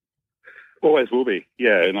problem. Always will be,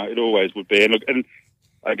 yeah, and it always would be. And look, and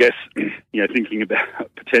I guess, thinking about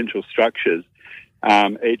potential structures,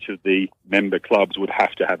 each of the member clubs would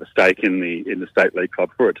have to have a stake in the state league club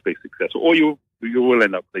for it to be successful, or you will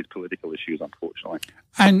end up with these political issues, unfortunately.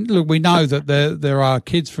 And look, we know that there are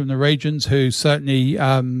kids from the regions who certainly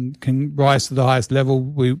can rise to the highest level.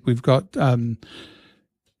 We've got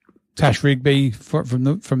Tash Rigby from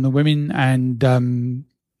the women, and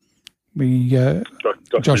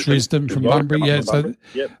Josh Risdon from Bunbury. Yeah, so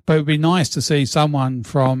yep. But it'd be nice to see someone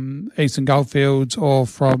from Eastern Goldfields or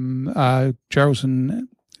from Geraldton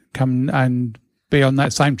come and be on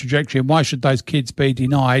that same trajectory. And why should those kids be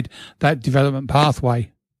denied that development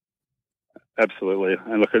pathway? Absolutely.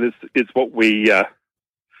 And look, it's what we.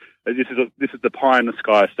 This is the pie in the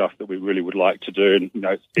sky stuff that we really would like to do,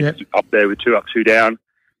 and it's up there with 2 up, 2 down.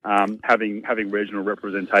 Having regional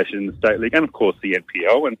representation in the state league, and of course the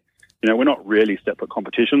NPL, and we're not really separate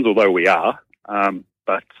competitions, although we are.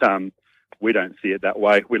 But we don't see it that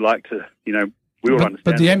way. We like to, we all understand.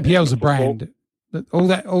 But the NPL is a brand. All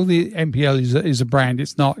the NPL is a brand.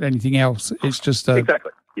 It's not anything else. It's just a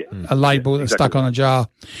label that's stuck on a jar.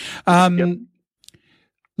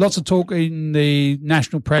 Lots of talk in the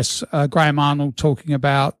national press. Graham Arnold talking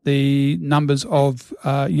about the numbers of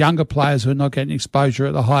younger players who are not getting exposure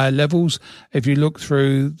at the higher levels. If you look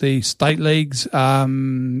through the state leagues,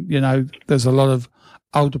 there's a lot of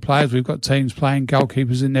older players. We've got teams playing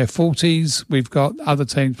goalkeepers in their 40s. We've got other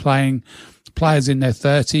teams playing players in their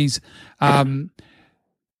 30s.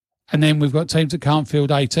 And then we've got teams that can't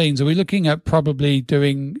field 18s. Are we looking at probably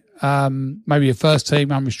doing maybe a first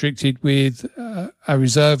team unrestricted with a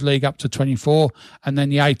reserve league up to 24, and then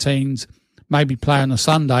the 18s maybe play on a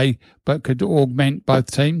Sunday, but could augment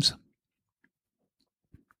both teams?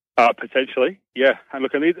 Potentially, yeah. And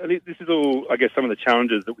look, this is all, I guess, some of the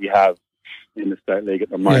challenges that we have in the state league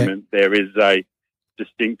at the moment. Yeah. There is a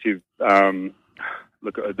distinctive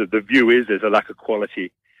look. The view is there's a lack of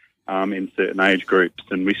quality in certain age groups,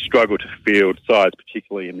 and we struggle to field sides,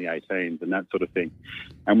 particularly in the 18s and that sort of thing.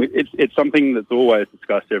 And it's something that's always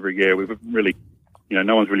discussed every year. We've really,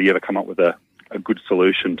 no one's really ever come up with a good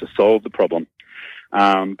solution to solve the problem.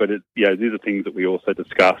 But these are things that we also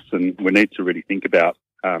discuss, and we need to really think about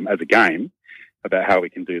as a game about how we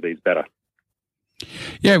can do these better.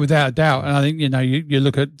 Yeah, without a doubt. And I think, you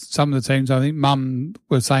look at some of the teams. I think Mum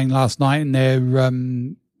was saying last night in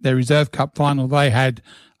their Reserve Cup final, they had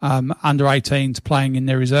under 18s playing in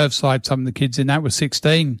their reserve side. Some of the kids in that were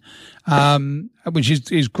 16,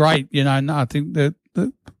 which is great, and I think that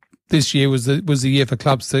this year was the year for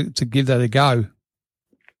clubs to give that a go.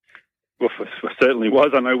 Well, certainly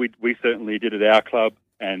was. I know we certainly did at our club,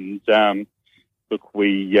 and look,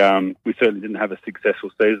 we certainly didn't have a successful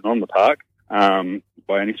season on the park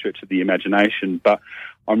by any stretch of the imagination, but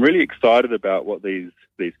I'm really excited about what these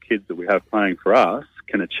kids that we have playing for us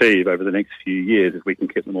can achieve over the next few years if we can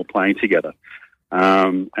keep them all playing together.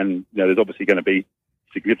 And there's obviously going to be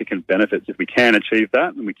significant benefits if we can achieve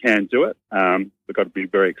that, and we can do it. We've got to be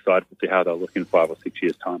very excited to see how they'll look in 5 or 6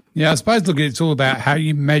 years' time. Yeah, I suppose, look, it's all about how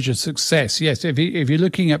you measure success. Yes, if you're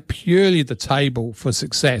looking at purely the table for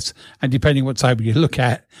success, and depending what table you look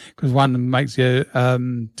at, because one makes you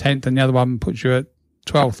 10th and the other one puts you at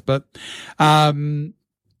 12th, but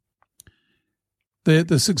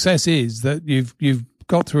the success is that you've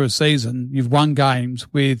got through a season, you've won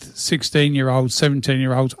games with 16-year-olds,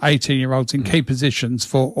 17-year-olds, 18-year-olds in key positions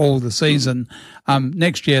for all the season.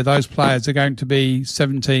 Next year, those players are going to be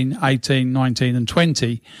 17, 18, 19 and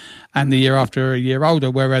 20, and the year after a year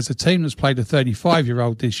older, whereas a team that's played a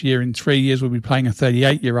 35-year-old this year in 3 years will be playing a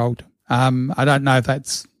 38-year-old. I don't know if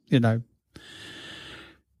that's, viable.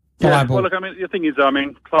 Yeah, well, look, the thing is,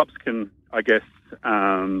 clubs can, I guess,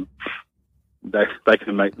 they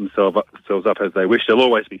can make themselves up as they wish. There'll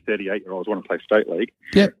always be 38-year-olds want to play state league.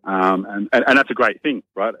 Yep. And that's a great thing,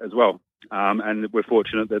 right, as well. And we're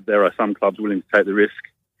fortunate that there are some clubs willing to take the risk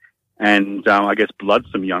and, I guess, blood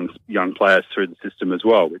some young players through the system as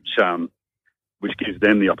well, which gives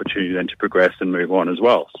them the opportunity then to progress and move on as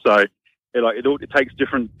well. So, it takes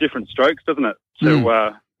different strokes, doesn't it,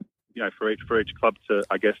 to for each club to,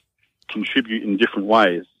 I guess, contribute in different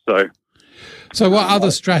ways. So what other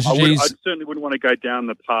strategies? I certainly wouldn't want to go down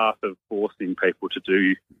the path of forcing people to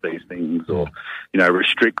do these things or,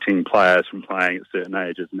 restricting players from playing at certain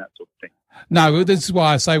ages and that sort of thing. No, this is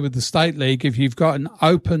why I say with the state league, if you've got an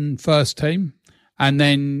open first team and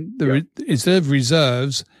then instead of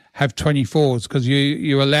reserves, have 24s, because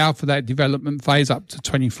you allow for that development phase up to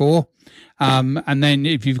 24. And then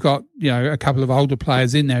if you've got, a couple of older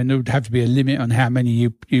players in there, and there would have to be a limit on how many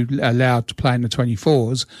you allowed to play in the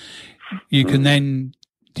 24s, you can then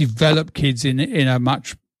develop kids in a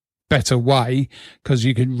much better way, because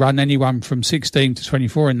you can run anyone from 16 to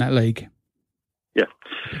 24 in that league. Yeah,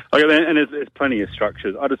 okay, and there's plenty of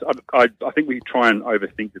structures. I think we try and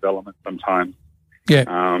overthink development sometimes.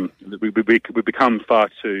 Yeah, we become far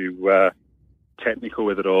too technical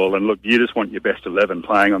with it all. And look, you just want your best 11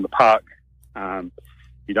 playing on the park.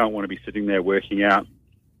 You don't want to be sitting there working out,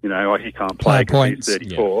 you know, he can't play because he's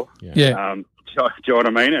 34. Yeah. Do you know what I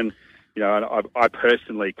mean? And you know, I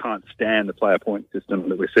personally can't stand the player point system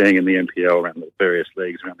that we're seeing in the NPL around the various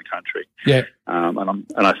leagues around the country. Yeah.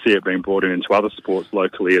 And I see it being brought into other sports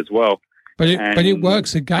locally as well. But it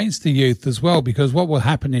works against the youth as well, because what will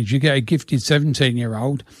happen is you get a gifted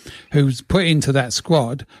 17-year-old who's put into that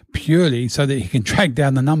squad purely so that he can drag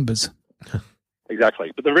down the numbers.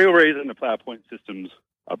 Exactly. But the real reason the player point systems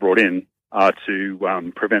are brought in are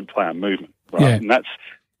to prevent player movement, right? Yeah. And that's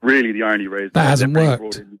really the only reason. That hasn't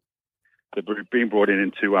worked. They've been brought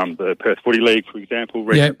into the Perth Footy League, for example,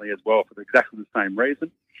 recently as well for exactly the same reason.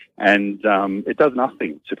 And it does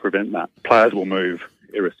nothing to prevent that. Players will move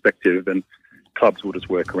irrespective, and clubs will just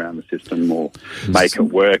work around the system or make it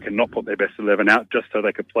work and not put their best 11 out just so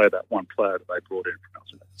they could play that one player that they brought in from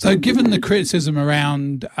elsewhere. So given the criticism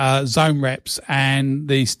around zone reps and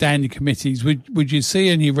the standing committees, would you see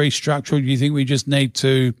any restructure, or do you think we just need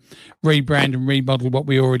to rebrand and remodel what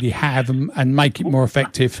we already have and make it more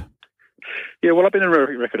effective? Yeah, well, I've been on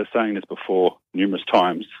record of saying this before numerous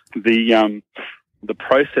times. The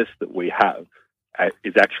process that we have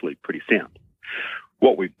is actually pretty sound.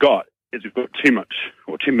 What we've got is we've got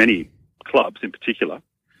too many clubs in particular,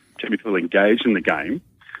 too many people engaged in the game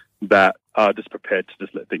that are just prepared to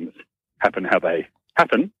just let things happen how they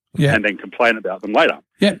happen and then complain about them later.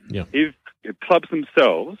 Yeah. If clubs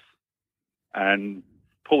themselves and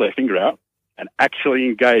pull their finger out and actually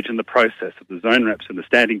engage in the process of the zone reps and the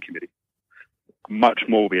standing committee, much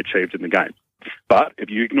more will be achieved in the game. But if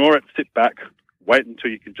you ignore it, sit back, wait until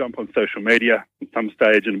you can jump on social media at some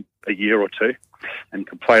stage in a year or two and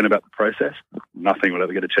complain about the process, nothing will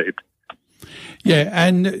ever get achieved. Yeah,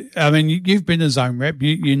 and I mean, you've been a zone rep.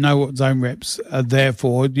 You know what zone reps are there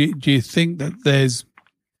for. Do you think that there's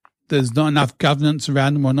not enough governance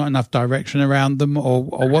around them, or not enough direction around them, or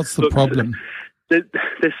what's the problem? There's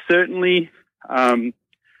certainly some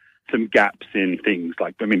gaps in things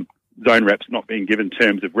like, I mean, zone reps not being given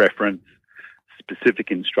terms of reference, specific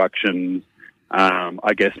instructions,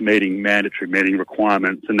 I guess mandatory meeting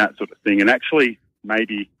requirements and that sort of thing. And actually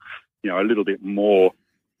maybe, you know, a little bit more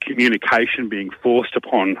communication being forced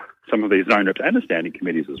upon some of these zone reps and the standing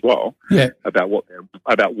committees as well about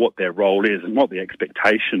what their role is and what the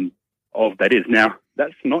expectation of that is. Now,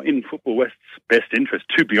 that's not in Football West's best interest,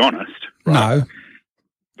 to be honest. Right? No.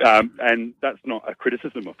 And that's not a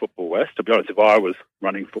criticism of Football West. To be honest, if I was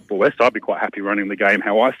running Football West, I'd be quite happy running the game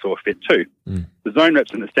how I saw fit too. The zone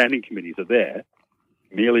reps and the standing committees are there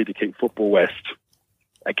merely to keep Football West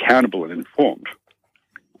accountable and informed.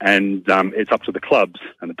 And it's up to the clubs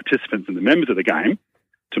and the participants and the members of the game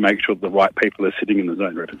to make sure that the right people are sitting in the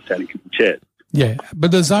zone rep and standing committee chairs. Yeah,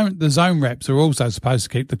 but the zone reps are also supposed to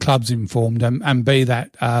keep the clubs informed and be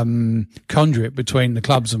that conduit between the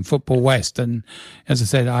clubs and Football West. And as I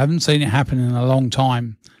said, I haven't seen it happen in a long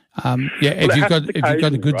time. If you've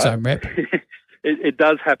got a good zone rep, it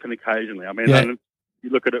does happen occasionally. I mean, you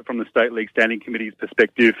look at it from the State League Standing Committee's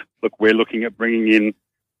perspective. Look, we're looking at bringing in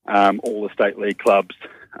all the State League clubs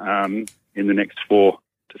in the next 4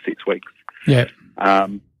 to 6 weeks. Yeah.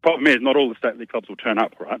 Problem is, not all the State League clubs will turn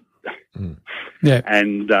up, right? Yeah.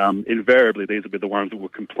 And invariably, these will be the ones that will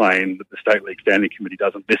complain that the State League Standing Committee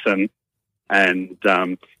doesn't listen and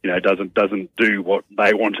doesn't do what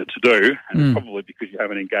they want it to do, and probably because you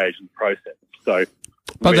haven't engaged in the process. So,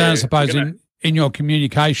 but then I suppose in your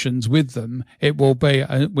communications with them, it will be,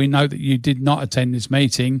 we know that you did not attend this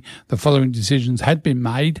meeting, the following decisions had been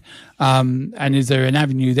made, and is there an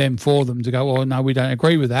avenue then for them to go, oh, no, we don't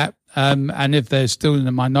agree with that? And if they're still in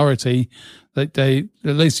the minority, that they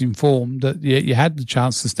at least inform that you had the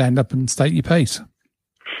chance to stand up and state your piece.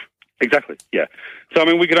 Exactly, yeah. So, I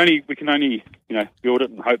mean, we can only build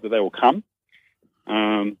it and hope that they will come.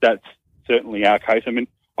 That's certainly our case. I mean,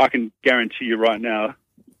 I can guarantee you right now,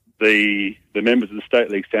 the members of the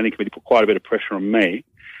State League Standing Committee put quite a bit of pressure on me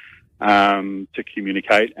to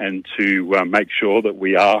communicate and to make sure that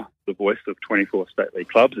we are the voice of 24 State League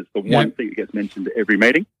clubs. It's the one thing that gets mentioned at every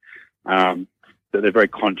meeting, that they're very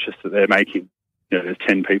conscious that they're making. You know, there's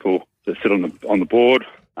 10 people that sit on the board.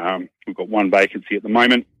 We've got one vacancy at the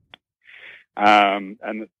moment, and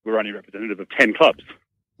we're only representative of 10 clubs.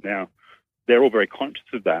 Now, they're all very conscious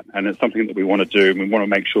of that, and it's something that we want to do, and we want to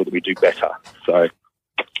make sure that we do better. So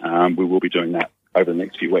we will be doing that over the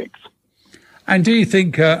next few weeks. And do you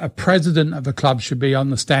think a president of a club should be on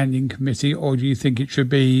the standing committee, or do you think it should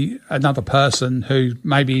be another person who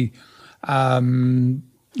maybe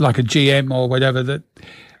like a GM or whatever that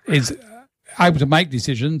is able to make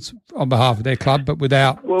decisions on behalf of their club but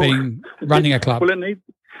without running a club? Well,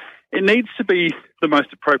 it needs to be the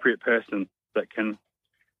most appropriate person that can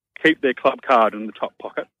keep their club card in the top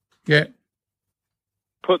pocket. Yeah.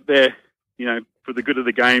 Put their, for the good of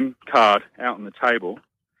the game card out on the table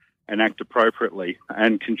and act appropriately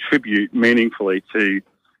and contribute meaningfully to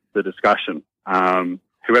the discussion.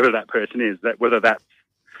 Whoever that person is, whether that's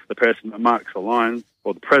the person that marks the line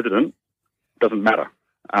or the president, doesn't matter.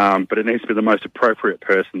 But it needs to be the most appropriate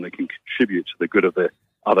person that can contribute to the good of the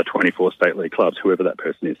other 24 State League clubs, whoever that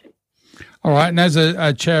person is. All right, and as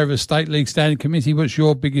a chair of a State League Standing Committee, what's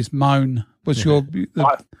your biggest moan? What's your...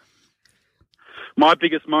 My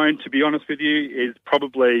biggest moan, to be honest with you, is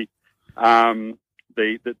probably...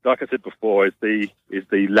 like I said before, is the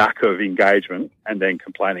lack of engagement and then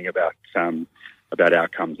complaining about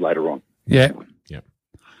outcomes later on. Yeah.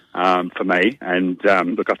 For me, and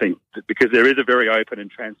look, I think that because there is a very open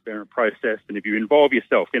and transparent process, and if you involve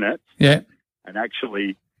yourself in it, and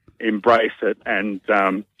actually embrace it and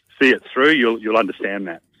see it through, you'll understand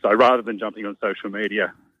that. So rather than jumping on social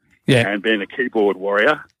media and being a keyboard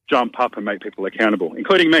warrior, jump up and make people accountable,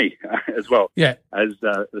 including me as well, as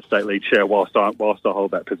the State League chair whilst I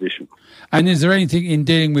hold that position. And is there anything in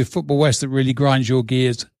dealing with Football West that really grinds your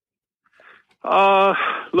gears?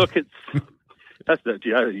 Look,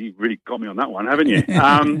 you really got me on that one, haven't you?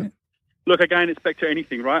 Look, again, it's back to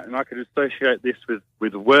anything, right? And I could associate this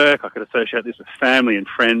with work. I could associate this with family and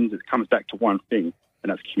friends. It comes back to one thing,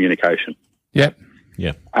 and that's communication. Yep.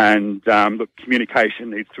 Yeah. And look,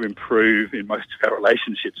 communication needs to improve in most of our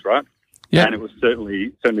relationships, right? Yeah. And it was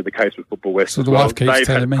certainly the case with Football West. So as the well. wife keeps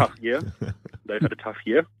telling me. They've had a tough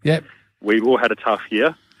year. Yep. We've all had a tough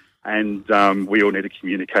year, and we all need to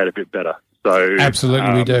communicate a bit better. So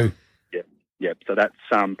absolutely, we do. Yeah, so that's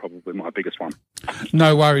probably my biggest one.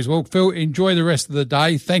 No worries. Well, Phil, enjoy the rest of the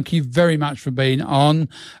day. Thank you very much for being on.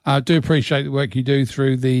 I do appreciate the work you do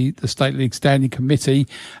through the State League Standing Committee.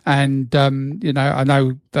 And, I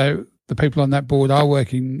know the people on that board are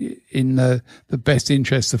working in the best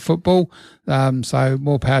interests of football. So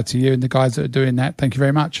more power to you and the guys that are doing that. Thank you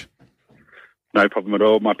very much. No problem at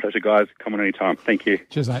all. My pleasure, guys. Come on anytime. Thank you.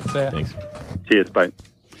 Cheers, mate. See ya. Thanks. Cheers, mate.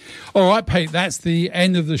 All right, Pete, that's the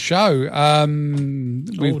end of the show.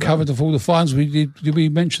 We've covered all the finals. Did we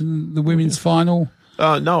mention the women's final?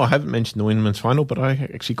 No, I haven't mentioned the women's final, but I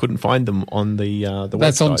actually couldn't find them on the website.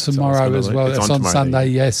 That's on tomorrow as well. It's on Sunday,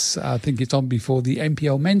 yeah. yes. I think it's on before the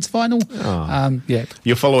NPL men's final. Yeah.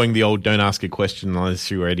 You're following the old don't ask a question unless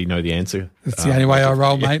you already know the answer. That's the only way I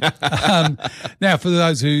roll, mate. Now, for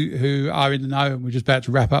those who are in the know, and we're just about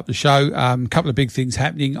to wrap up the show, a couple of big things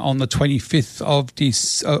happening on the 25th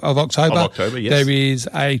of October. Yes. There is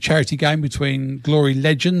a charity game between Glory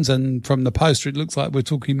Legends, and from the poster, it looks like we're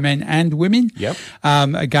talking men and women. Yep.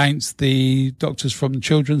 Against the doctors from the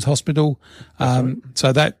Children's Hospital.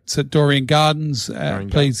 So that's at Doreen Gardens.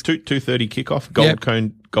 Please. 2:30 kickoff,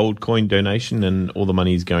 gold coin donation, and all the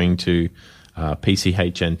money is going to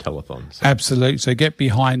PCH and telethons. Absolutely. So get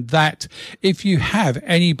behind that. If you have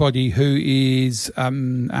anybody who is a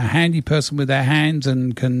handy person with their hands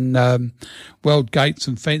and can weld gates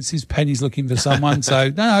and fences, Penny's looking for someone. So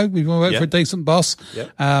no, we want to work for a decent boss.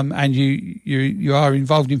 Yep. And you are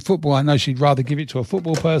involved in football. I know she'd rather give it to a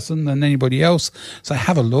football person than anybody else. So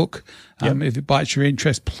have a look. If it bites your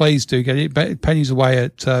interest, please do get it. But Penny's away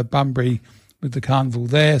at Bunbury with the carnival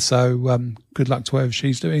there, so good luck to whatever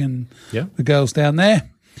she's doing and the girls down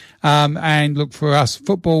there. And look, for us,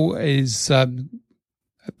 football is at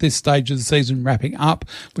this stage of the season wrapping up,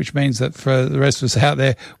 which means that for the rest of us out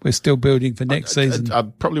there, we're still building for next season.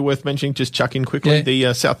 Probably worth mentioning, just chuck in quickly,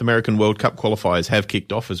 the South American World Cup qualifiers have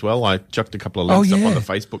kicked off as well. I chucked a couple of links up on the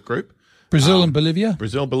Facebook group. Brazil and Bolivia?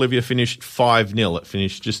 Bolivia finished 5-0. It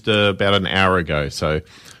finished just about an hour ago, so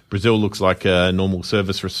Brazil looks like a normal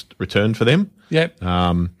service return for them. Yep.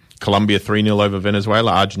 Colombia 3-0 over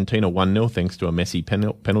Venezuela. Argentina 1-0 thanks to a Messi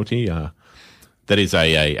penalty. That is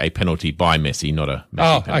a penalty by Messi, not a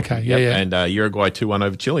Messi penalty. Okay. Yeah. And Uruguay 2-1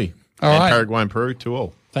 over Chile. All right. Paraguay and Peru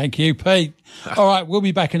 2-2. Thank you, Pete. All right, we'll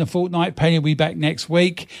be back in a fortnight. Penny will be back next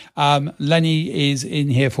week. Lenny is in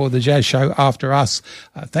here for the Jazz Show after us.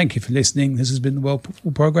 Thank you for listening. This has been the World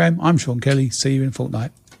Football Programme. I'm Sean Kelly. See you in a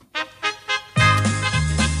fortnight.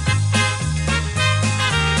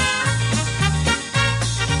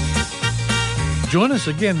 Join us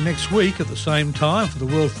again next week at the same time for the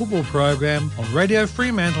World Football Programme on Radio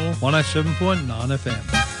Fremantle 107.9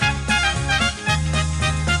 FM.